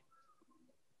every day.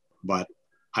 But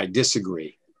I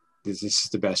disagree that this is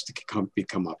the best to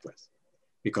come up with.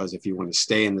 Because if you want to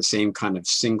stay in the same kind of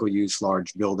single-use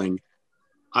large building,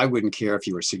 I wouldn't care if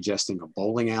you were suggesting a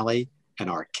bowling alley, an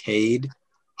arcade,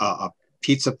 a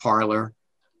pizza parlor,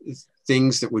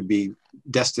 things that would be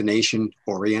destination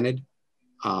oriented,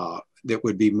 that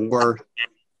would be more,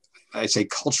 I'd say,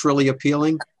 culturally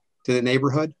appealing to the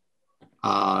neighborhood.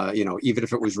 You know, even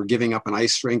if it was we're giving up an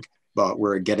ice rink, but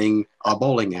we're getting a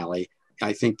bowling alley,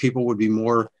 I think people would be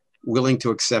more willing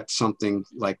to accept something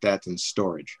like that than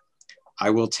storage. I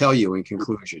will tell you in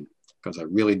conclusion, because I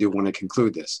really do want to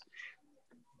conclude this.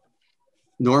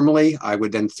 Normally, I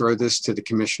would then throw this to the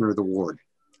commissioner of the ward.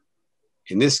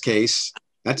 In this case,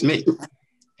 that's me.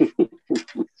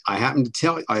 I have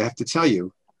to tell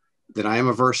you that I am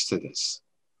averse to this.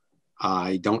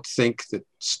 I don't think that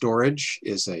storage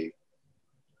is a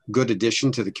good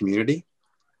addition to the community.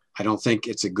 I don't think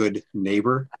it's a good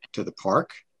neighbor to the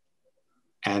park.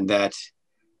 And that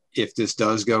if this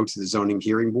does go to the zoning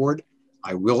hearing board,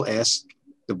 I will ask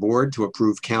the board to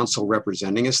approve council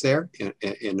representing us there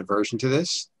in aversion to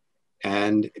this.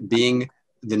 And being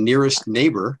the nearest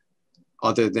neighbor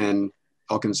other than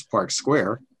Elkins Park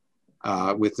Square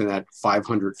within that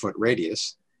 500-foot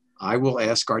radius, I will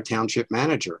ask our township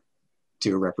manager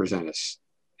to represent us.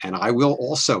 And I will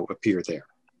also appear there.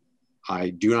 I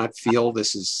do not feel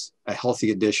this is a healthy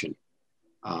addition.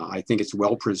 I think it's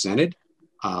well presented.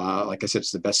 Like I said,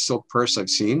 it's the best silk purse I've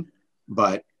seen,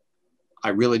 but I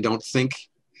really don't think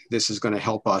this is going to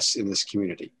help us in this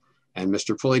community. And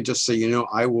Mr. Pulley, just so you know,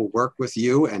 I will work with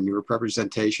you and your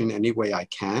representation any way I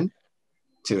can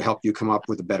to help you come up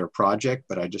with a better project,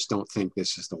 but I just don't think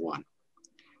this is the one.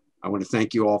 I want to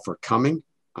thank you all for coming.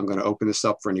 I'm going to open this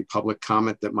up for any public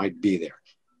comment that might be there.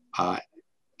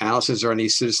 Alice, is there any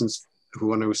citizens who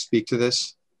want to speak to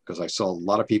this? Because I saw a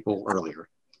lot of people earlier.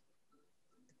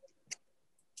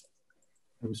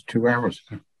 It was 2 hours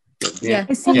ago. Yeah,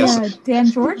 I see Dan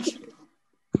George.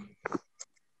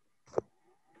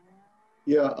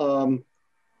 Yeah,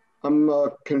 I'm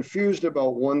confused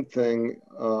about one thing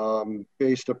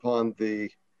based upon the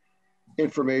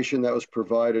information that was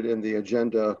provided in the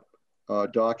agenda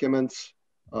documents.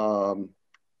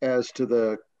 As to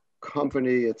the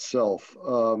company itself,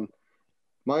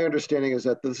 my understanding is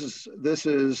that this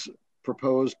is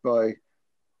proposed by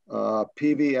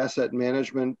PV Asset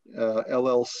Management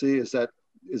LLC. Is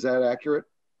that accurate?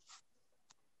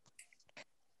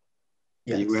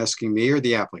 Yes. Are you asking me or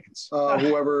the applicants?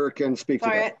 Whoever can speak to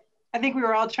that. I think we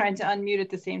were all trying to unmute at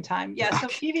the same time. Yeah, so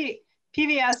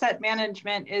PV Asset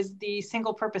Management is the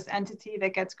single purpose entity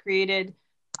that gets created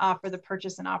for the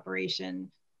purchase and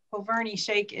operation. Hoverni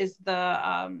Shake is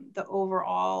the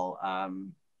overall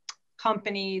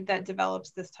company that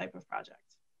develops this type of project.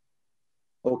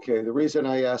 Okay, the reason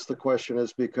I asked the question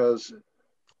is because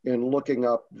in looking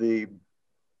up and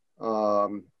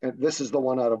this is the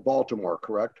one out of Baltimore,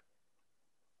 correct?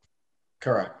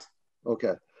 Correct.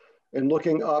 Okay. In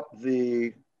looking up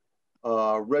the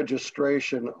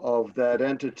registration of that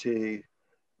entity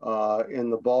in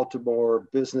the Baltimore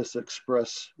Business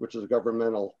Express, which is a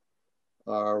governmental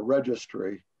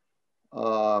registry,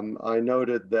 I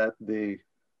noted that the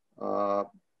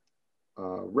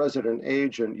resident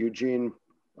agent, Eugene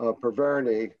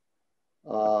Perverni,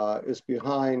 is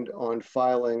behind on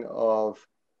filing of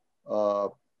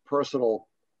personal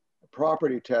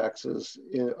property taxes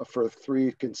for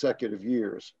 3 consecutive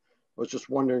years. I was just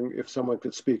wondering if someone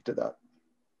could speak to that.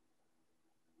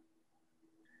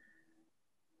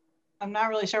 I'm not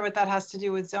really sure what that has to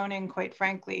do with zoning, quite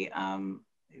frankly.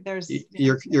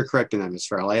 You're correct in that, Ms.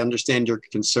 Farrell. I understand your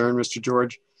concern, Mr.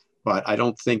 George, but I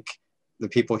don't think the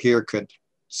people here could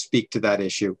speak to that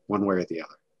issue one way or the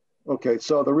other. Okay,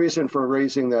 so the reason for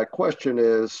raising that question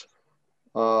is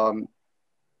whatever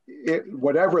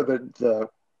the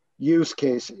use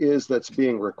case is that's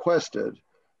being requested,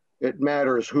 it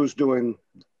matters who's doing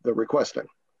the requesting.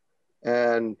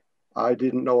 And I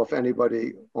didn't know if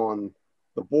anybody on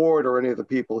the board or any of the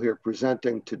people here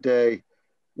presenting today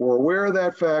were aware of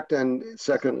that fact. And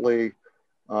secondly,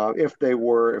 if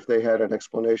they had an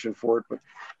explanation for it, but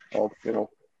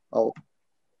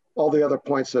all the other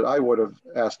points that I would have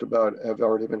asked about have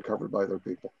already been covered by other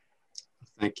people.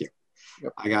 Thank you.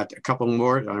 Yep. I got a couple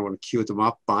more. I want to queue them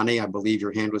up. Bonnie, I believe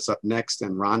your hand was up next,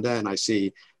 and Rhonda, and I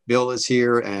see Bill is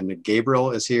here and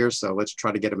Gabriel is here. So let's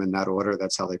try to get them in that order.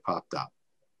 That's how they popped up.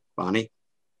 Bonnie?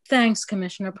 Thanks,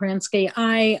 Commissioner Pransky.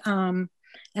 I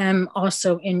am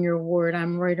also in your ward.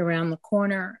 I'm right around the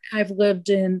corner. I've lived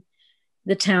in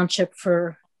the township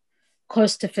for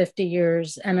close to 50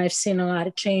 years, and I've seen a lot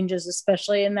of changes,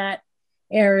 especially in that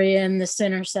area, in this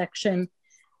intersection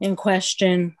in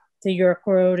question, the York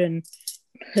Road and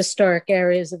historic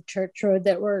areas of Church Road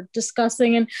that we're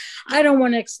discussing. And I don't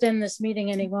want to extend this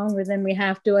meeting any longer than we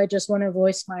have to. I just want to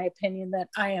voice my opinion that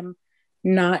I am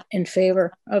not in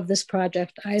favor of this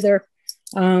project either,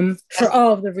 for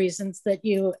all of the reasons that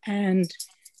you and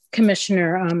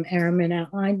Commissioner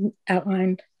Ehrman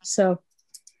outlined. So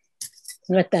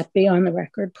let that be on the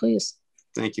record, please.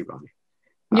 Thank you, Bonnie.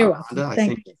 You're welcome. Rhonda,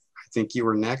 Thank you. I think you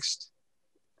were next.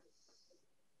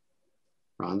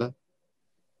 Rhonda?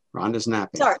 Rhonda's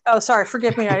napping. Sorry. Oh, sorry.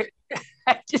 Forgive me. I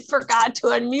just forgot to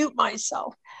unmute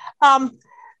myself.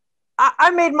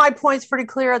 I made my points pretty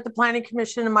clear at the Planning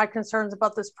Commission and my concerns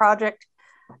about this project.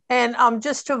 And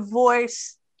just to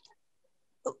voice,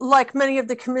 like many of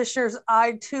the commissioners,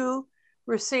 I too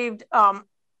received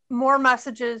more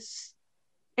messages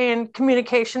and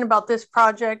communication about this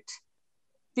project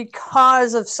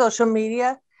because of social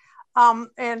media.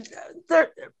 And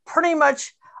they're pretty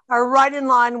much are right in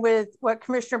line with what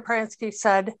Commissioner Pransky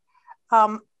said.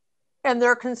 And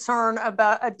their concern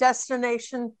about a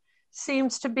destination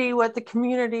seems to be what the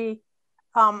community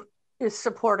is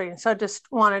supporting. So I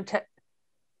just wanted to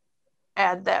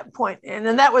add that point in.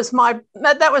 And that was my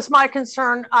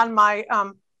concern on my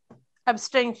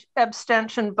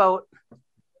abstention vote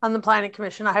on the Planning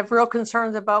Commission. I have real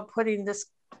concerns about putting this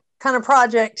kind of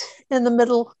project in the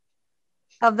middle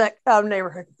of that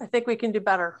neighborhood. I think we can do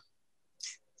better.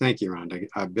 Thank you, Rhonda.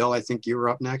 Bill, I think you were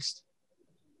up next.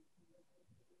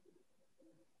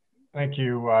 Thank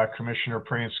you, Commissioner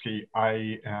Pransky.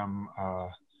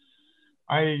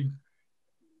 I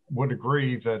would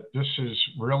agree that this is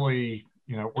really,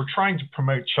 we're trying to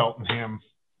promote Cheltenham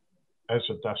as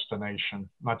a destination,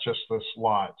 not just this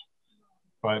lot,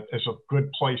 but as a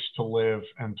good place to live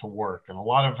and to work. And a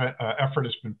lot of effort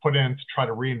has been put in to try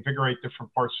to reinvigorate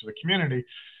different parts of the community.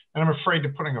 And I'm afraid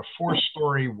that putting a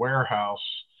 4-story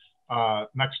warehouse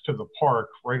next to the park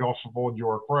right off of Old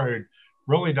York Road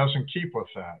really doesn't keep with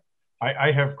that.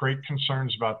 I have great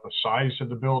concerns about the size of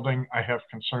the building. I have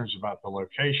concerns about the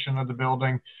location of the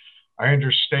building. I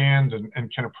understand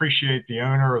and can appreciate the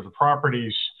owner of the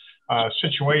property's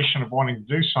situation of wanting to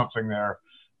do something there.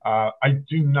 I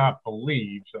do not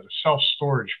believe that a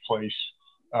self-storage place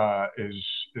is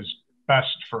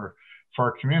best for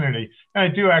our community. And I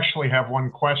do actually have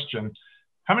one question.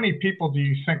 How many people do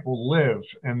you think will live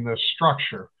in this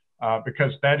structure?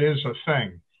 Because that is a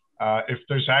thing. If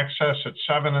there's access at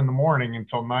 7 in the morning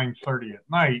until 9:30 at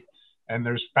night, and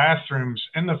there's bathrooms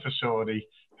in the facility,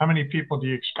 how many people do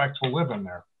you expect will live in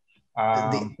there?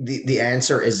 The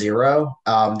answer is 0.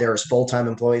 There's full-time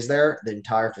employees there. The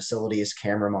entire facility is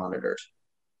camera monitored,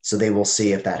 so they will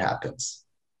see if that happens.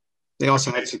 They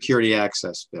also have security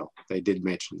access, Bill. They did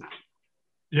mention that.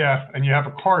 Yeah, and you have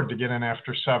a card to get in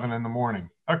after 7 in the morning.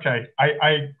 Okay,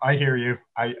 I hear you.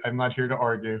 I'm not here to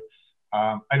argue.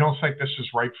 I don't think this is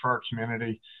right for our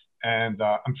community, and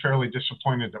I'm fairly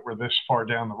disappointed that we're this far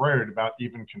down the road about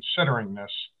even considering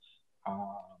this.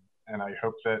 And I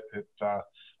hope that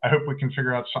I hope we can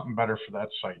figure out something better for that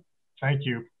site. Thank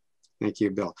you. Thank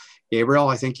you, Bill. Gabriel,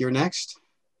 I think you're next.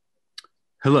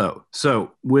 Hello.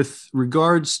 So with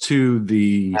regards to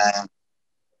the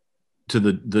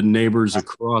neighbors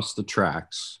across the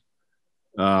tracks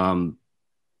and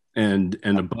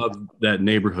above that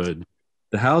neighborhood,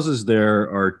 the houses there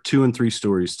are 2 and 3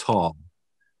 stories tall.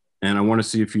 And I want to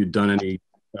see if you've done any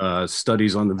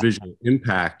studies on the visual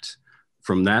impact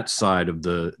from that side of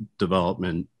the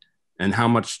development, and how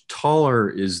much taller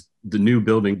is the new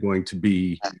building going to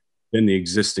be than the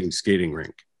existing skating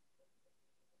rink?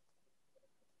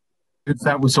 If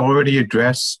that was already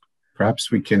addressed,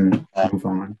 perhaps we can move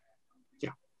on.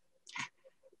 Yeah.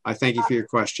 I thank you for your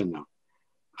question, though.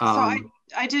 So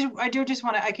I do just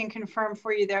want to, I can confirm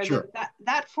for you there Sure.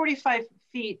 that 45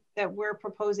 feet that we're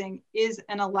proposing is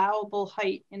an allowable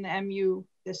height in the MU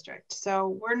district. So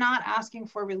we're not asking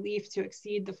for relief to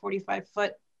exceed the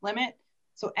 45-foot limit.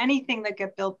 So anything that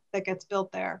gets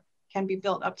built there can be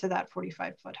built up to that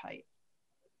 45-foot height.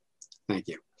 Thank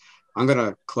you. I'm going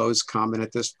to close comment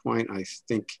at this point. I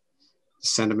think the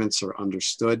sentiments are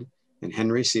understood. And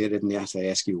Henry, see, I didn't have to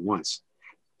ask you once.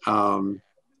 I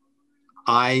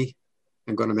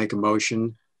am going to make a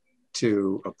motion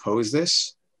to oppose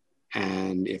this.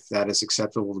 And if that is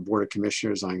acceptable to the Board of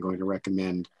Commissioners, I'm going to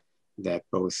recommend that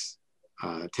both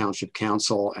Township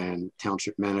Council and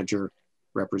Township Manager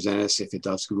represent us if it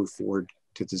does move forward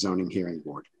to the Zoning Hearing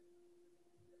Board.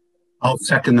 I'll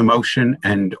second the motion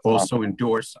and also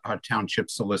endorse our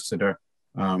township solicitor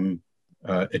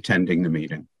attending the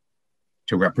meeting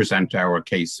to represent our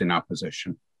case in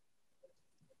opposition.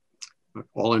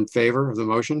 All in favor of the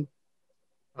motion?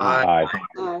 Aye.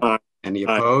 Aye. Any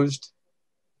opposed?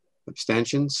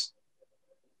 Abstentions?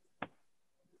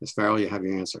 Ms. Farrell, you have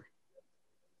your answer.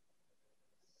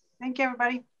 Thank you,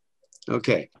 everybody.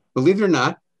 Okay, believe it or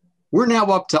not, we're now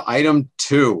up to item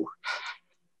 2.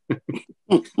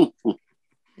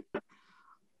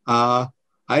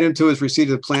 Item 2 is receipt of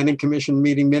the Planning Commission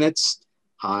meeting minutes.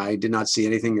 I did not see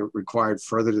anything that required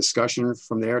further discussion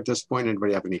from there at this point.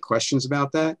 Anybody have any questions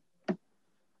about that?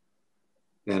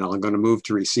 Then I'm going to move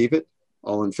to receive it.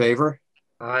 All in favor?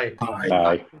 Aye.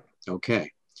 Aye.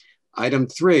 Okay. Item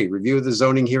 3, review of the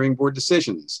Zoning Hearing Board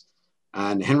decisions.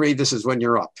 And Henry, this is when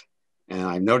you're up. And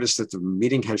I noticed that the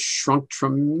meeting has shrunk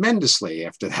tremendously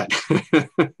after that.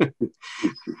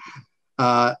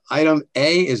 Item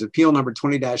A is appeal number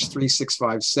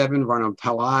 20-3657, Vernon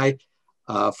Pillai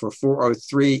for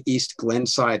 403 East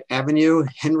Glenside Avenue.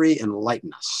 Henry,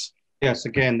 enlighten us. Yes,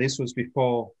 again, this was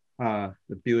before the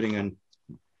Building and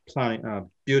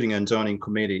Zoning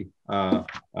Committee. A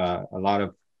lot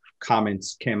of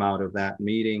comments came out of that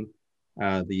meeting.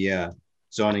 The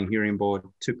Zoning Hearing Board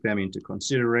took them into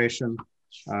consideration,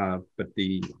 but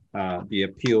the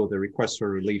appeal, the request for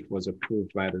relief, was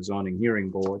approved by the Zoning Hearing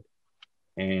Board,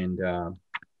 and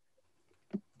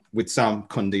with some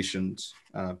conditions,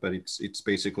 but it's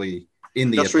basically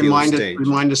in the Just appeal stage.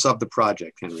 Remind us of the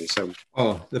project, Henry. So,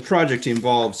 the project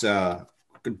involves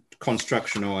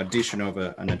construction or addition of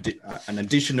an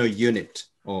additional unit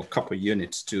or a couple of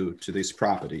units to this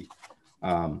property.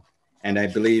 And I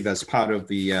believe as part of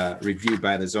the review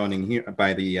by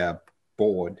the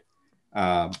board,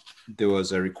 there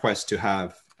was a request to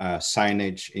have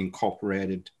signage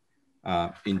incorporated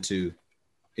into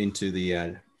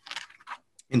the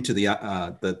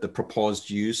proposed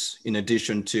use, in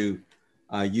addition to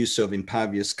use of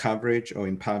impervious coverage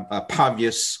or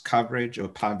pervious coverage or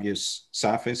pervious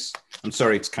surface. I'm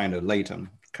sorry, it's kind of late.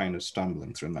 I'm kind of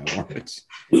stumbling through my words.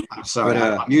 I'm sorry.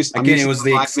 But, I'm used it was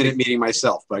the 5-minute meeting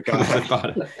myself, but go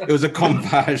ahead. It was a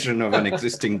conversion of an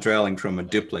existing dwelling from a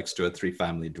duplex to a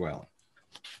 3-family dwelling.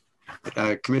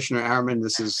 Commissioner Harriman,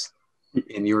 this is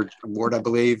in your ward, I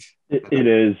believe. It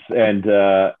is, and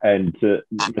to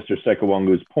Mr.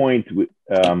 Sekawongu's point,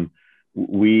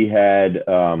 we had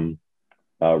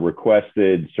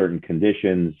requested certain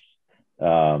conditions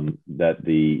that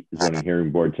the zoning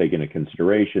hearing board take into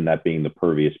consideration, that being the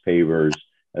pervious pavers,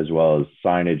 as well as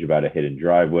signage about a hidden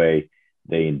driveway.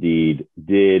 They indeed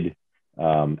did.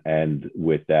 And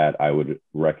with that, I would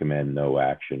recommend no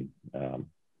action,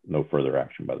 no further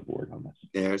action by the board on this.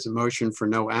 There's a motion for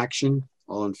no action.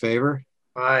 All in favor?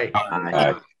 Aye.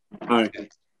 Aye. Okay.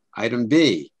 Item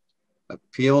B,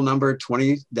 appeal number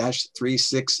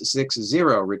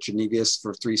 20-3660, Richard Nevius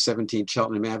for 317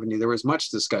 Cheltenham Avenue. There was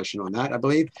much discussion on that, I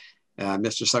believe.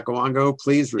 Mr. Sakawango,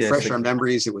 please refresh our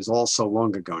memories. It was all so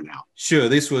long ago now. Sure.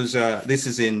 This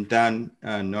is in Dan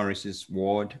Norris's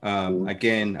ward.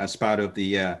 Again, as part of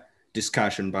the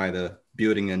discussion by the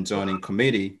Building and Zoning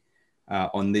Committee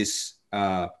on this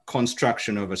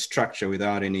construction of a structure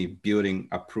without any building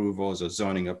approvals or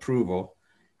zoning approval,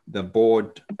 the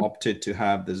board opted to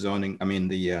have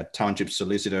the township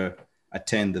solicitor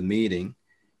attend the meeting.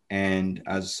 And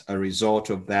as a result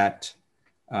of that,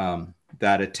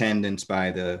 that attendance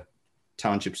by the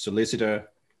township solicitor,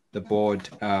 the board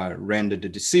rendered a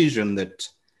decision that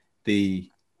the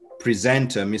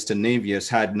presenter, Mr. Nevius,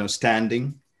 had no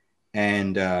standing,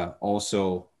 and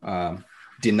also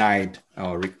denied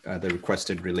the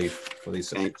requested relief for this.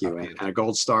 Thank you, and a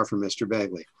gold star from Mr.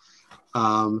 Bagley.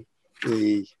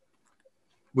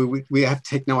 We have to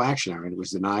take no action. I mean, it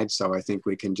was denied, so I think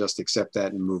we can just accept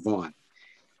that and move on.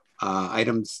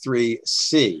 Item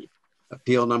 3C.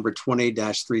 Appeal number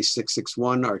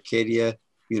 20-3661, Arcadia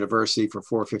University for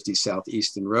 450 South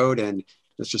Easton Road. And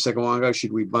Mr. Sakawango,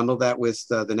 should we bundle that with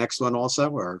the next one also,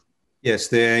 or? Yes,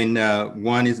 they're in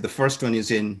the first one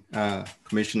is in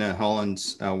Commissioner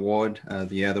Holland's ward.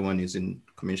 The other one is in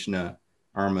Commissioner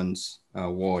Arman's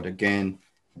ward. Again,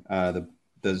 the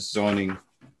zoning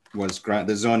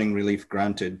relief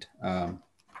granted.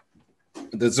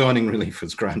 The zoning relief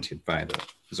was granted by the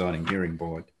zoning hearing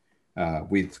board.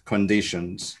 With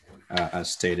conditions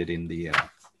as stated in the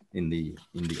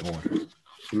order.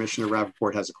 Commissioner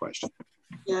Rappaport has a question.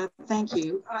 Yeah, thank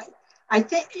you. I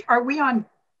think, are we on,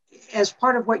 as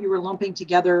part of what you were lumping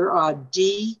together,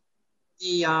 D?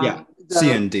 C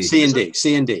and D.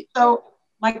 C and D. So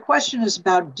my question is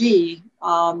about D,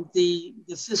 the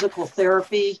physical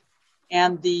therapy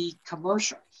and the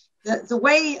commercial. The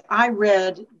way I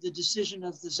read the decision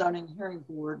of the zoning hearing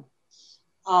board,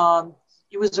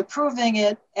 it was approving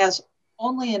it as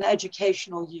only an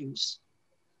educational use.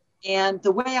 And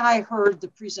the way I heard the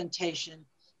presentation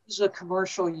is a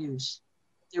commercial use.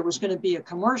 There was going to be a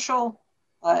commercial,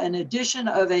 an addition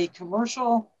of a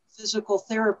commercial physical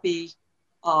therapy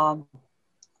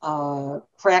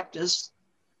practice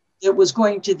that was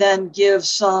going to then give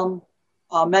some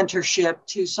mentorship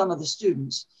to some of the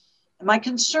students. And my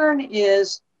concern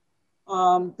is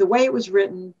the way it was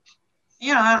written.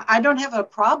 You know, I don't have a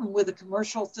problem with a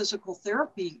commercial physical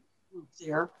therapy group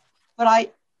there,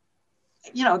 but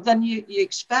then you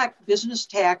expect business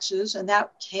taxes, and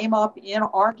that came up in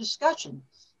our discussion.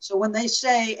 So when they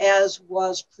say, as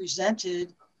was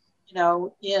presented,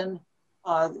 in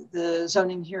the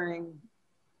zoning hearing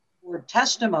board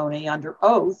testimony under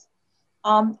oath,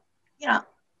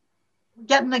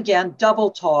 getting again double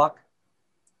talk,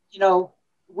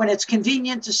 when it's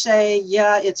convenient to say,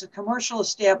 yeah, it's a commercial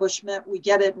establishment, we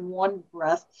get it in one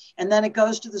breath, and then it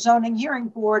goes to the zoning hearing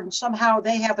board and somehow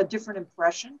they have a different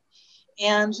impression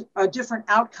and a different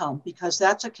outcome because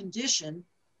that's a condition.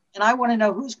 And I want to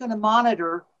know who's going to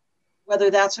monitor whether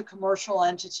that's a commercial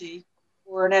entity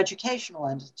or an educational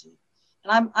entity.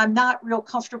 And I'm not real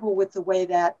comfortable with the way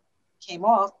that came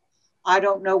off. I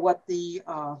don't know what the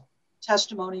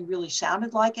testimony really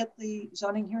sounded like at the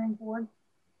zoning hearing board.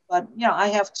 But I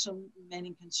have some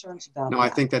remaining concerns about that. No, I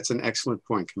think that's an excellent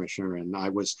point, Commissioner. And I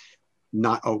was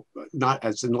not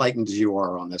as enlightened as you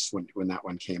are on this one when that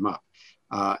one came up.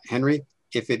 Henry,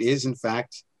 if it is in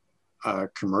fact a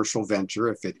commercial venture,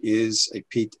 if it is a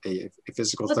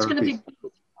physical therapy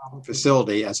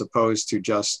facility as opposed to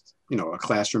just a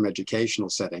classroom educational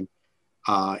setting,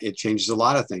 it changes a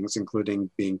lot of things,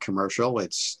 including being commercial.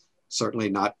 It's certainly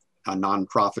not a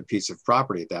nonprofit piece of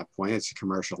property at that point. It's a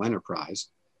commercial enterprise.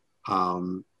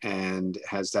 And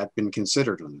has that been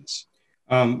considered on this?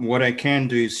 What I can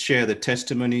do is share the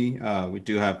testimony. We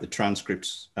do have the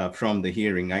transcripts from the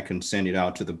hearing. I can send it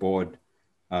out to the board.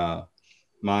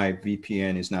 My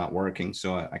VPN is not working,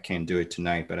 so I can't do it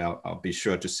tonight, but I'll be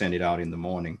sure to send it out in the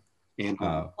morning.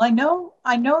 I know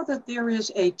that there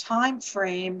is a time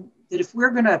frame that if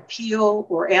we're going to appeal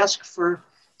or ask for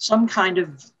some kind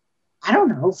of, I don't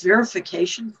know,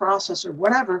 verification process or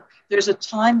whatever, there's a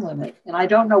time limit. And I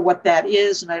don't know what that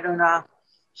is. And I don't know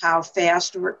how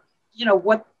fast or,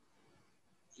 what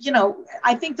you know,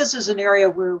 I think this is an area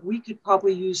where we could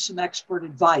probably use some expert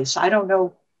advice. I don't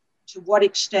know to what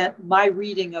extent my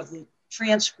reading of the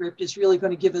transcript is really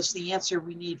going to give us the answer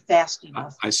we need fast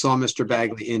enough. I saw Mr.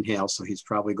 Bagley inhale, so he's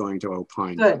probably going to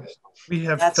opine. Good. We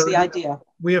have That's 30, the idea.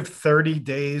 We have 30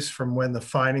 days from when the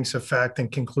findings of fact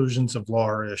and conclusions of law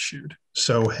are issued.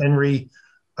 So Henry,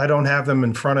 I don't have them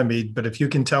in front of me, but if you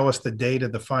can tell us the date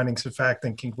of the findings of fact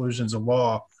and conclusions of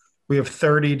law, we have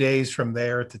 30 days from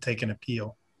there to take an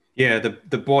appeal. Yeah,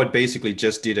 the board basically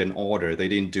just did an order. They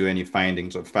didn't do any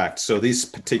findings of fact. So this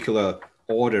particular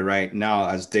order right now,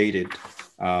 as dated,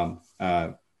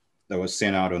 that was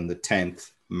sent out on the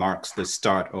 10th, marks the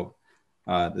start of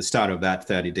that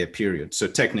 30-day period. So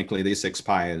technically, this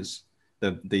expires.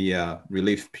 The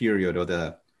relief period or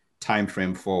the time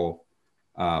frame for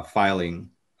filing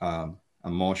a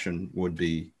motion would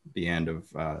be the end of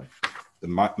the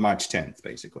March 10th,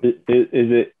 basically.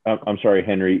 Is it? I'm sorry,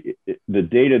 Henry. The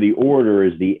date of the order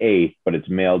is the 8th, but it's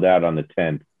mailed out on the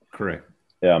 10th. Correct.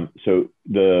 So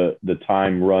the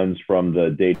time runs from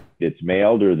the date it's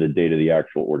mailed or the date of the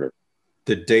actual order?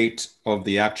 The date of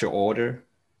the actual order.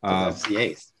 So that's the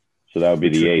 8th. So that would be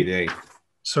the 8th.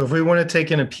 So if we want to take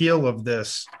an appeal of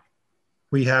this,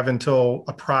 we have until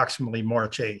approximately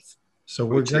March 8th. So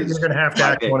you're going to have to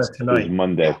act on it tonight. It's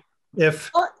Monday. If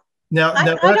now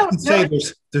let's say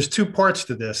there's two parts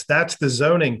to this. That's the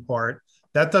zoning part.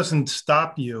 That doesn't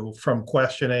stop you from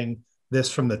questioning this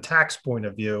from the tax point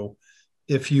of view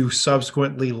if you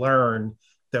subsequently learn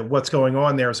that what's going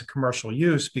on there is a commercial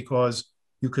use, because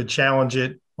you could challenge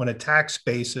it on a tax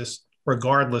basis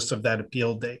regardless of that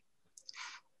appeal date.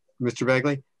 Mr.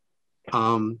 Bagley,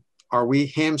 are we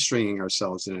hamstringing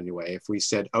ourselves in any way if we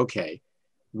said, okay,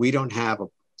 we don't have a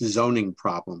zoning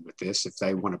problem with this if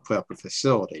they want to put up a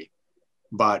facility,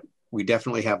 but we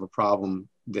definitely have a problem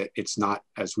that it's not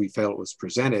as we felt it was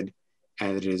presented,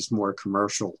 and it is more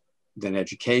commercial than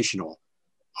educational?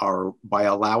 By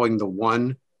allowing the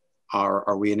one,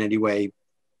 are we in any way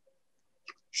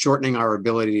shortening our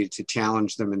ability to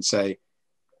challenge them and say,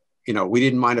 you know, we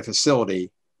didn't mind a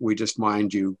facility, we just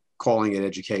mind you calling it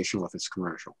educational if it's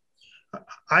commercial?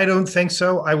 I don't think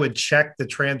so. I would check the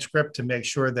transcript to make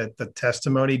sure that the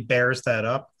testimony bears that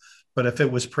up. But if it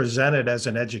was presented as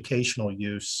an educational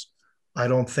use, I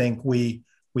don't think we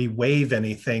waive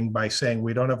anything by saying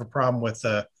we don't have a problem with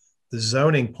the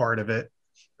zoning part of it.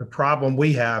 The problem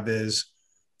we have is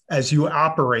as you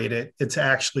operate it, it's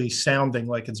actually sounding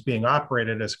like it's being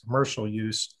operated as commercial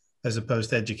use as opposed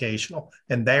to educational.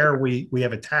 And there we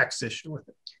have a tax issue with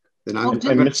it. Then I'm and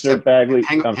Mr. Bagley,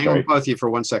 hang on with both of you for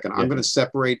 1 second. I'm going to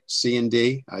separate C and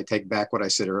D. I take back what I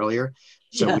said earlier,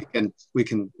 so we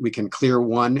can clear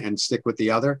one and stick with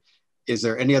the other. Is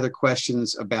there any other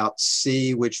questions about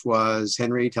C, which was,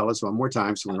 Henry, tell us one more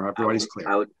time so everybody's clear.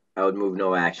 I would move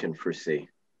no action for C.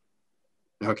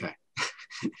 Okay.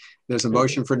 There's a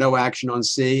motion for no action on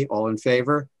C. All in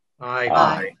favor?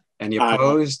 Aye. Any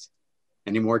opposed?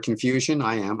 Any more confusion?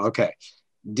 I am. Okay.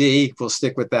 D, we'll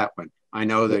stick with that one. I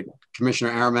know that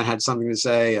Commissioner Araman had something to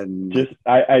say, and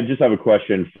I just have a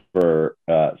question for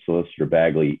Solicitor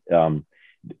Bagley. In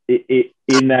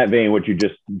that vein, what you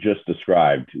just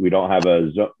described, we don't have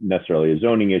necessarily a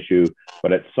zoning issue,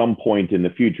 but at some point in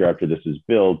the future, after this is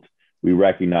built, we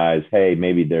recognize, hey,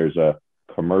 maybe there's a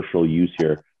commercial use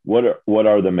here. What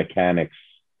are the mechanics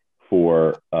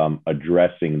for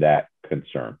addressing that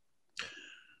concern?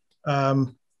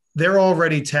 They're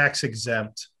already tax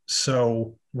exempt,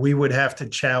 so we would have to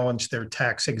challenge their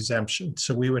tax exemption.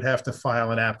 So we would have to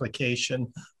file an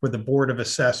application with the Board of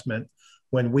Assessment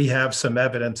when we have some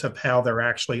evidence of how they're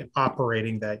actually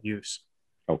operating that use.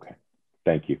 Okay,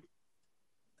 thank you.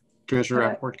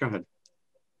 Commissioner Rappaport, go ahead.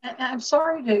 I'm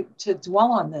sorry to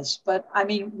dwell on this, but I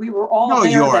mean, we were all no,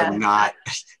 there. No, you're then. not.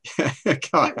 Go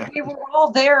ahead. We were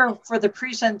all there for the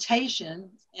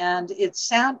presentation, and it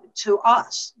sounded to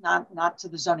us, not to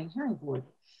the zoning hearing board.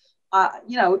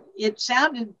 You know, it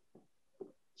sounded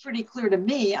pretty clear to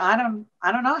me. I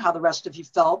don't know how the rest of you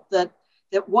felt that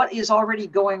what is already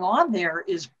going on there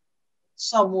is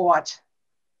somewhat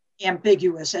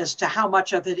ambiguous as to how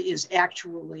much of it is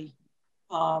actually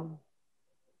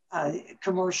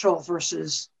commercial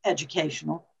versus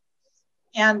educational.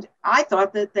 And I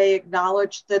thought that they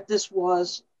acknowledged that this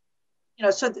was, you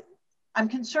know, so I'm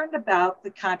concerned about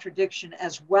the contradiction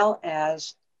as well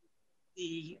as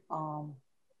the,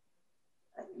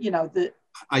 you know, the.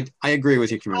 I agree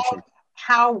with you, Commissioner.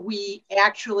 How we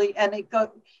actually, and it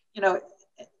go, you know,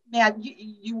 Matt,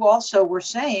 you also were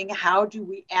saying, how do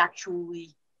we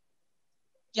actually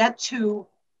get to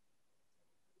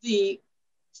the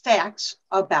facts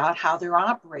about how they're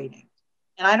operating?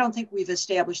 And I don't think we've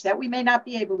established that. We may not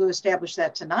be able to establish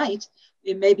that tonight.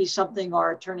 It may be something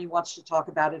our attorney wants to talk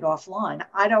about it offline.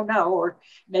 I don't know, or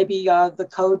maybe the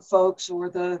code folks or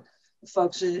the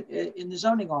folks in the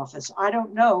zoning office. I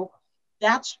don't know.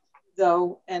 That's,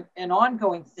 though, an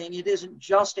ongoing thing. It isn't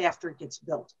just after it gets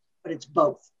built, but it's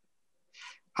both.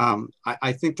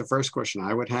 I think the first question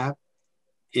I would have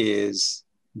is,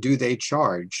 do they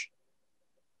charge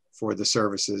for the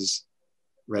services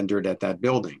rendered at that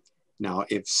building? Now,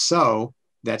 if so,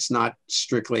 that's not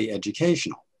strictly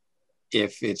educational.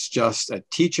 If it's just a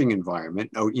teaching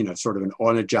environment, or, you know, sort of an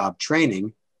on-the-job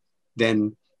training,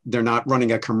 then they're not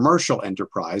running a commercial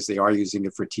enterprise. They are using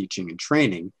it for teaching and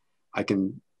training. I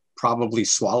can probably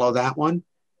swallow that one,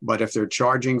 but if they're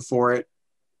charging for it,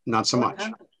 not so much.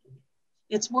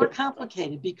 It's more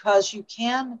complicated because you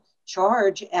can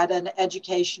charge at an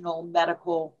educational,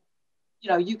 medical, you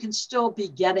know, you can still be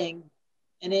getting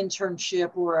an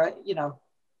internship or a, you know,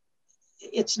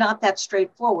 it's not that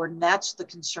straightforward, and that's the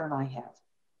concern I have.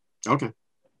 Okay.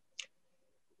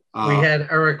 We had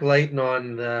Eric Layton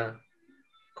on the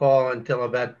call until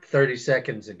about 30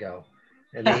 seconds ago,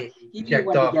 and he checked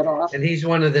off, and he's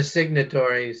one of the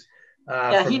signatories.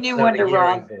 He knew when to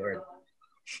run.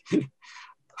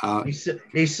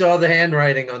 He saw the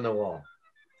handwriting on the wall.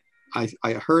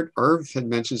 I heard Irv had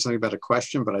mentioned something about a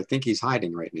question, but I think he's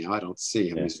hiding right now. I don't see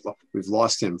him. Yeah. We've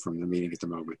lost him from the meeting at the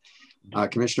moment.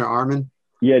 Commissioner Arman?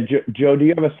 Yeah, Joe, do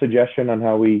you have a suggestion on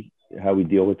how we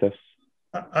deal with this?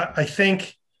 I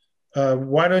think,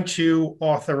 why don't you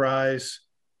authorize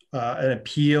an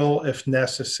appeal if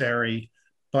necessary?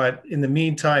 But in the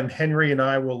meantime, Henry and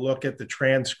I will look at the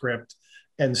transcript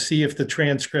and see if the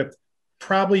transcript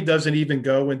probably doesn't even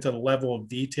go into the level of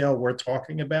detail we're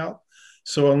talking about.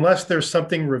 So unless there's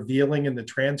something revealing in the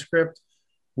transcript,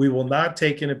 we will not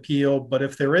take an appeal. But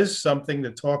if there is something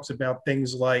that talks about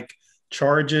things like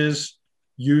charges,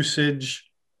 usage,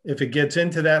 if it gets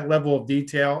into that level of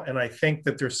detail, and I think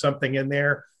that there's something in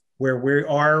there where we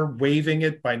are waiving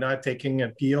it by not taking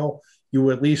an appeal, you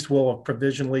at least will have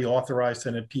provisionally authorized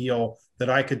an appeal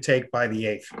that I could take by the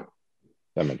 8th.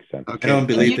 That makes sense. Okay. I don't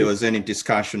believe there was any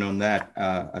discussion on that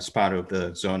as part of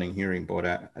the zoning hearing board.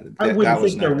 I wouldn't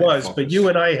think there was, but you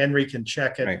and I, Henry, can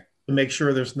check it to make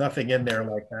sure there's nothing in there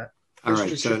like that. All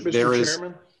right, so there is.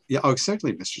 Chairman? Yeah, oh,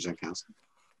 certainly, Mr. Zenkowski.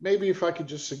 Maybe if I could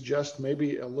just suggest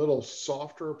maybe a little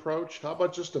softer approach. How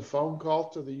about just a phone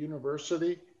call to the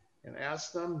university and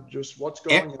ask them just what's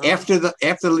going on? After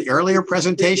the earlier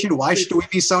presentation, why should we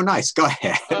be so nice? Go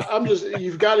ahead.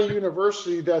 You've got a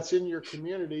university that's in your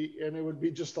community, and it would be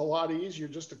just a lot easier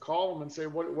just to call them and say,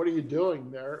 what are you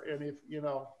doing there? And if, you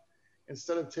know,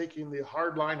 instead of taking the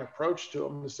hardline approach to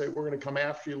them to say, we're going to come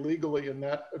after you legally, and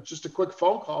that, just a quick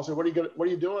phone call, say, what are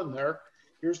you doing there?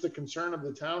 Here's the concern of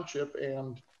the township.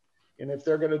 And if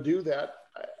they're going to do that,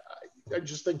 I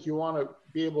just think you want to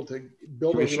be able to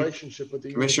build a relationship with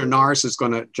the Commissioner Norris is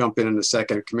going to jump in a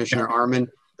second. Commissioner Arman,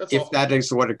 if that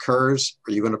is what occurs,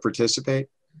 are you going to participate?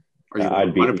 Are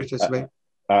you going to participate?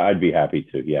 I'd be happy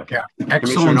to, yeah.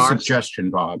 Excellent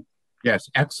suggestion, Bob. Yes,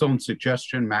 excellent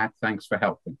suggestion, Matt. Thanks for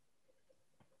helping.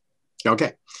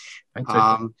 Okay.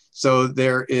 So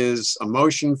there is a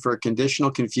motion for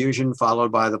conditional confusion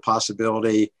followed by the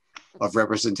possibility of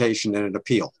representation in an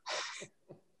appeal.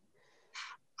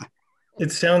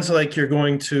 It sounds like you're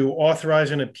going to authorize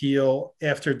an appeal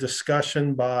after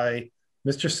discussion by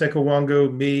Mr.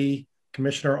 Sikawango, me,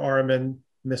 Commissioner Arman,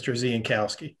 Mr.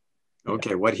 Ziankowski.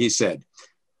 Okay, what he said.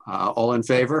 All in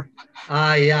favor?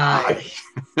 Aye.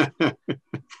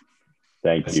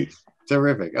 Thank you.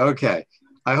 Terrific. Okay.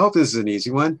 I hope this is an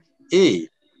easy one. E,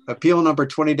 appeal number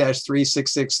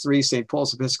 20-3663, St.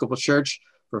 Paul's Episcopal Church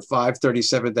for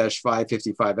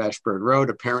 537-555 Ashburn Road.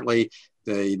 Apparently,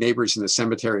 the neighbors in the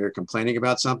cemetery are complaining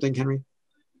about something, Henry?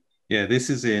 Yeah, this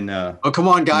is in... oh, come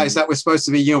on, guys. That was supposed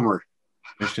to be humor.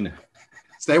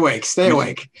 Stay awake. Stay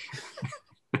awake.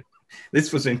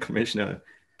 This was in Commissioner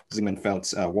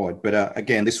Zimmerfeld's ward. But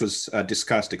again, this was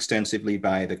discussed extensively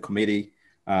by the committee.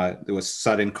 There was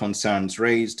sudden concerns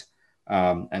raised.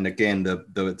 And again,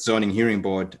 the zoning hearing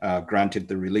board granted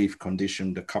the relief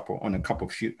conditioned a couple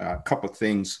of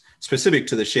things specific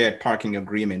to the shared parking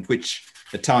agreement, which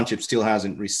the township still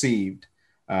hasn't received,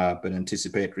 but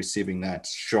anticipate receiving that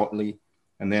shortly.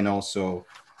 And then also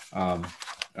a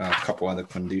couple other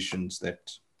conditions that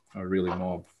are really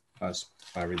more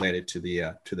related to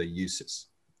the uses.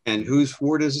 And whose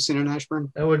ward is this in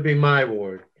Ashburn? That would be my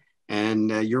ward. And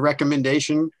your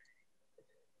recommendation?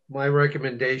 My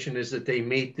recommendation is that they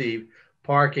meet the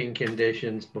parking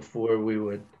conditions before we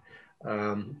would,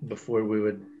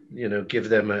 give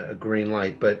them a green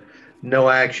light. But no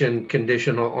action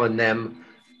conditional on them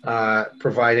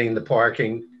providing the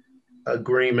parking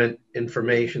agreement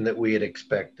information that we had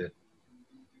expected.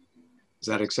 Is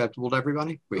that acceptable to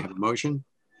everybody? We have a motion.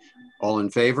 All in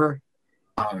favor?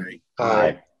 Aye.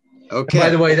 Aye. Okay. And by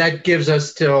the way, that gives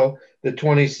us till the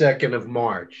 22nd of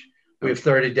March. We have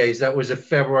 30 days. That was a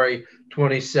February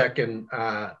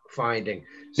 22nd finding.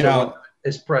 So Now,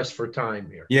 it's pressed for time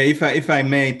here. Yeah, if I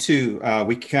may too,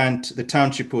 we can't, the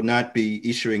township will not be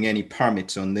issuing any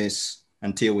permits on this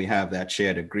until we have that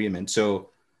shared agreement. So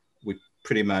we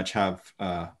pretty much have,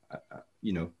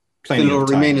 you know, plenty it'll of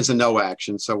time. remain as a no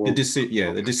action. So we'll,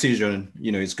 the decision,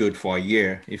 you know, is good for a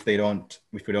year. If we don't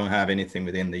have anything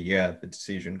within the year, the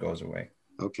decision goes away.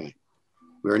 Okay.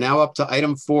 We're now up to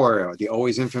item 4, the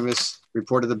always infamous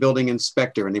report of the building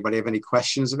inspector. Anybody have any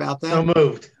questions about that? So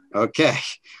moved. Okay.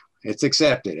 It's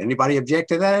accepted. Anybody object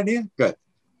to that idea? Good.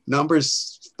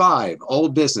 Numbers 5,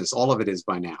 old business. All of it is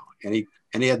by now. Any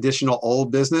additional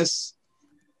old business?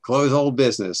 Close old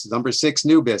business. Number 6,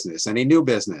 new business. Any new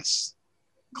business?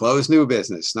 Close new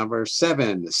business. Number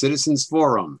 7, the Citizens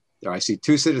Forum. There I see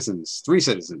 2 citizens, 3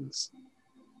 citizens.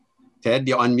 Ted,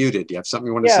 you're unmuted. Do you have something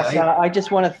you want to say? Yes, I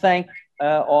just want to thank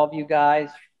all of you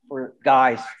guys,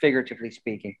 figuratively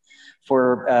speaking,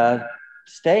 for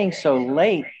staying so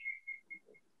late,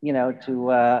 you know,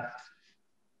 to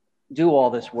do all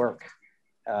this work.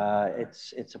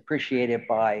 It's appreciated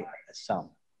by some.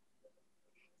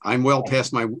 I'm well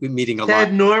past my meeting a lot.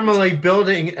 Ted, normally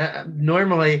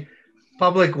normally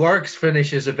Public Works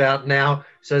finishes about now,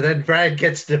 so then Brad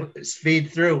gets to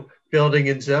speed through building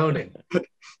and zoning.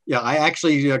 Yeah, I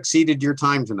actually exceeded your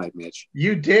time tonight, Mitch.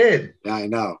 You did. Yeah, I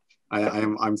know.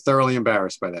 I'm thoroughly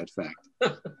embarrassed by that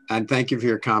fact. And thank you for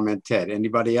your comment, Ted.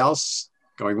 Anybody else?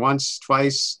 Going once,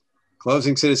 twice.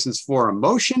 Closing Citizens Forum.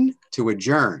 Motion to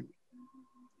adjourn.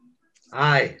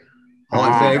 Aye. All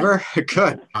in favor?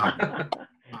 Good.